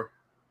Jane Thor.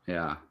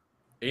 Yeah.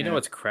 You know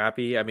what's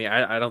crappy? I mean,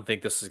 I don't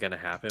think this is going to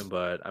happen,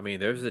 but I mean,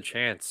 there's a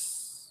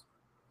chance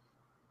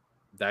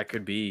that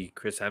could be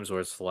Chris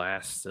Hemsworth's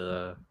last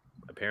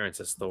appearance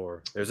as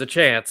Thor. There's a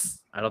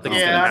chance. I don't think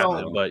it's going to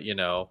happen, but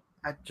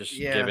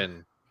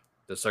given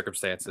the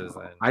circumstances.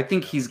 And, I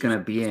think he's going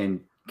to be in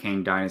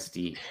Kang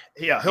Dynasty.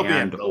 Yeah, he'll be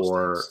in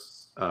or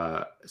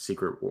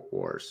Secret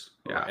Wars.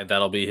 Yeah, and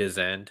that'll be his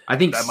end. I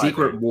think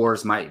Secret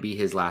Wars might be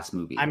his last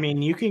movie. I mean,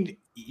 you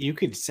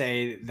could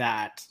say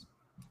that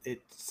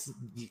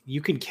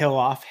you could kill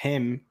off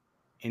him,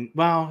 and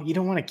you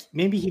don't want to.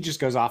 Maybe he just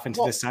goes off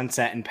into the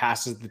sunset and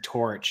passes the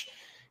torch.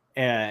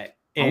 I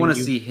want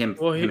to see him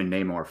and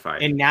Namor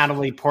fight, and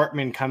Natalie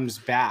Portman comes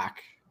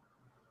back.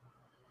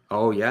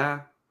 Oh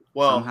yeah,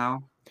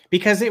 somehow,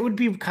 because it would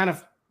be kind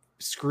of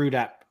screwed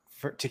up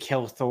to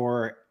kill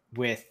Thor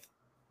with.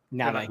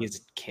 Now that he's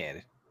a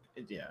kid.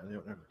 Yeah, they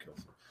don't never kill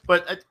him.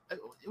 But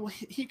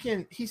he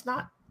can. He's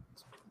not.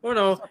 Oh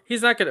no,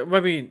 he's not gonna.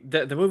 I mean,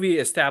 the movie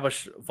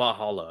established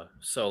Valhalla,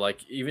 so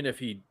like even if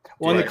he.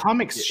 Well, in the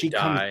comics, she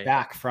comes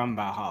back from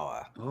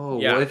Valhalla. Oh,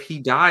 yeah. Well, if he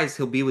dies,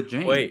 he'll be with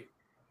Jane. Wait,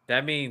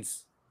 that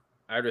means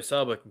Idris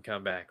Elba can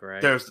come back,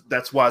 right?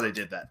 That's why they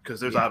did that, because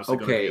there's obviously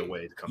going to be a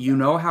way to come back. You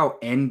know how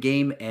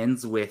Endgame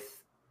ends with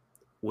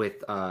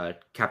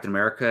Captain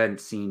America and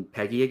seeing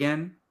Peggy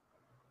again?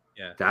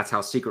 Yeah, that's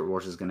how Secret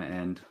Wars is going to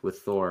end, with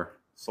Thor.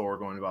 Thor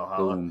going to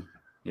Valhalla. Boom.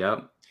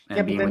 Yep.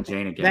 And being with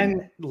Jane again.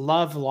 Then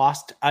Love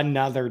lost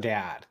another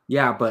dad.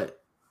 Yeah,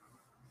 but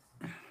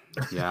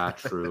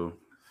true.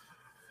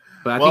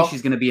 But I think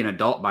she's going to be an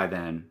adult by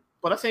then.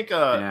 But I think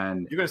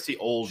and you're going to see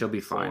old. She'll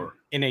be Thor. fine.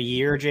 In a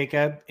year,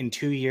 Jacob. In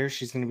 2 years,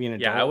 she's going to be an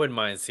adult. Yeah, I wouldn't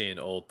mind seeing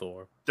old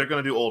Thor. They're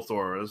going to do old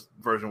Thor, a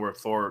version where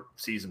Thor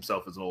sees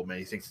himself as an old man.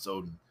 He thinks it's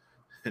Odin.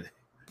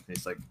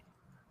 It's like.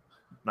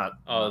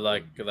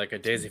 Like a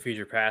Days of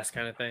Future Past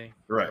kind of thing,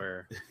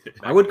 right?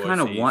 I would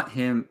kind of want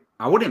him.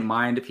 I wouldn't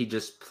mind if he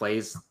just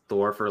plays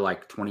Thor for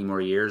like 20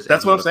 more years.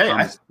 That's what I'm saying.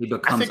 I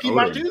think he Odin.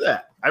 might do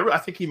that. I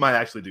think he might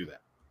actually do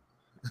that.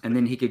 And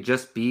then he could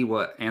just be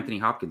what Anthony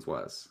Hopkins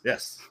was.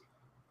 Yes,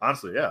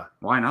 honestly, yeah.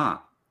 Why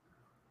not?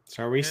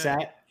 So are we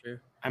set?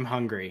 Sure. I'm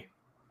hungry.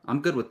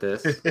 I'm good with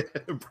this.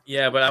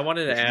 Yeah, but I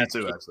wanted to ask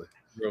you actually.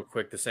 Real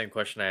quick, the same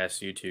question I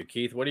asked you too,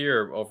 Keith. What are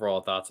your overall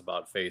thoughts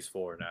about Phase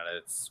 4 now that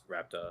it's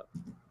wrapped up?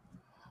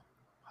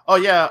 Oh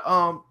yeah,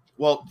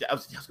 well, I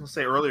was going to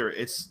say earlier,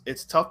 it's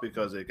tough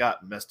because it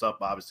got messed up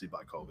obviously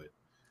by COVID.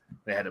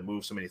 They had to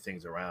move so many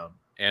things around.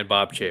 And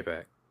Bob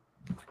Chapek.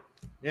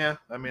 Yeah,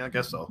 I mean, I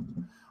guess so.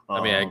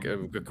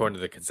 According to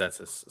the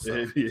consensus.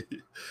 So.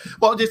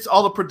 Well, just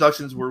all the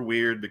productions were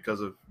weird because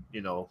of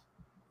all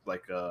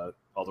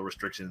the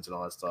restrictions and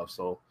all that stuff.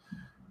 So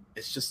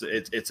it's just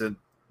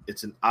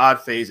it's an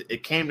odd phase.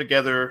 It came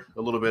together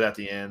a little bit at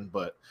the end,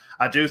 but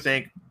I do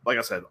think, like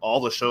I said,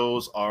 all the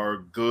shows are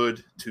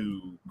good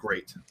to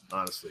great,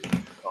 honestly.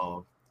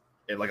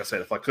 And like I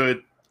said, if I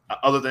could,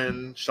 other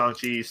than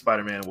Shang-Chi,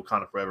 Spider-Man,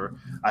 Wakanda Forever,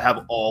 I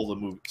have all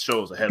the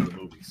shows ahead of the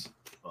movies,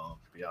 to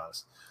be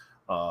honest.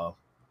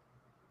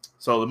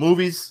 So the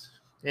movies,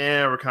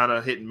 we're kind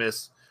of hit and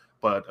miss,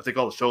 but I think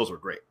all the shows are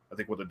great. I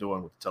think what they're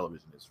doing with the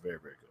television is very,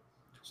 very good.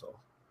 So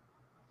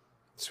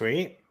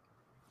sweet.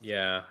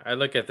 Yeah, I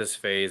look at this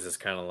phase as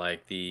kind of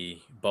like the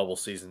bubble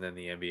season in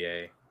the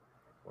NBA,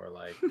 where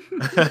like,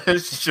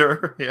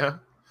 sure, yeah,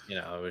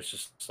 it was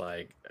just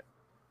like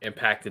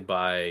impacted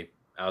by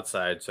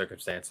outside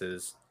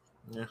circumstances.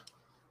 Yeah,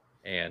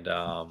 and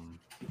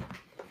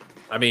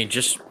I mean,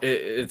 just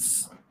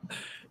it's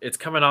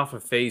coming off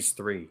of Phase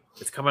 3.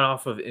 It's coming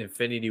off of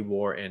Infinity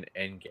War and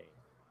Endgame.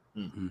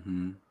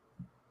 Mm-hmm.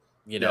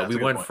 We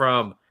went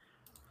from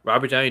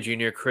Robert Downey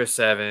Jr., Chris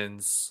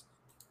Evans,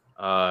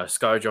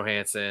 Scarlett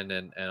Johansson,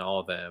 and all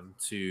of them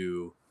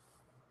to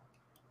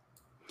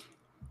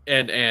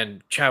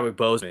and Chadwick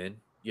Boseman,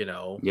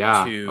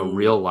 to a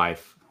real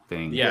life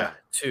thing. Yeah,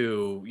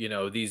 to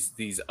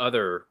these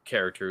other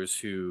characters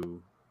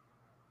who,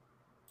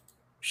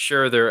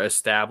 sure, they're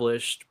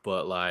established,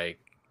 but like,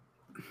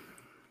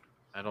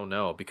 I don't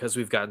know, because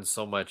we've gotten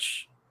so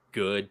much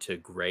good to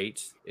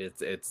great.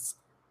 It's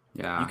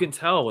you can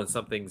tell when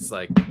something's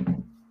like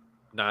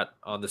not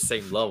on the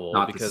same level,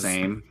 not because the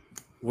same.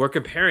 We're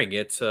comparing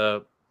it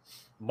to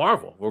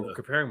Marvel. We're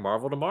comparing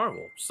Marvel to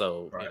Marvel.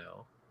 So, right.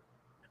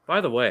 By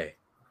the way,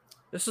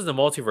 this is the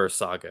multiverse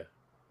saga.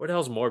 Where the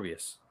hell's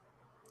Morbius?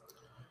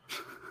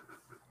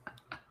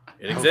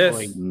 It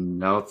exists.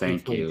 No,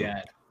 thank you.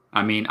 Dead.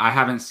 I mean, I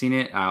haven't seen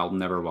it. I'll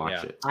never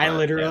watch it. I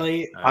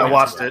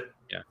watched it.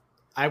 Yeah.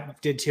 I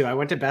did too. I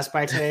went to Best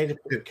Buy today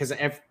because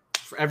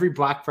every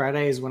Black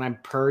Friday is when I'm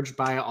purged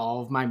by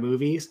all of my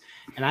movies,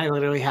 and I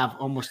literally have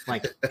almost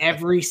like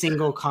every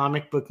single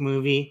comic book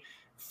movie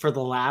for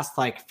the last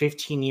like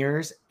 15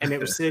 years, and it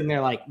was sitting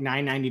there like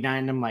 $9.99.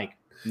 And I'm like,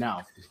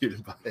 no, You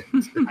didn't buy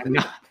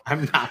it.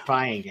 I'm not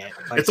buying it.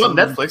 Like, It's on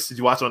Netflix. Did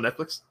you watch it on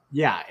Netflix?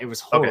 Yeah, it was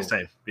horrible. Okay,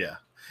 same. Yeah.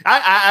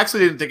 I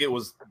actually didn't think it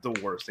was the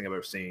worst thing I've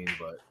ever seen,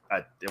 but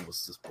it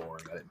was just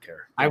boring. I didn't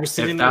care. I was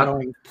sitting there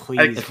going,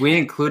 please. If we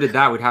included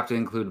that, we'd have to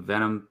include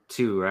Venom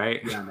 2,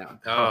 right? Yeah, no.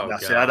 Oh, No,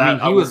 see, God. I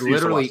mean, he was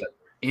refuse to watch literally that.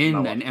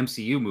 in No. an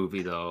MCU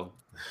movie, though.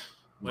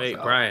 Wait,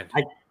 Brian,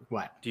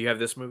 What? do you have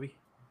this movie?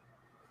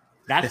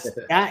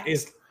 That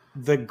is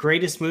the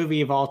greatest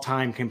movie of all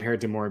time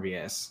compared to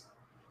Morbius.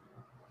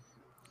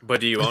 But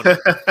do you own it?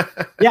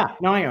 Yeah,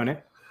 no, I own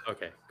it.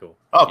 Okay, cool.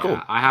 Oh, cool.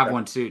 Yeah, I have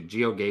one too.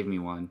 Gio gave me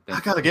one. I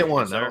gotta get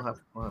one. Yes, I sir. don't have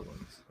one.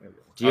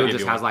 Gio I'll just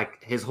give has you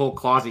like his whole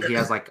closet. He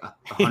has like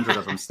 100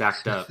 of them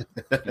stacked up.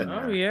 in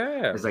Oh there.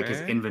 yeah, It's like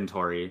his man.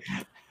 inventory.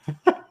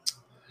 Yeah.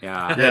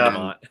 Yeah.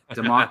 Demont.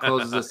 Demont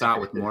closes us out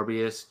with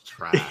Morbius.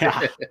 Trash.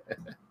 Yeah,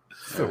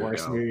 it's the There we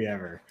worst go. movie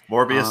ever.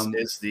 Morbius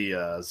is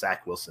the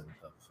Zach Wilson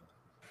of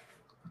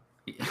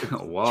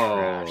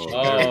Whoa.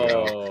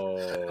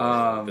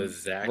 Oh, the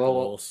Zach well,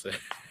 Wilson.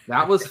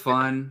 That was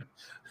fun.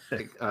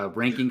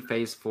 Ranking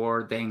Phase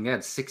 4. Dang, they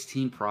had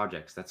 16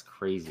 projects. That's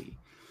crazy.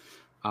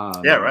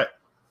 Yeah, right.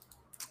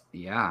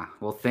 Yeah.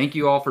 Well, thank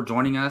you all for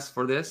joining us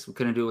for this. We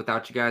couldn't do it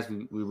without you guys.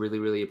 We really,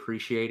 really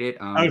appreciate it.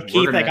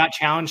 Keith, I got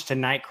challenged to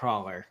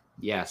Nightcrawler.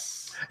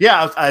 Yes.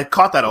 Yeah, I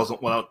caught that.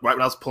 Right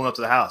when I was pulling up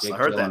to the house. Jake I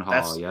heard that.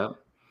 Gyllenhaal,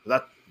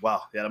 yep.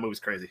 Wow. Yeah, that movie's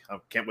crazy. I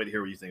can't wait to hear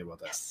what you think about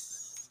that.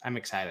 Yes, I'm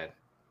excited.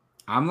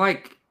 I'm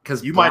like,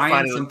 because You Brian might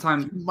find it.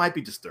 sometimes You might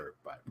be disturbed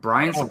by it.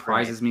 Brian Oh,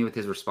 surprises me with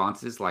his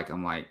responses. Like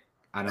I'm like,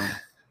 I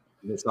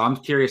don't. So I'm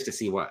curious to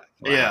see what.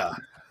 Yeah.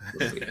 happens.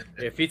 We'll see.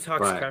 If he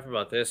talks But- crap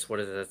about this, what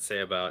does that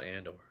say about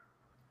Andor?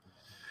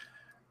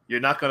 You're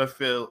not gonna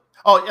feel.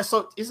 Oh yeah.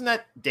 So isn't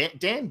that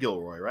Dan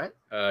Gilroy,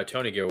 right?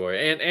 Tony Gilroy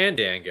and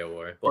Dan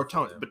Gilroy. Or both of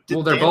Tony? them. But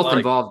Well, they're Dan, both like,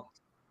 involved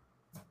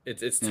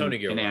It's in, Tony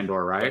Gilroy. in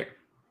Andor, right?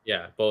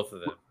 Yeah, both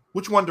of them.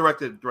 Which one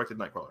directed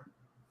Nightcrawler?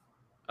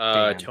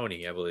 Dan.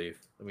 Tony, I believe.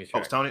 Let me Oh, check.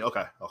 it's Tony.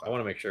 Okay. I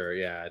want to make sure.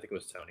 Yeah, I think it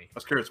was Tony. I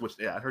was curious which.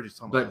 Yeah, I heard you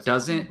talking But about.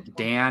 doesn't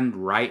Dan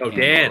write? Oh,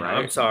 Andor, Dan. right?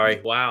 I'm sorry.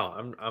 Wow.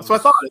 I'm That's what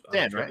I thought. It's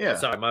Dan, right? Yeah.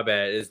 Sorry, my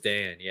bad. It's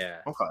Dan. Yeah.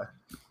 Okay.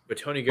 But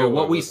Tony But Gilroy.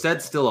 what we was-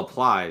 said still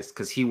applies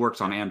because he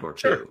works on Andor too.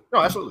 Sure. No,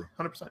 absolutely.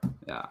 100%.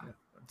 Yeah.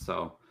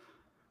 So,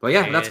 but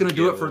yeah, that's Dan going to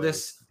do it for Gilroy.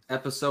 this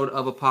episode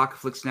of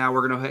Apocalypse Now.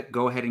 We're going to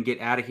go ahead and get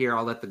out of here.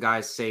 I'll let the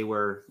guys say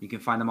where you can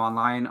find them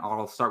online.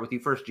 I'll start with you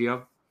first,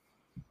 Gio.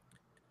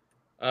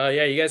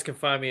 Yeah, you guys can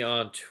find me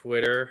on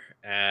Twitter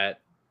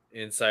at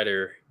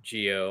Insider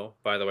Geo.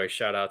 By the way,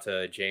 shout out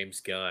to James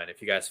Gunn.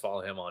 If you guys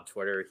follow him on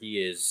Twitter,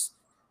 he is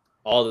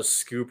all the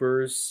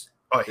scoopers.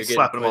 Oh, They're he's getting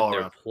slapping put them in all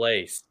their around.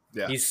 place.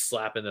 Yeah. He's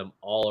slapping them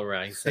all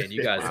around. He's saying,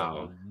 "You guys Wow. don't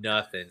know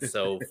nothing."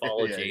 So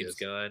follow Yeah, he James is.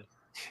 Gunn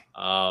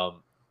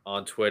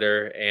on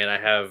Twitter, and I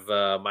have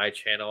my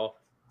channel,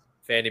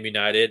 Fandom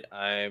United.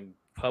 I'm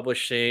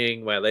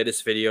publishing my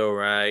latest video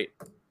right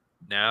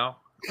now.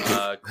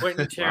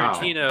 Quentin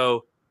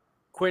Tarantino.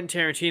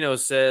 Quentin Tarantino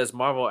says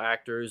Marvel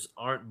actors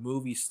aren't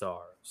movie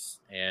stars,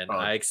 and Oh,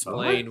 I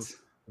explain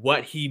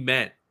what he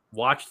meant.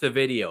 Watch the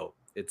video.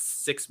 It's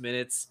 6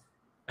 minutes.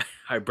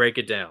 I break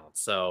it down.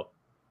 So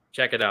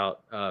check it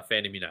out,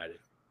 Fandom United.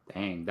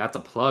 Dang, that's a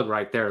plug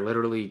right there.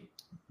 Literally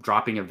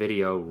dropping a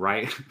video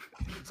right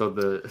so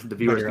the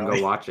viewers can go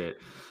Literally. watch it.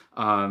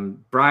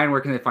 Brian, where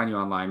can they find you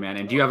online, man?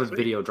 And do you have a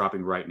video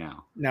dropping right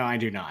now? No, I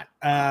do not.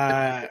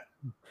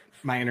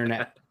 My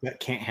internet that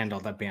can't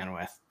handle the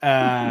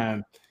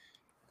bandwidth.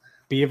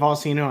 Be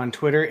Volcino on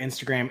Twitter,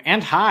 Instagram,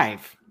 and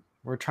Hive.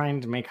 We're trying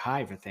to make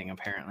Hive a thing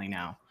apparently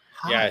now.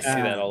 Yeah, I see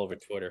that Uh, all over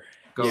Twitter.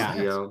 Go, Yeah.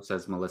 Gio,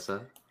 says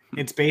Melissa.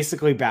 It's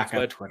basically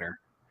backup what- Twitter.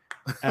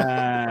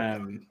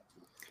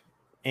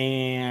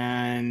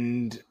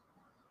 And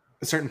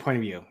a certain point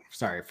of view.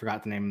 Sorry,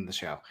 forgot the name of the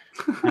show.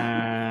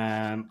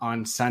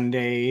 On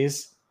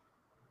Sundays.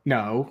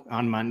 No,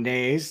 on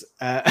Mondays.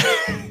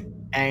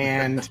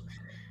 And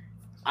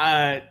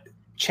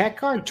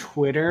check our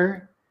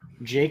Twitter.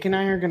 Jake and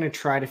I are going to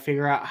try to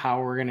figure out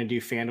how we're going to do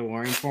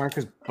Fandalorian tomorrow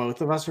because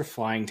both of us are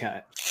flying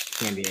to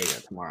San Diego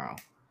tomorrow.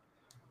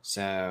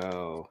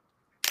 So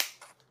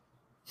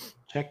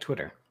check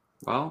Twitter.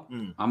 Well,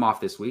 Mm. I'm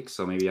off this week,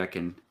 so maybe I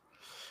can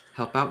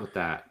help out with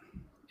that.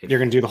 If You're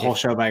going to do the whole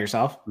show by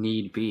yourself?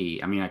 need be.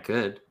 I mean, I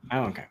could.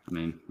 Oh, okay. I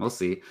mean, we'll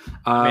see.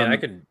 I mean, I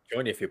could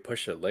join you if you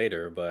push it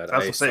later, but That's what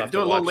I'm still saying. have Do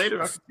to it a little watch-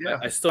 later. Yeah.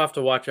 I still have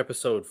to watch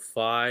episode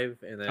 5,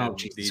 and then Oh,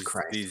 Jesus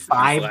Christ. these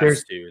 5? last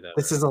There's- two. That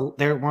This were-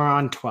 is we're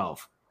on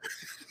 12.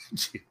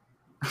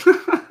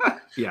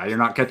 Yeah, you're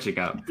not catching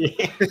up.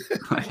 Yeah.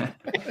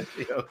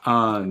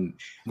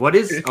 What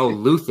is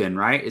Luthen,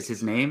 right? Is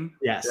his name?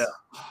 Yes.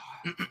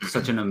 Yeah.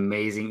 Such an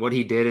amazing what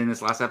he did in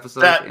this last episode.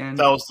 that and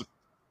was.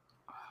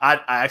 I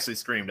actually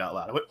screamed out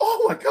loud. I went,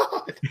 "Oh my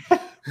god!"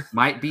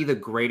 might be the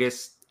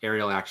greatest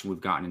aerial action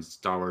we've gotten in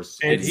Star Wars.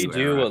 Did he new do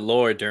era. what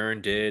Laura Dern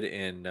did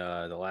in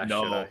the last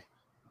No. Jedi?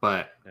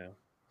 But No.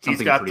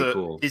 something pretty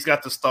cool. He's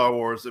got the Star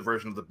Wars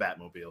version of the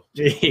Batmobile.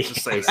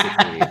 Just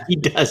basically, He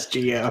does,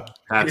 Gio.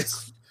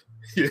 that's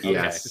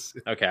yes.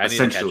 Okay, I need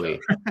Essentially,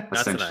 to catch up.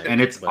 Not tonight, and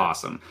it's but-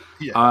 awesome.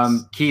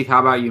 Yes. Keith, how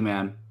about you,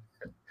 man?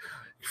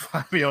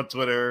 Find me on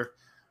Twitter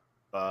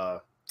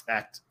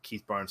at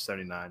Keith Barnes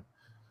 79.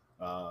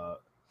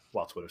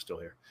 While Twitter's still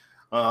here.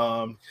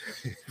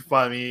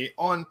 Find me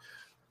on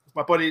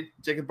my buddy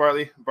Jacob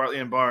Bartley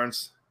and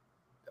Barnes.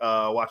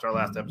 Watch our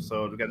last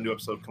episode. We got a new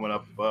episode coming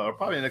up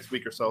probably next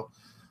week or so.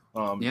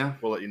 Yeah,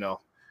 we'll let you know.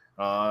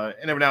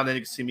 And every now and then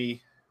you can see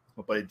me,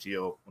 my buddy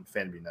Gio on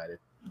Fandom United.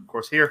 Of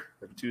course, here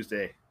every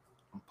Tuesday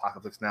on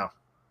Apocalypse Now.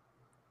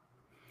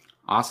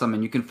 awesome.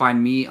 And you can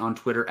find me on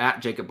Twitter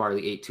at Jacob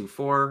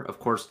Bartley824. Of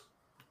course,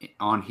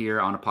 on here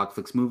on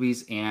Apocalypse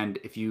Movies. And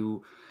if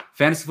you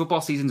fantasy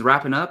football season's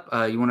wrapping up,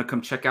 you want to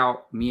come check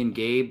out me and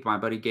Gabe, my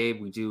buddy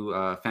Gabe. We do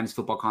fantasy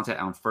football content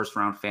on First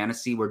Round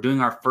Fantasy. We're doing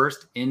our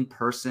first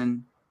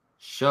in-person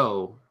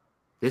show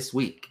this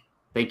week.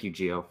 Thank you,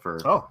 Gio, for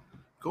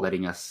Cool.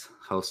 letting us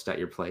host at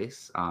your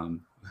place.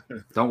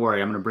 Don't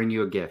worry, I'm going to bring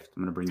you a gift.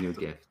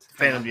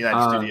 Fandom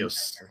United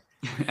Studios.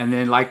 And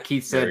then, like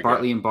Keith said, Very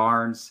Bartley and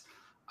Barnes,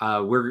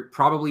 we're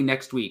probably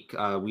next week.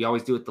 We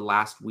always do it the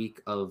last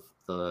week of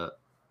the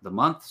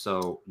month,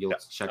 so you'll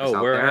check us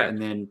out there. And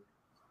then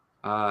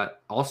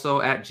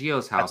also at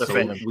Gio's house. At the So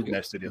Fandom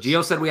United Studios.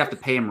 Gio said we have to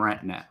pay him rent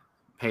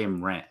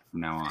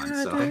from now on.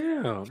 So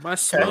Damn, my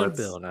small let's-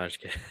 bill. No, I'm just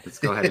kidding. let's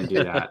go ahead and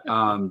do that.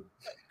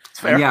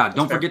 fair. And yeah, It's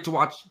don't fair. forget to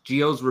watch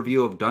Gio's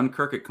review of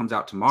Dunkirk. It comes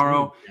out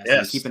tomorrow. Yes.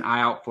 And keep an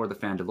eye out for the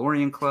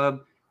Fandalorian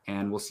Club.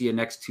 And we'll see you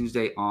next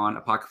Tuesday on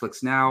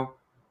Apocalypse Now.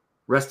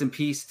 Rest in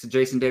peace to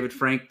Jason David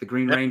Frank, the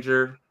Green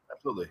Ranger.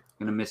 Absolutely.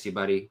 Gonna miss you,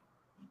 buddy.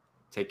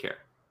 Take care.